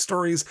action of these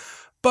stories,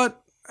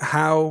 but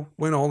how,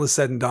 when all is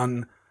said and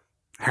done,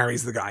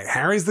 Harry's the guy.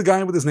 Harry's the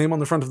guy with his name on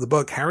the front of the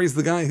book. Harry's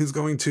the guy who's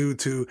going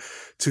to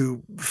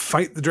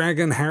fight the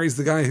dragon. Harry's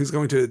the guy who's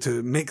going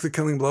to make the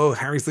killing blow.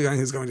 Harry's the guy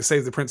who's going to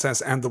save the princess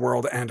and the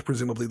world, and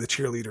presumably the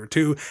cheerleader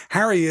too.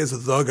 Harry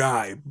is the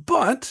guy.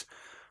 But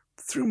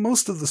through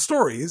most of the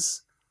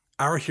stories,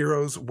 our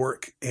heroes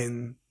work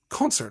in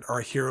concert. Our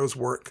heroes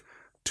work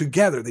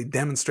together. They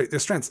demonstrate their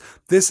strengths.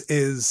 This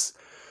is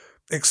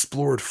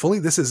explored fully.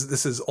 This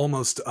is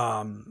almost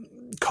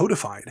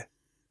codified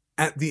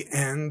at the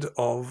end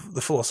of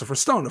The Philosopher's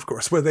Stone, of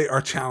course, where they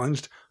are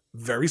challenged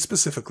very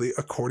specifically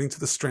according to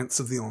the strengths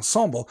of the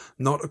ensemble,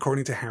 not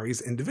according to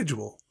Harry's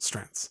individual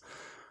strengths.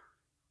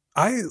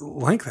 I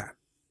like that.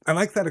 I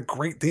like that a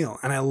great deal.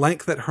 And I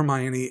like that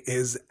Hermione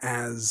is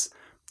as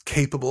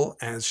capable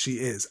as she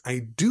is. I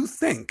do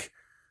think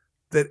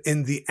that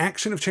in the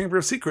action of Chamber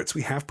of Secrets,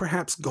 we have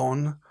perhaps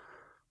gone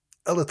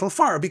a little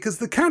far, because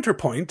the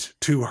counterpoint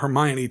to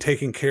Hermione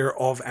taking care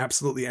of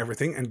absolutely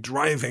everything and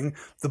driving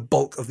the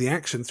bulk of the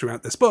action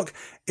throughout this book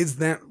is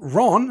that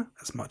Ron,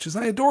 as much as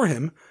I adore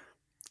him,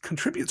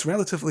 contributes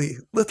relatively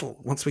little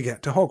once we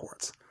get to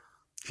Hogwarts.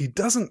 He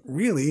doesn't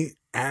really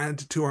add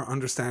to our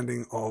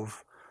understanding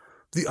of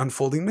the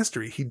unfolding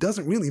mystery. He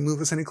doesn't really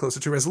move us any closer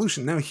to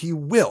resolution. Now, he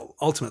will,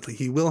 ultimately,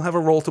 he will have a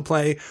role to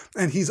play,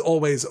 and he's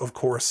always, of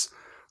course,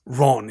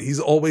 Ron. He's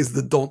always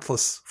the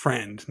dauntless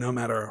friend, no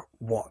matter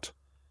what.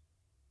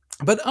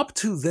 But up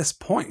to this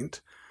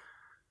point,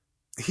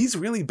 he's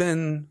really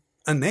been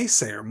a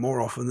naysayer more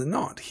often than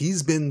not.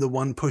 He's been the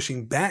one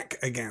pushing back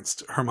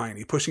against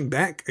Hermione, pushing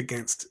back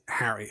against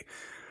Harry.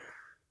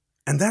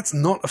 And that's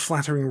not a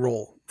flattering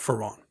role for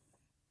Ron.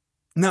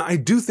 Now, I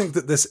do think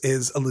that this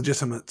is a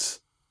legitimate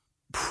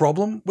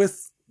problem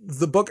with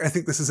the book. I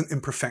think this is an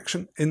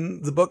imperfection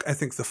in the book. I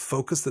think the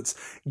focus that's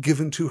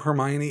given to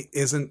Hermione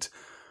isn't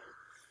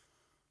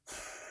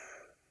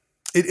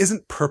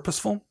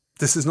purposeful.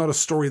 This is not a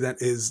story that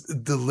is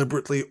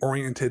deliberately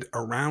oriented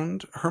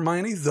around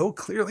Hermione, though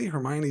clearly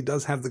Hermione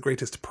does have the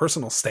greatest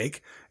personal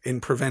stake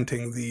in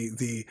preventing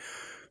the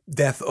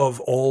death of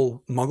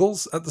all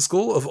muggles at the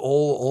school, of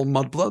all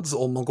mudbloods,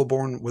 all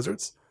muggle-born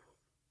wizards.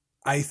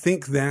 I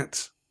think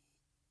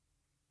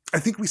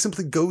we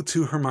simply go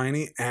to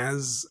Hermione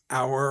as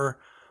our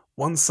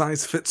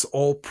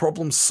one-size-fits-all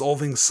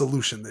problem-solving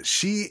solution, that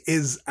she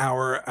is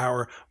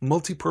our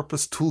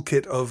multi-purpose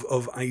toolkit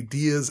of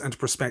ideas and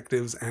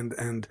perspectives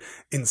and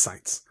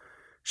insights.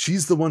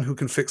 She's the one who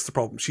can fix the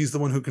problem. She's the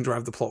one who can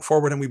drive the plot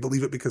forward, and we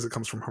believe it because it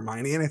comes from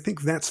Hermione, and I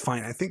think that's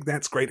fine. I think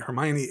that's great.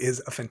 Hermione is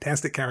a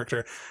fantastic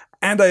character,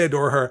 and I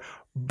adore her,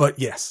 but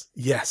yes,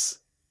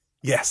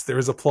 there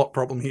is a plot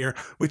problem here,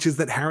 which is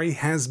that Harry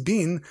has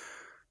been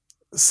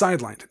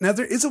sidelined. Now,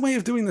 there is a way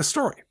of doing this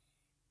story.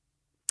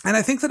 And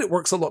I think that it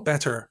works a lot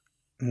better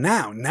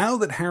now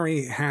that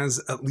Harry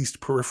has at least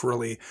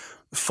peripherally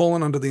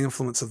fallen under the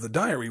influence of the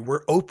diary.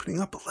 We're opening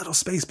up a little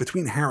space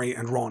between Harry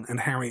and Ron and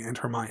Harry and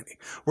Hermione.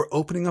 We're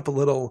opening up a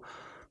little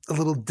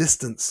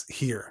distance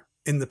here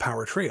in the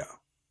power trio.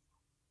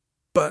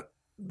 But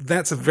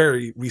that's a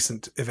very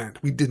recent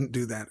event. We didn't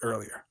do that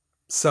earlier.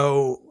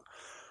 So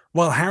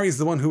while Harry's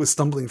the one who is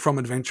stumbling from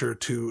adventure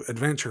to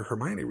adventure,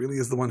 Hermione really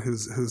is the one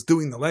who's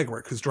doing the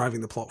legwork, who's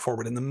driving the plot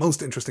forward in the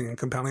most interesting and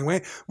compelling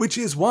way, which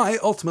is why,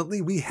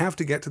 ultimately, we have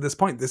to get to this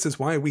point. This is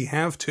why we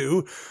have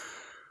to...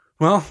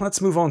 Well,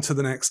 let's move on to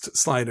the next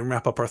slide and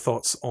wrap up our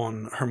thoughts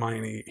on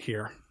Hermione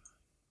here.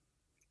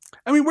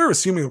 I mean, we're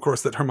assuming, of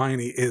course, that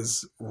Hermione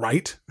is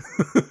right,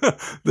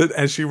 that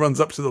as she runs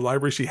up to the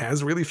library, she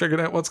has really figured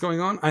out what's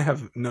going on. I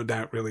have no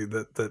doubt, really,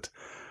 that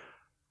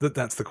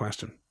that's the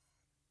question.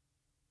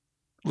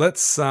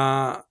 Let's take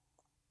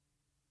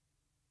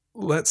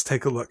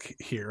a look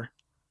here.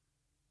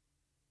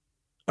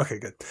 Okay,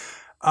 good.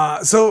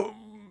 So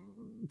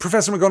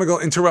Professor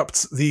McGonagall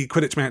interrupts the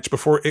Quidditch match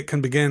before it can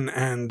begin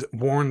and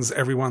warns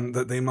everyone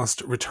that they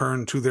must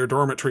return to their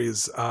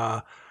dormitories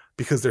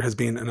because there has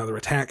been another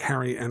attack.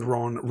 Harry and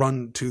Ron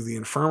run to the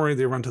infirmary.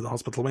 They run to the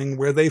hospital wing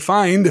where they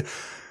find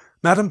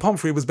Madame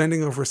Pomfrey was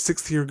bending over a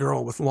 6th-year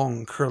girl with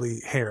long, curly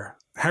hair.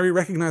 Harry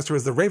recognized her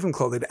as the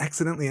Ravenclaw they'd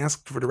accidentally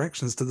asked for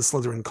directions to the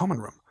Slytherin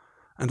common room.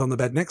 And on the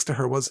bed next to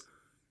her was...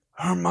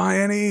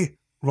 Hermione!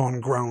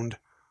 Ron groaned.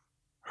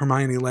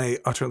 Hermione lay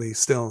utterly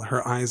still,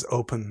 her eyes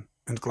open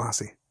and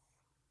glassy.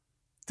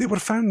 They were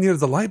found near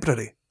the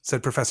library,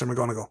 said Professor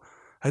McGonagall.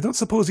 I don't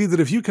suppose either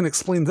of you can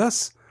explain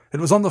this. It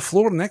was on the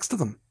floor next to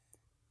them.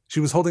 She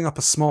was holding up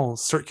a small,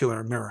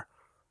 circular mirror.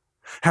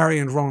 Harry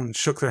and Ron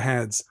shook their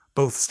heads,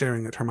 both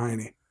staring at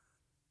Hermione.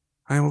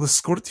 I will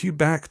escort you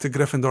back to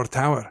Gryffindor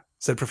Tower,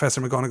 said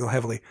Professor McGonagall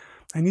heavily.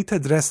 I need to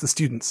address the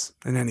students,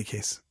 in any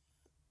case.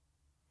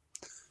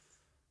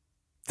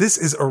 This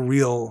is a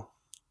real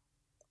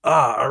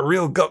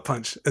gut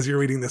punch as you're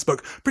reading this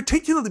book,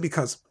 particularly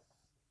because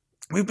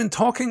we've been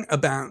talking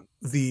about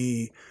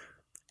the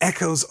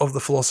echoes of the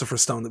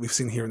Philosopher's Stone that we've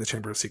seen here in the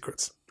Chamber of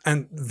Secrets.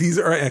 And these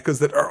are echoes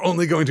that are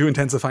only going to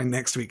intensify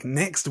next week.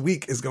 Next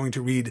week is going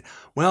to read,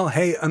 well,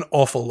 hey, an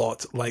awful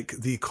lot like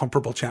the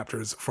comparable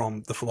chapters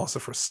from the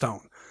Philosopher's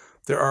Stone.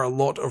 There are a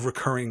lot of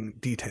recurring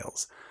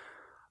details.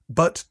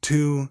 But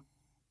to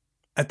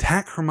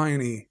attack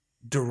Hermione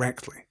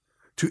directly,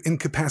 to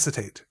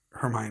incapacitate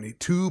Hermione,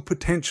 to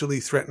potentially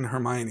threaten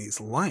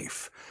Hermione's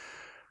life,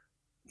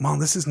 well,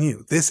 this is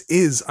new. This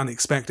is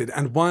unexpected.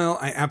 And while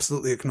I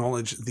absolutely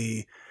acknowledge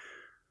the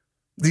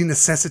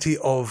necessity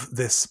of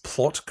this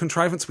plot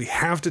contrivance, we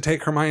have to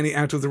take Hermione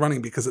out of the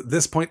running, because at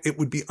this point it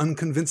would be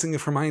unconvincing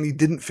if Hermione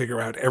didn't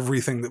figure out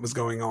everything that was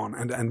going on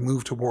and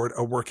move toward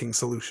a working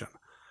solution.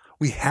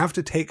 We have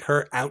to take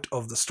her out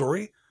of the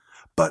story,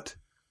 but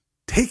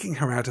taking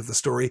her out of the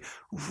story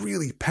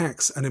really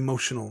packs an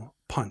emotional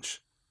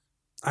punch.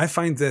 I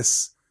find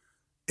this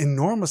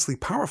enormously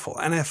powerful,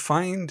 and I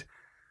find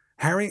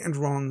Harry and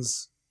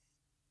Ron's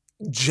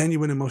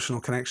genuine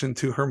emotional connection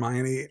to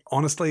Hermione,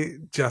 honestly,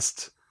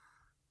 just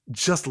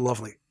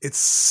lovely. It's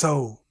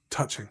so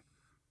touching.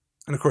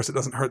 And of course, it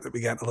doesn't hurt that we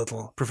get a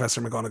little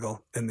Professor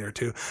McGonagall in there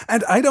too.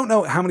 And I don't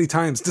know how many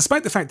times,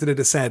 despite the fact that it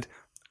is said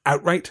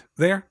outright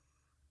there,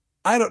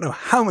 I don't know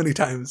how many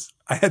times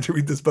I had to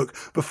read this book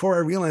before I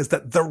realized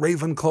that the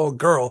Ravenclaw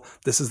girl,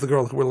 this is the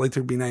girl who will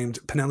later be named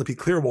Penelope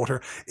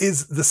Clearwater,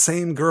 is the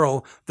same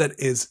girl that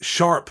is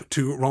Sharp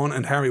to Ron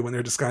and Harry when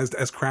they're disguised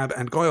as Crabbe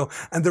and Goyle.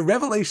 And the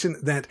revelation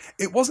that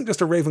it wasn't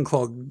just a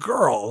Ravenclaw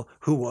girl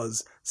who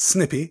was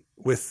snippy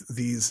with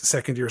these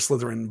second-year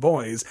Slytherin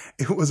boys,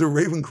 it was a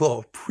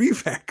Ravenclaw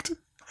prefect.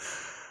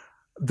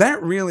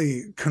 That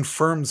really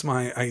confirms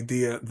my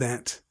idea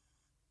that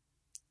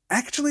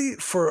actually,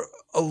 for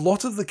a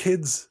lot of the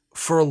kids,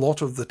 for a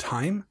lot of the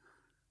time,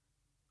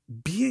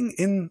 being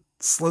in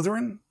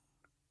Slytherin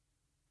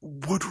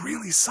would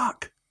really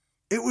suck.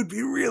 It would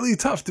be really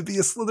tough to be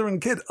a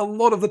Slytherin kid a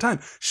lot of the time.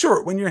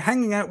 Sure, when you're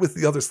hanging out with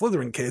the other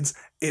Slytherin kids,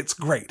 it's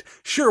great.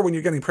 Sure, when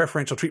you're getting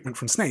preferential treatment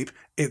from Snape,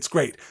 it's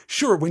great.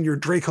 Sure, when you're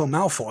Draco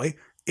Malfoy,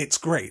 it's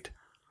great.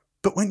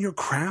 But when you're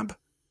Crabbe,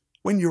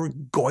 when you're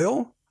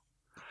Goyle,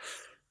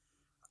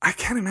 I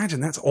can't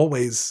imagine that's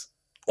always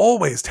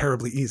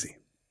terribly easy.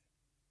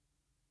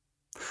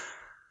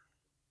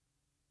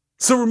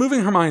 So removing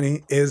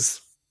Hermione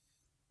is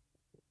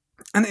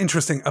an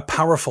interesting, a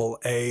powerful,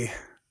 a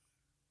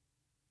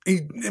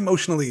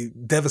emotionally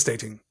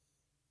devastating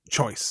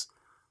choice.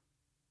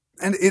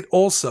 And it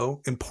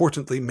also,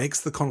 importantly, makes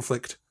the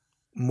conflict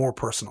more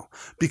personal.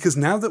 Because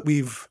now that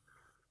we've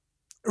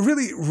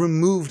really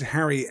removed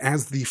Harry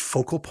as the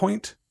focal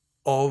point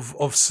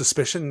of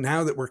suspicion,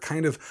 now that we're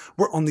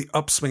on the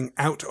upswing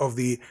out of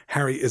the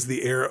Harry is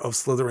the heir of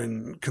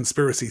Slytherin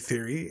conspiracy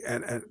theory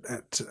at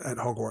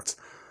Hogwarts,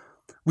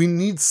 we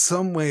need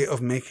some way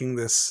of making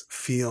this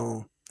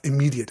feel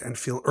immediate and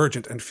feel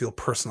urgent and feel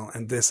personal.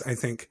 And this, I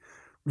think,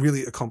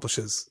 really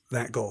accomplishes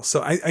that goal.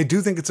 So I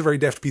do think it's a very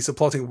deft piece of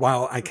plotting,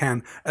 while I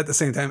can, at the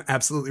same time,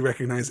 absolutely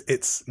recognize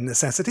its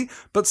necessity.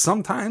 But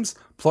sometimes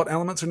plot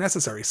elements are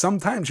necessary.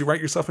 Sometimes you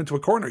write yourself into a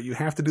corner. You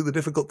have to do the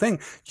difficult thing.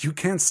 You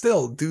can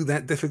still do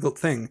that difficult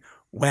thing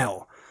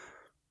well.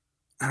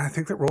 And I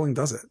think that Rowling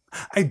does it.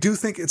 I do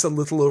think it's a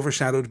little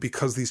overshadowed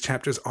because these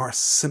chapters are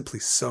simply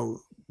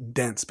so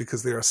dense,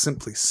 because they are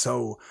simply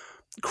so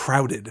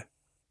crowded.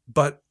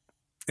 But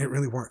it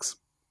really works.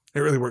 It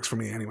really works for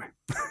me anyway.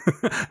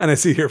 And I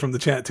see here from the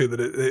chat too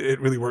that it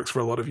really works for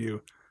a lot of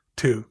you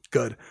too.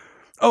 Good.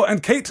 Oh,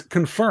 and Kate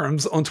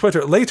confirms on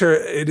Twitter, later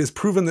it is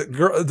proven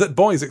that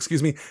boys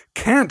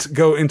can't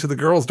go into the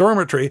girls'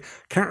 dormitory.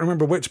 Can't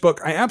remember which book.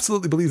 I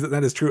absolutely believe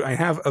that is true. I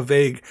have a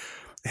vague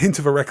hint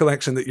of a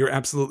recollection that you're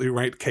absolutely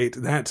right, Kate.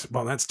 That's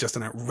just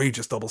an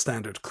outrageous double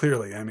standard,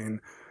 clearly. I mean,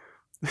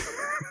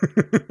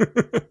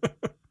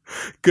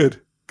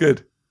 good.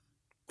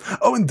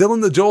 Oh, and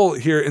Dylan the Joel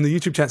here in the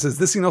YouTube chat says,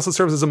 this scene also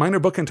serves as a minor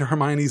bookend to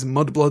Hermione's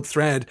mudblood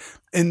thread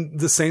in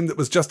the same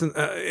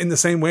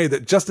way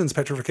that Justin's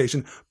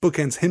petrification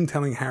bookends him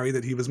telling Harry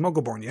that he was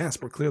Muggleborn.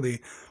 Yes, we're clearly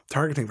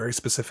targeting very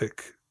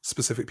specific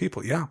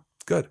people. Yeah,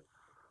 good.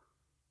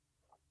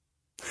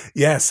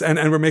 Yes, and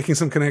we're making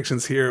some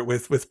connections here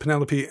with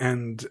Penelope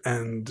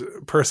and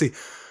Percy.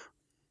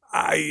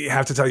 I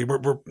have to tell you,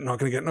 we're not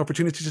going to get an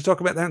opportunity to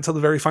talk about that until the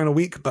very final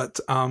week,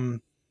 but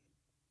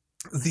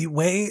the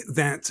way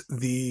that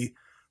the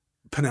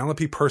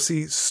Penelope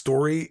Percy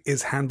story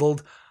is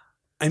handled,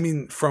 I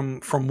mean, from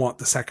what,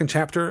 the second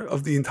chapter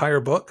of the entire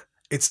book,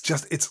 it's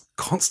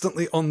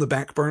constantly on the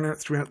back burner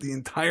throughout the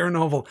entire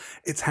novel.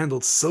 It's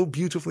handled so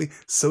beautifully,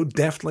 so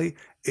deftly.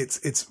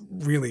 It's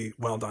really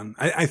well done.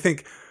 I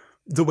think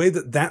the way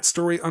that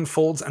story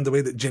unfolds and the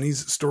way that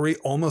Ginny's story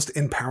almost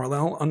in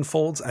parallel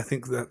unfolds, I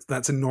think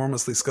that's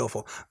enormously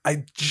skillful.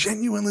 I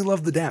genuinely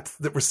love the depth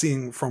that we're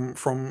seeing from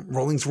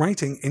Rowling's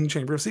writing in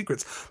Chamber of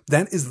Secrets.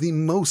 That is the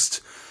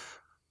most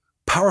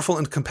powerful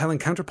and compelling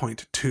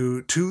counterpoint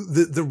to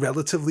the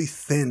relatively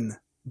thin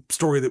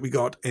story that we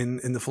got in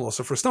The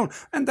Philosopher's Stone.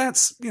 And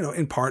that's,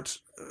 in part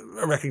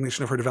a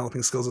recognition of her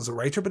developing skills as a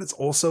writer, but it's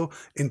also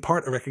in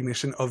part a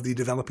recognition of the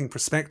developing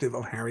perspective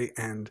of Harry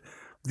and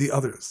the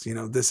others.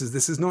 This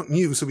is not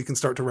new, so we can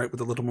start to write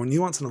with a little more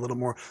nuance and a little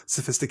more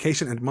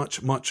sophistication and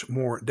much, much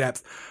more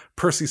depth.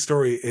 Percy's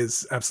story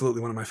is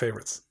absolutely one of my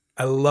favorites.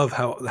 I love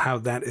how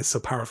that is so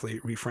powerfully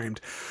reframed.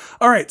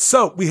 All right,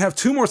 so we have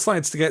 2 more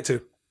slides to get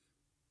to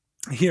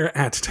here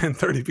at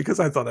 10:30, because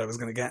I thought I was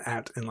going to get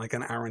out in like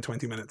an hour and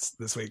 20 minutes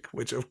this week,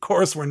 which of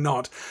course we're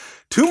not.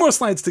 2 more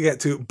slides to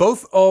get to,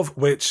 both of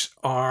which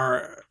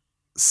are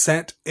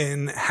set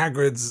in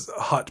Hagrid's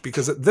hut,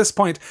 because at this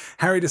point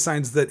Harry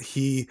decides that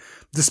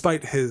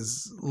despite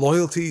his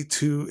loyalty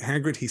to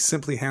Hagrid, he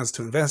simply has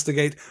to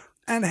investigate.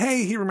 And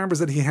hey, he remembers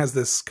that he has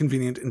this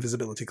convenient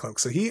invisibility cloak.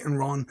 So he and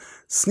Ron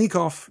sneak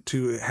off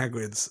to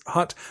Hagrid's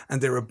hut,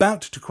 and they're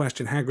about to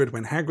question Hagrid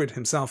when Hagrid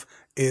himself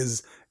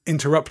is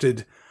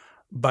interrupted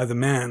by the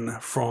man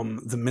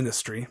from the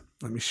Ministry.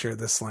 Let me share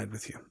this slide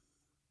with you.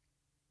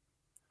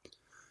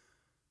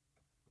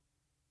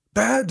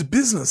 "Bad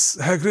business,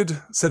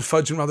 Hagrid," said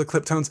Fudge in rather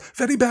clipped tones.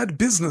 "Very bad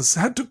business.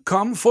 Had to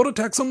come for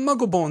attacks on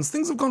Muggleborns.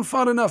 Things have gone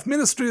far enough.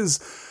 Ministry's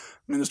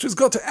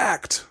got to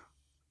act."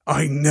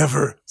 "I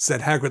never,"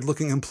 said Hagrid,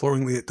 looking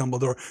imploringly at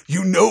Dumbledore.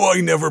 "You know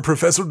I never,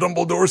 Professor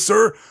Dumbledore,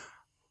 sir."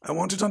 "I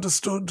want it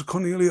understood,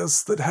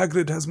 Cornelius, that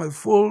Hagrid has my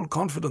full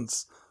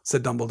confidence,"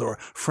 said Dumbledore,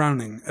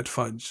 frowning at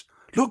Fudge.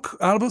 "Look,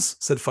 Albus,"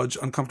 said Fudge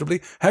uncomfortably,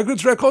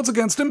 "Hagrid's record's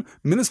against him.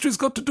 Ministry's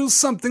got to do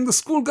something. The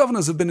school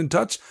governors have been in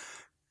touch."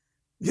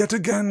 "Yet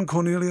again,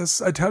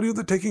 Cornelius, I tell you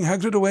that taking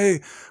Hagrid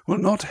away will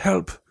not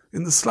help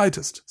in the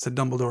slightest," said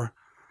Dumbledore.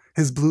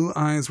 His blue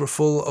eyes were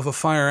full of a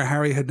fire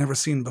Harry had never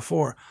seen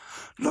before.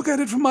 "Look at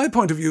it from my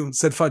point of view,"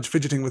 said Fudge,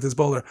 fidgeting with his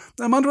bowler.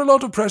 "I'm under a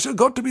lot of pressure,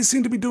 got to be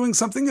seen to be doing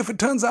something. If it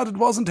turns out it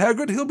wasn't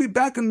Hagrid, he'll be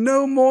back and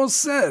no more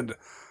said.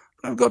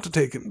 I've got to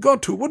take him,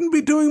 got to, wouldn't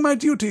be doing my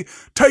duty."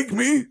 "Take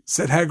me,"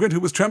 said Hagrid, who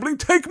was trembling.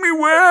 "Take me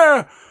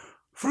where?"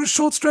 "For a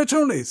short stretch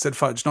only," said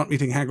Fudge, not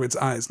meeting Hagrid's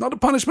eyes. "Not a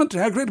punishment,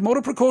 Hagrid, more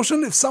a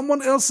precaution. If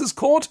someone else is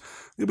caught,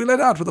 you'll be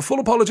let out with a full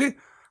apology."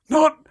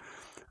 "Not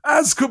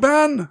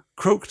Azkaban,"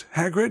 croaked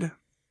Hagrid.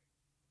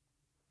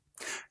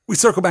 We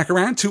circle back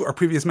around to our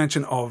previous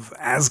mention of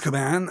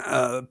Azkaban,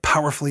 a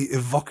powerfully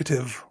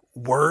evocative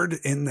word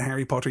in the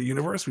Harry Potter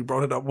universe. We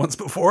brought it up once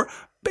before,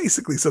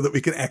 basically so that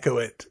we can echo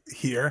it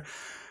here.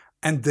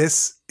 And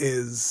this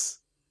is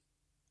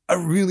a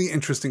really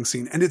interesting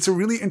scene. And it's a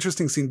really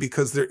interesting scene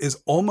because there is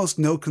almost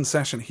no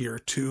concession here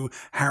to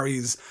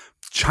Harry's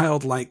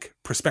childlike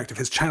perspective,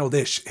 his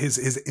childish, his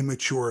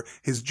immature,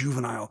 his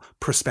juvenile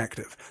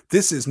perspective.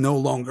 This is no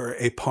longer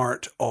a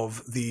part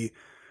of the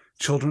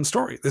children's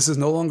story. This is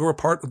no longer a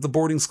part of the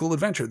boarding school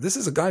adventure. This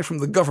is a guy from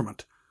the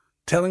government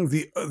telling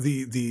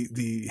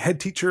the head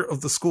teacher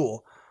of the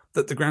school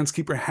that the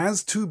groundskeeper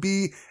has to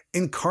be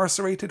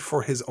incarcerated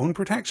for his own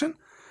protection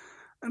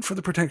and for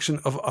the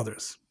protection of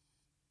others.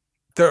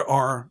 There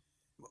are,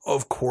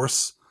 of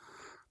course,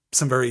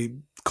 some very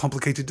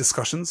complicated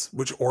discussions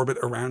which orbit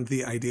around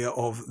the idea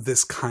of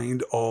this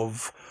kind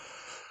of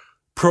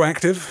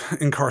proactive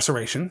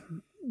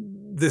incarceration.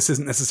 This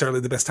isn't necessarily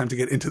the best time to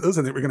get into those.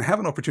 I think we're going to have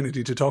an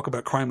opportunity to talk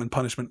about crime and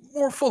punishment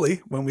more fully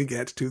when we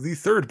get to the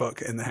third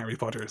book in the Harry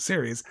Potter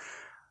series.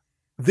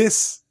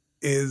 This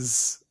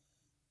is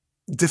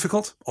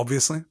difficult,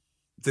 obviously.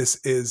 This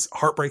is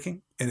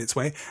heartbreaking in its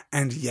way,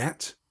 and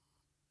yet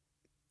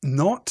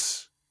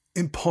not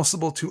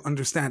impossible to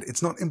understand.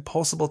 It's not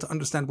impossible to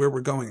understand where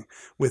we're going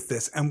with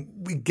this. And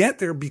we get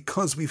there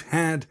because we've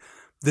had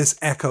this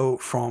echo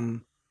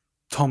from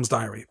Tom's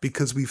Diary,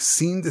 because we've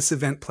seen this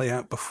event play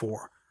out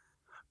before,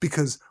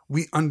 because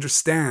we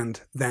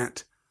understand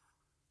that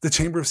the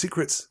Chamber of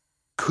Secrets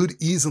could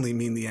easily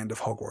mean the end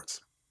of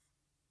Hogwarts.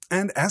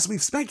 And as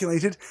we've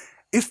speculated,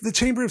 if the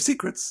Chamber of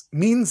Secrets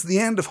means the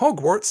end of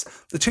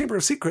Hogwarts, the Chamber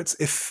of Secrets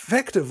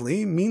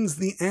effectively means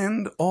the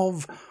end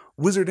of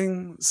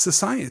wizarding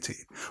society.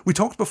 We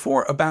talked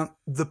before about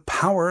the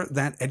power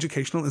that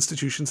educational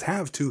institutions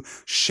have to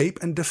shape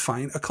and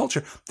define a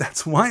culture.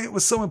 That's why it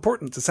was so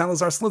important to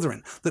Salazar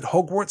Slytherin that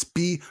Hogwarts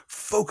be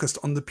focused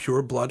on the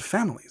pure blood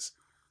families.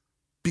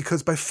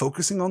 Because by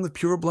focusing on the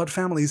pure blood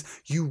families,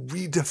 you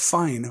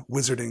redefine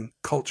wizarding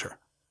culture.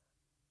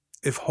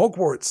 If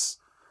Hogwarts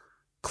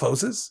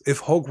closes,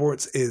 if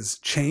Hogwarts is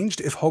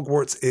changed, if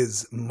Hogwarts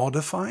is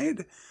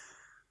modified,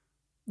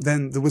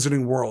 then the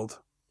wizarding world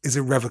is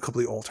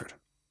irrevocably altered.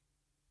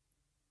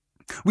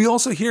 We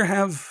also here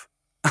have,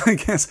 I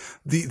guess,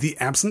 the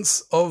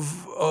absence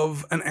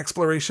of an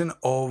exploration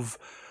of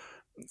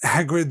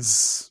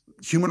Hagrid's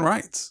human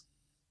rights.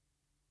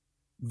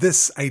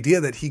 This idea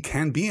that he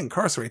can be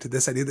incarcerated,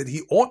 this idea that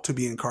he ought to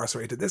be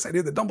incarcerated, this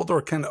idea that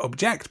Dumbledore can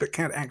object but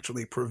can't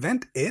actually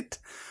prevent it,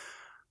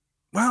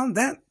 well,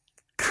 that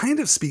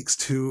kind of speaks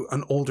to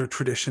an older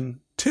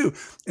tradition too.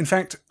 In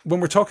fact, when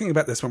we're talking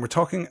about this, when we're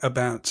talking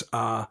about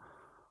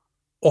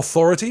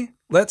authority,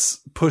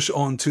 let's push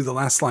on to the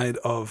last slide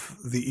of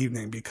the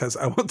evening, because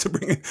I want to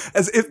bring in,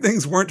 as if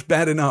things weren't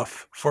bad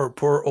enough for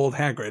poor old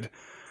Hagrid,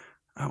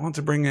 I want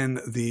to bring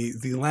in the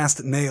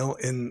last nail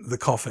in the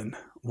coffin,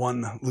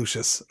 one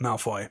Lucius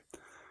Malfoy.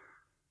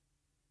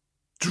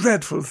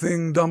 "Dreadful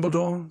thing,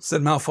 Dumbledore,"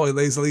 said Malfoy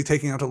lazily,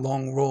 taking out a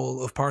long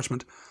roll of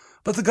parchment.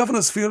 "But the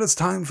governors feel it's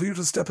time for you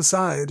to step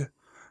aside.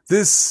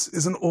 This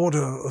is an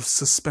order of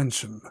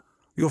suspension.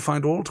 You'll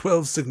find all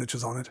 12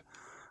 signatures on it.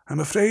 I'm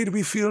afraid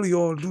we feel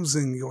you're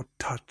losing your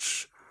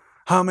touch.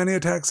 How many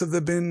attacks have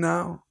there been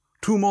now?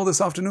 2 more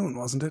this afternoon,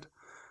 wasn't it?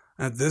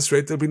 At this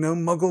rate, there'll be no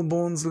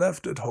Muggle-borns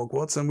left at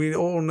Hogwarts, and we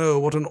all know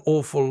what an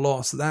awful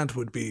loss that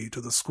would be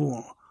to the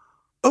school."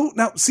 "Oh,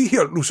 now, see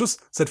here, Lucius,"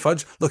 said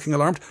Fudge, looking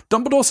alarmed.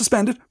 "Dumbledore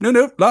suspended.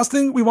 No, last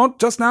thing we want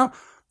just now.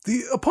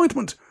 The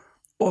appointment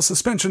or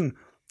suspension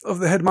of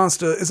the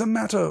headmaster is a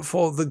matter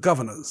for the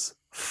governors,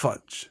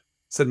 Fudge,"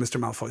 said Mr.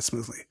 Malfoy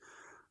smoothly.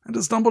 "And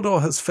as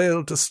Dumbledore has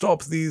failed to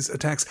stop these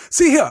attacks—"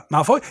 "See here,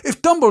 Malfoy,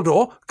 if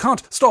Dumbledore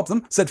can't stop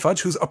them," said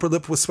Fudge, whose upper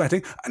lip was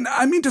sweating,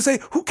 "I mean to say,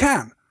 who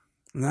can?"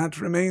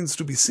 "That remains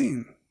to be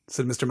seen,"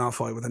 said Mr.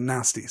 Malfoy with a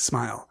nasty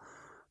smile.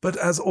 "But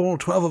as all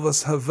 12 of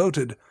us have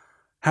voted—"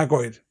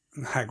 Hagrid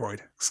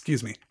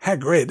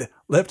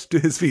leapt to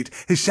his feet,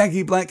 his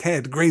shaggy black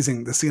head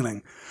grazing the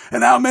ceiling.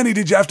 "And how many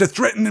did you have to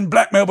threaten and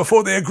blackmail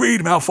before they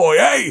agreed, Malfoy,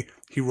 eh?"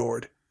 he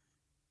roared.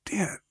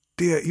 Dear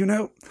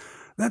dear,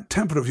 that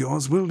temper of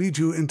yours will lead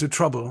you into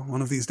trouble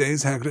one of these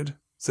days, Hagrid,"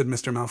 said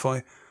Mr.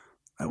 Malfoy.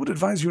 "I would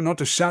advise you not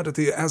to shout at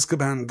the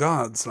Azkaban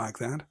guards like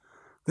that.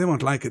 They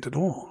won't like it at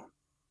all."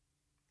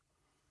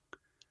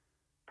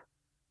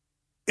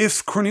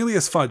 If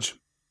Cornelius Fudge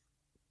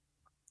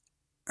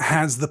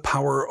has the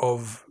power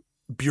of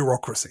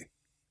bureaucracy,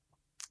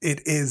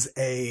 it is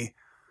a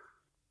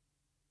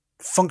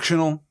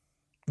functional,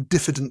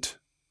 diffident,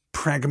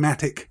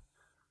 pragmatic,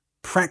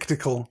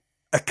 practical,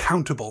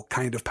 accountable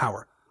kind of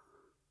power.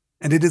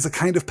 And it is a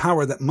kind of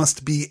power that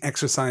must be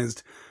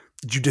exercised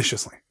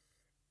judiciously.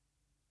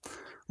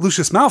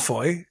 Lucius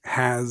Malfoy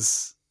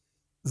has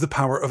the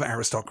power of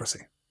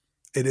aristocracy.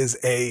 It is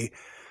a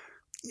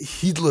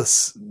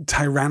heedless,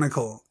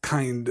 tyrannical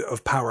kind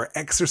of power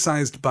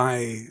exercised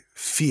by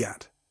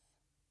fiat.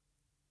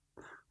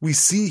 We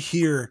see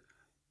here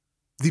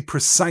the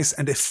precise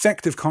and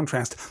effective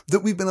contrast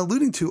that we've been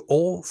alluding to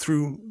all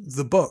through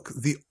the book,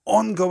 the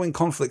ongoing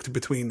conflict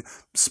between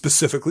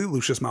specifically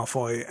Lucius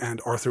Malfoy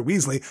and Arthur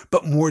Weasley,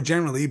 but more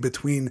generally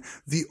between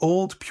the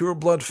old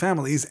pureblood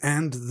families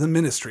and the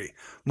Ministry.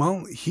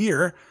 Well,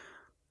 here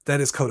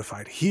that is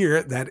codified.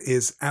 Here that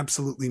is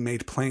absolutely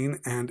made plain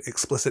and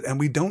explicit, and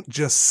we don't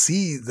just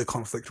see the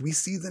conflict, we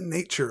see the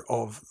nature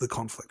of the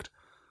conflict.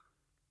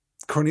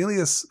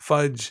 Cornelius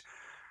Fudge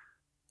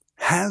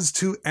has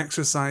to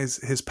exercise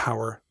his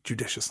power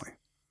judiciously.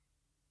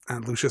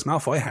 And Lucius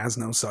Malfoy has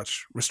no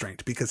such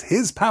restraint because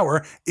his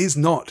power is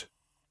not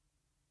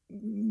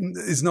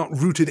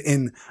rooted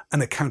in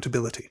an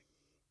accountability.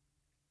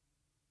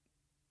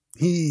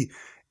 He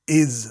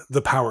is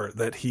the power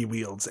that he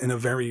wields in a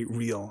very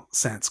real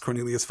sense.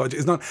 Cornelius Fudge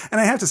is not.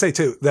 And I have to say,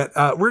 too,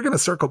 that we're going to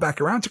circle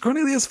back around to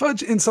Cornelius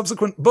Fudge in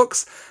subsequent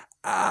books.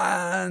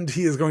 And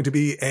he is going to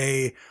be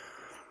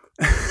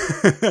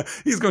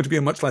he's going to be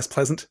a much less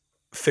pleasant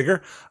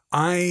figure.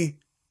 I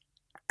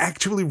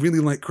actually really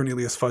like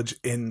Cornelius Fudge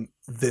in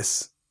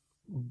this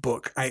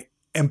book. I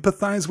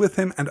empathize with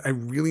him and I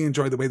really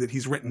enjoy the way that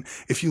he's written.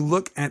 If you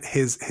look at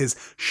his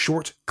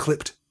short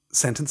clipped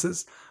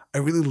sentences, I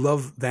really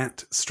love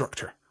that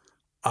structure.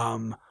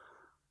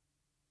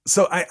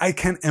 So I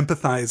can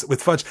empathize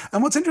with Fudge.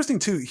 And what's interesting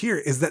too here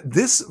is that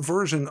this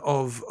version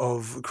of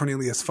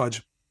Cornelius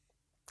Fudge,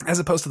 as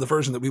opposed to the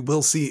version that we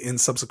will see in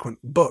subsequent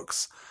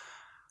books,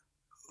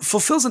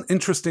 fulfills an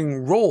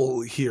interesting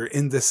role here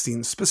in this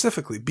scene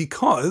specifically,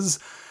 because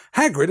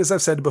Hagrid, as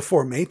I've said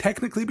before, may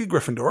technically be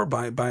Gryffindor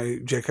by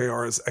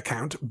JKR's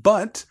account,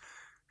 but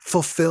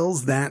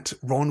fulfills that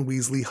Ron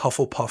Weasley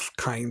Hufflepuff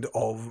kind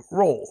of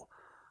role.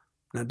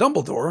 Now,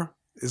 Dumbledore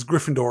is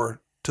Gryffindor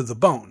to the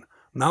bone.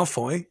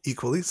 Malfoy,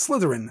 equally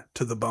Slytherin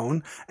to the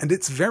bone, and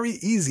it's very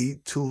easy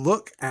to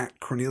look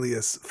at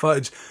Cornelius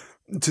Fudge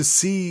to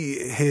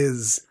see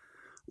his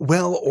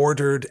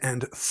well-ordered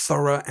and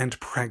thorough and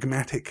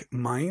pragmatic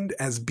mind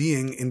as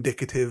being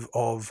indicative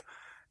of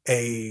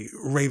a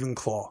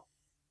Ravenclaw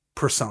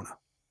persona.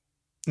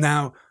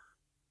 Now,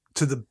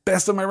 to the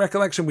best of my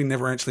recollection, we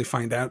never actually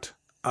find out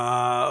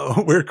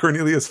where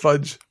Cornelius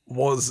Fudge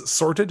was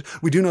sorted.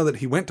 We do know that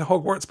he went to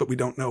Hogwarts, but we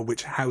don't know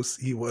which house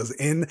he was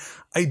in.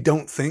 I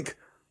don't think,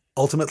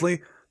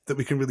 ultimately, that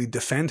we can really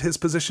defend his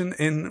position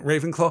in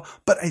Ravenclaw,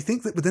 but I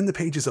think that within the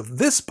pages of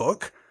this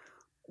book,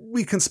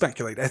 we can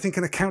speculate. I think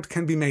an account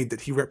can be made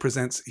that he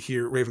represents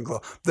here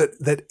Ravenclaw,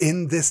 that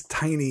in this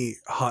tiny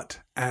hut,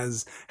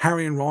 as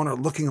Harry and Ron are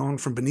looking on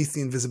from beneath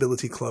the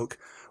invisibility cloak,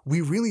 we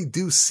really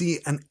do see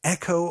an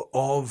echo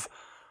of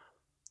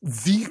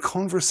the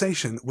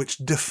conversation which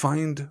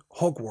defined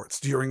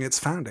Hogwarts during its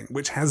founding,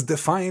 which has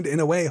defined,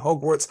 in a way,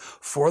 Hogwarts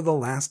for the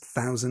last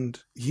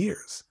 1,000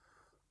 years.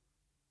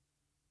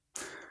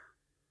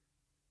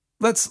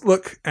 Let's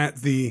look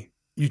at the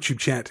YouTube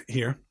chat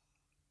here.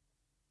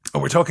 Oh,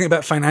 we're talking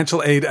about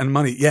financial aid and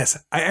money.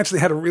 Yes, I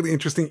actually had a really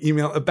interesting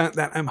email about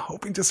that. I'm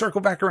hoping to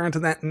circle back around to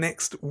that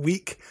next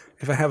week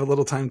if I have a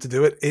little time to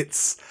do it.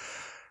 It's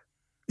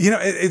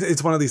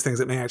one of these things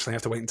that may actually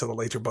have to wait until the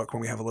later book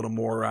when we have a little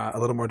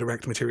more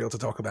direct material to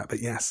talk about.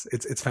 But yes,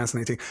 it's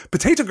fascinating.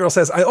 Potato Girl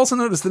says, I also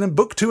noticed that in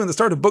book 2 and the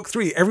start of book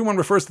 3, everyone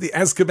refers to the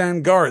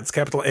Azkaban guards,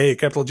 capital A,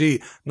 capital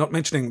G, not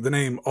mentioning the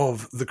name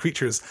of the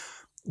creatures.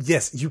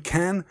 Yes, you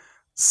can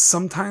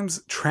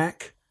sometimes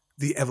track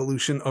the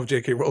evolution of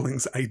J.K.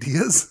 Rowling's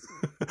ideas.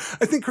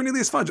 I think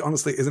Cornelius Fudge,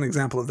 honestly, is an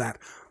example of that.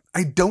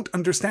 I don't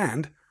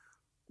understand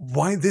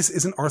why this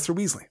isn't Arthur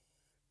Weasley.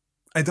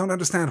 I don't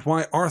understand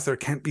why Arthur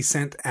can't be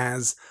sent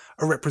as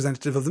a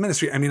representative of the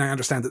Ministry. I mean, I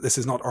understand that this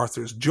is not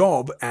Arthur's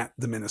job at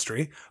the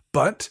Ministry,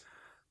 but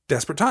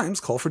desperate times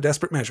call for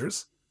desperate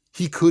measures.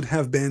 He could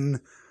have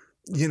been,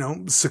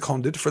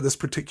 seconded for this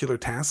particular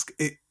task.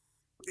 It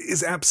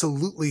is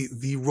absolutely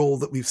the role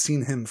that we've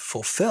seen him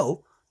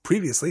fulfill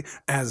previously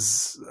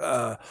as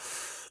the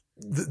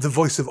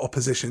voice of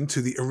opposition to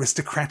the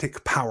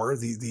aristocratic power,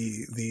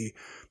 the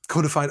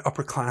codified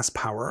upper class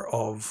power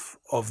of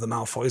the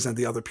Malfoys and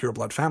the other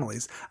pureblood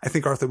families. I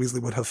think Arthur Weasley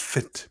would have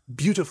fit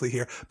beautifully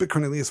here, but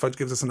Cornelius Fudge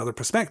gives us another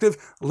perspective.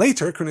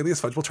 Later,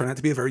 Cornelius Fudge will turn out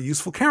to be a very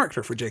useful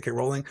character for J.K.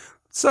 Rowling,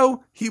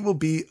 so he will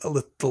be a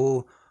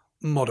little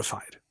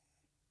modified.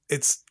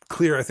 it's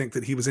clear, I think,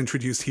 that he was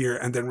introduced here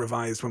and then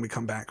revised when we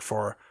come back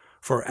for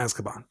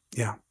Azkaban.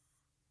 Yeah.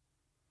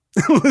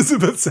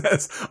 Elizabeth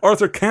says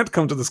Arthur can't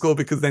come to the school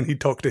because then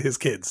he'd talk to his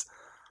kids.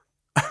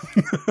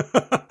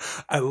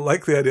 I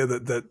like the idea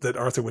that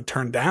Arthur would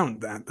turn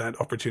down that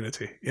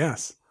opportunity.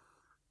 Yes.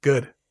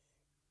 Good.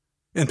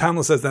 And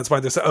Pamela says that's why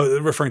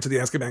they're referring to the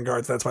Azkaban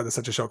guards. That's why they're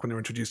such a shock when they were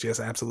introduced. Yes,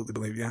 I absolutely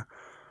believe. Yeah.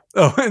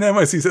 Oh, and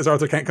NYC says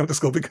Arthur can't come to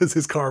school because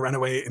his car ran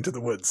away into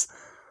the woods.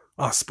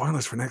 Oh,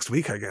 spoilers for next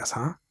week, I guess,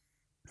 huh?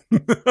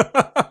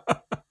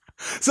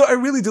 So I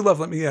really do love,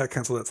 let me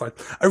cancel that slide.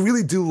 I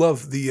really do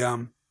love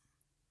the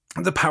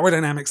power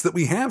dynamics that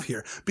we have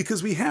here,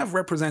 because we have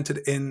represented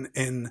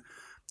in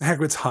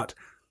Hagrid's hut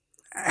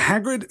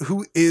Hagrid,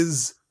 who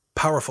is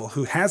powerful,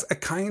 who has a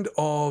kind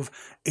of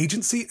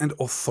agency and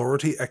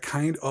authority, a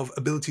kind of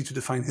ability to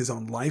define his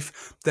own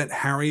life that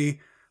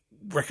Harry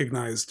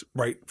recognized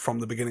right from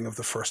the beginning of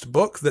the first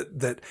book,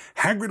 that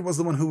Hagrid was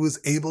the one who was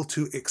able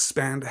to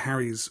expand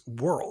Harry's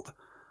world.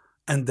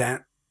 And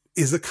that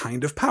is a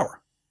kind of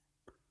power.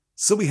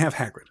 So we have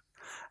Hagrid.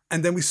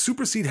 And then we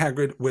supersede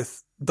Hagrid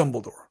with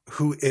Dumbledore,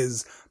 who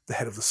is the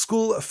head of the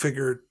school, a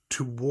figure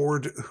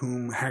toward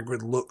whom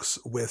Hagrid looks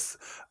with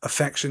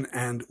affection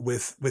and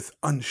with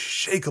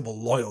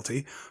unshakable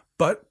loyalty.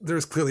 But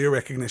there's clearly a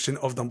recognition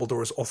of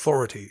Dumbledore's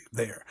authority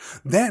there.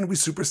 Then we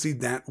supersede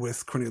that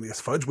with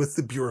Cornelius Fudge, with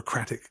the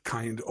bureaucratic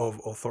kind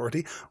of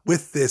authority,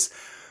 with this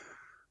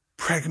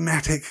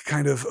pragmatic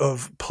kind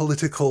of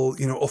political,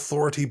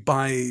 authority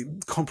by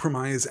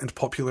compromise and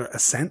popular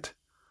assent.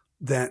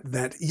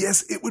 That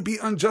yes, it would be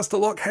unjust to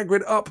lock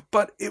Hagrid up,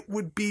 but it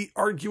would be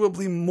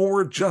arguably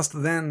more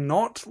just than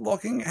not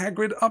locking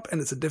Hagrid up,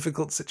 and it's a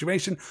difficult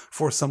situation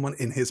for someone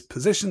in his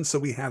position. So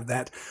we have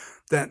that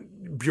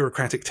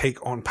bureaucratic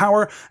take on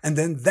power, and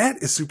then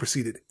that is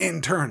superseded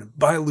in turn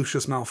by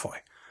Lucius Malfoy.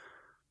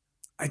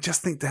 I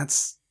just think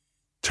that's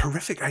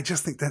terrific. I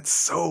just think that's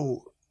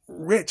so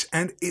rich,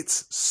 and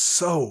it's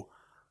so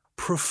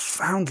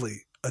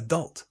profoundly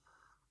adult.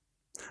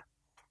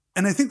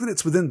 And I think that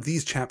it's within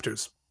these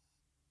chapters,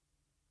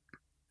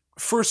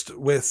 first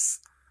with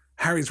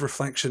Harry's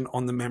reflection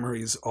on the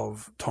memories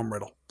of Tom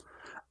Riddle,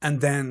 and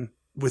then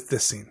with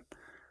this scene.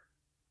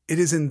 It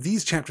is in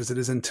these chapters, it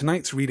is in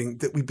tonight's reading,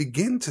 that we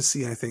begin to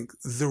see, I think,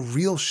 the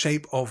real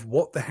shape of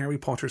what the Harry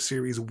Potter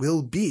series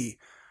will be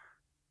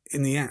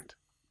in the end,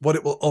 what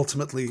it will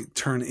ultimately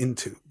turn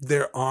into.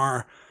 There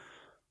are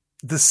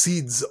the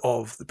seeds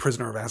of The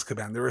Prisoner of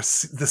Azkaban. There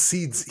are the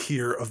seeds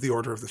here of the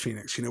Order of the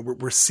Phoenix.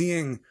 We're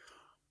seeing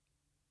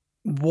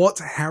what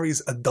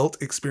Harry's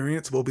adult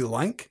experience will be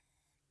like,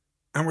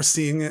 and we're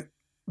seeing it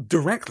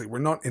directly. We're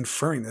not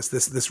inferring this.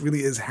 This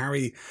really is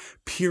Harry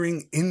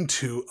peering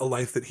into a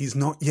life that he's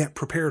not yet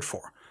prepared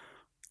for.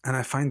 And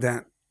I find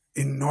that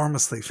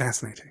enormously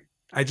fascinating.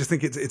 I just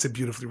think it's a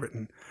beautifully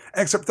written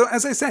excerpt. Though,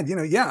 as I said,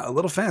 a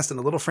little fast and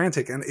a little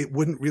frantic, and it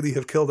wouldn't really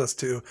have killed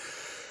us,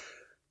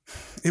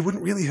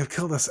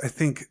 I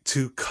think,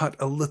 to cut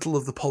a little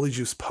of the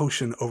Polyjuice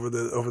potion over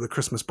the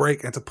Christmas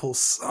break and to pull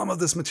some of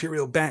this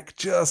material back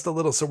just a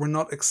little so we're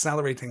not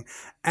accelerating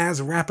as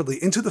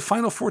rapidly into the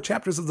final 4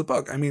 chapters of the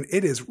book. I mean,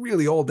 it is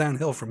really all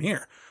downhill from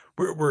here.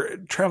 We're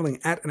traveling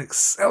at an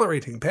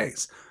accelerating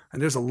pace,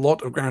 and there's a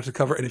lot of ground to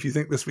cover. And if you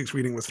think this week's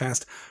reading was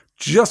fast,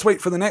 just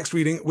wait for the next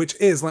reading, which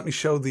is, let me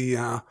show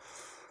the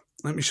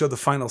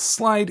final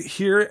slide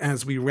here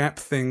as we wrap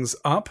things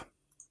up.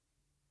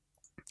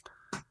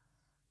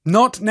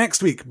 Not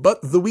next week, but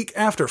the week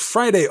after,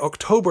 Friday,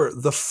 October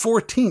the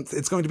 14th.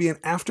 It's going to be an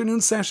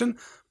afternoon session,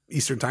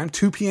 Eastern Time,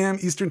 2 p.m.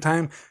 Eastern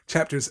Time,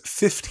 chapters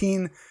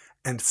 15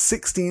 and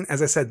 16.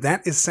 As I said,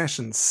 that is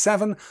session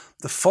 7.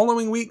 The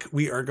following week,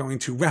 we are going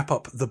to wrap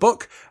up the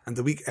book, and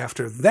the week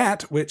after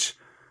that, which,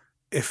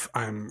 if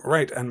I'm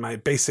right and my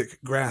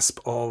basic grasp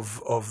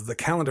of the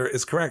calendar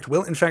is correct,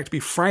 will in fact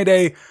be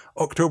Friday,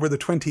 October the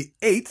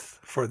 28th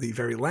for the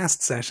very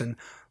last session.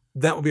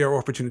 That will be our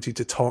opportunity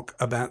to talk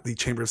about the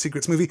Chamber of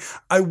Secrets movie.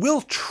 I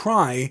will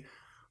try,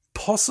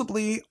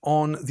 possibly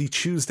on the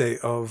Tuesday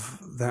of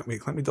that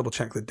week. Let me double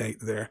check the date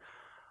there.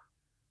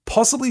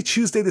 Possibly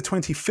Tuesday the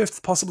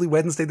 25th, possibly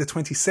Wednesday the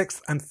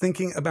 26th. I'm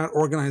thinking about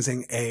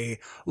organizing a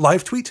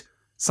live tweet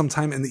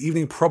sometime in the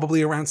evening,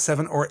 probably around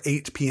 7 or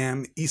 8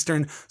 p.m.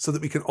 Eastern, so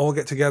that we can all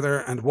get together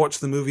and watch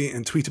the movie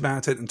and tweet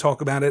about it and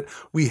talk about it.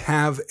 We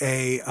have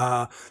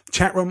a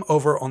chat room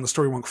over on the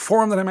Storywonk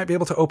forum that I might be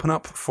able to open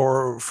up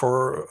for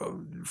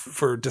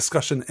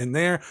discussion in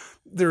there.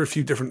 There are a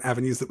few different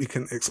avenues that we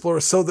can explore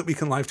so that we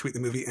can live tweet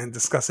the movie and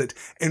discuss it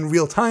in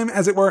real time,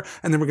 as it were.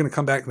 And then we're going to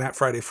come back that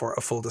Friday for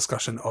a full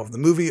discussion of the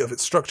movie, of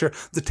its structure.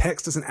 The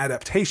text is an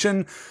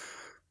adaptation.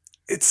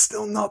 It's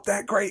still not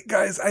that great,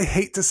 guys. I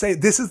hate to say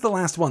it. This is the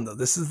last one, though.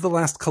 This is the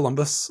last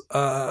Columbus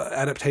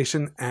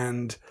adaptation,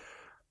 and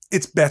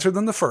it's better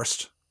than the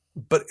first,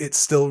 but it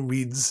still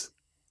reads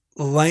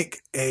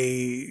like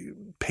a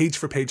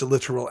page-for-page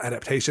literal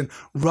adaptation,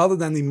 rather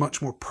than the much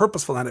more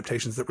purposeful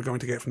adaptations that we're going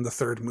to get from the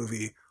third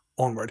movie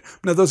onward.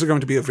 Now, those are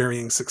going to be a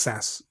varying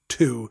success,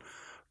 too,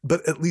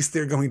 but at least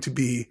they're going to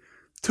be,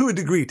 to a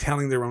degree,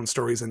 telling their own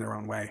stories in their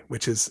own way,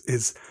 which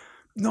is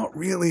not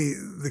really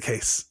the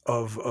case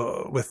of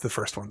with the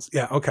first ones.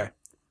 Yeah, okay.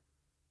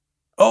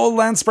 Oh,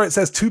 Land Sprite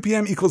says 2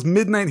 p.m. equals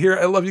midnight here.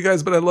 I love you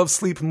guys, but I love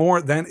sleep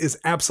more. That is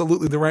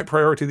absolutely the right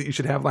priority that you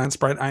should have, Land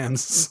Sprite. I am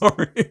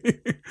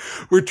sorry.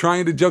 We're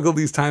trying to juggle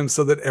these times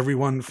so that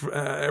everyone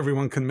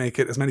can make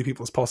it. As many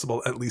people as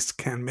possible at least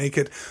can make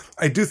it.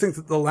 I do think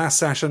that the last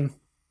session,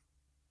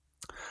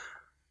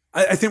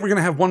 I think we're going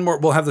to have one more.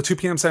 We'll have the 2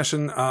 p.m.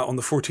 session on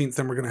the 14th,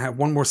 then we're going to have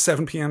one more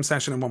 7 p.m.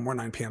 session and one more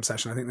 9 p.m.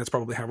 session. I think that's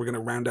probably how we're going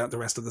to round out the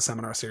rest of the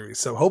seminar series.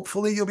 So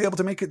hopefully you'll be able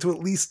to make it to at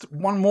least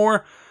one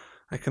more.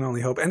 I can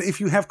only hope. And if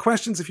you have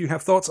questions, if you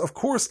have thoughts, of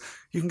course,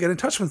 you can get in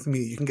touch with me.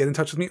 You can get in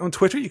touch with me on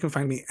Twitter. You can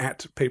find me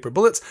at Paper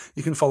Bullets.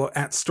 You can follow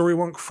at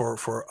Storywonk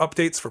for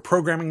updates, for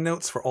programming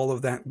notes, for all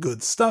of that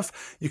good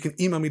stuff. You can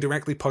email me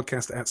directly,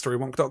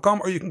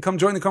 podcast@storywonk.com, or you can come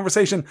join the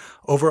conversation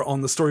over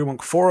on the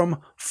Storywonk forum,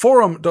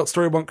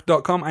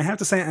 forum.storywonk.com. I have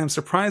to say, I'm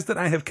surprised that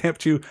I have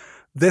kept you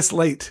this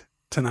late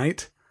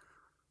tonight.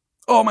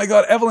 Oh my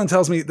God, Evelyn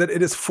tells me that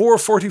it is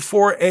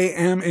 4:44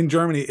 a.m. in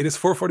Germany. It is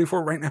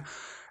 4:44 right now.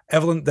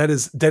 Evelyn, that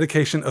is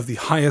dedication of the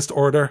highest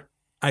order.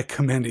 I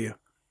commend you.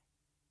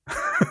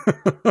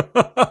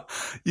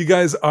 You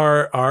guys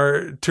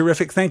are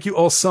terrific. Thank you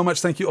all so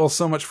much. Thank you all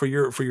so much for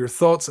your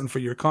thoughts and for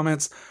your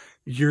comments.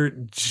 You're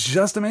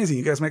just amazing.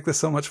 You guys make this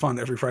so much fun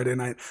every Friday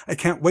night. I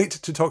can't wait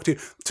to talk to you.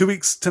 2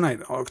 weeks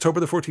tonight, October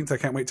the 14th. I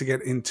can't wait to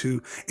get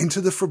into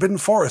the Forbidden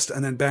Forest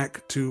and then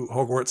back to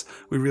Hogwarts.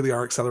 We really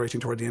are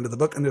accelerating toward the end of the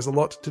book, and there's a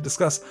lot to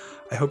discuss.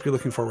 I hope you're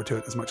looking forward to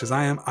it as much as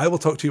I am. I will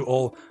talk to you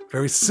all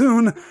very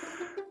soon.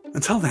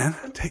 Until then,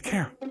 take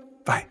care.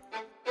 Bye.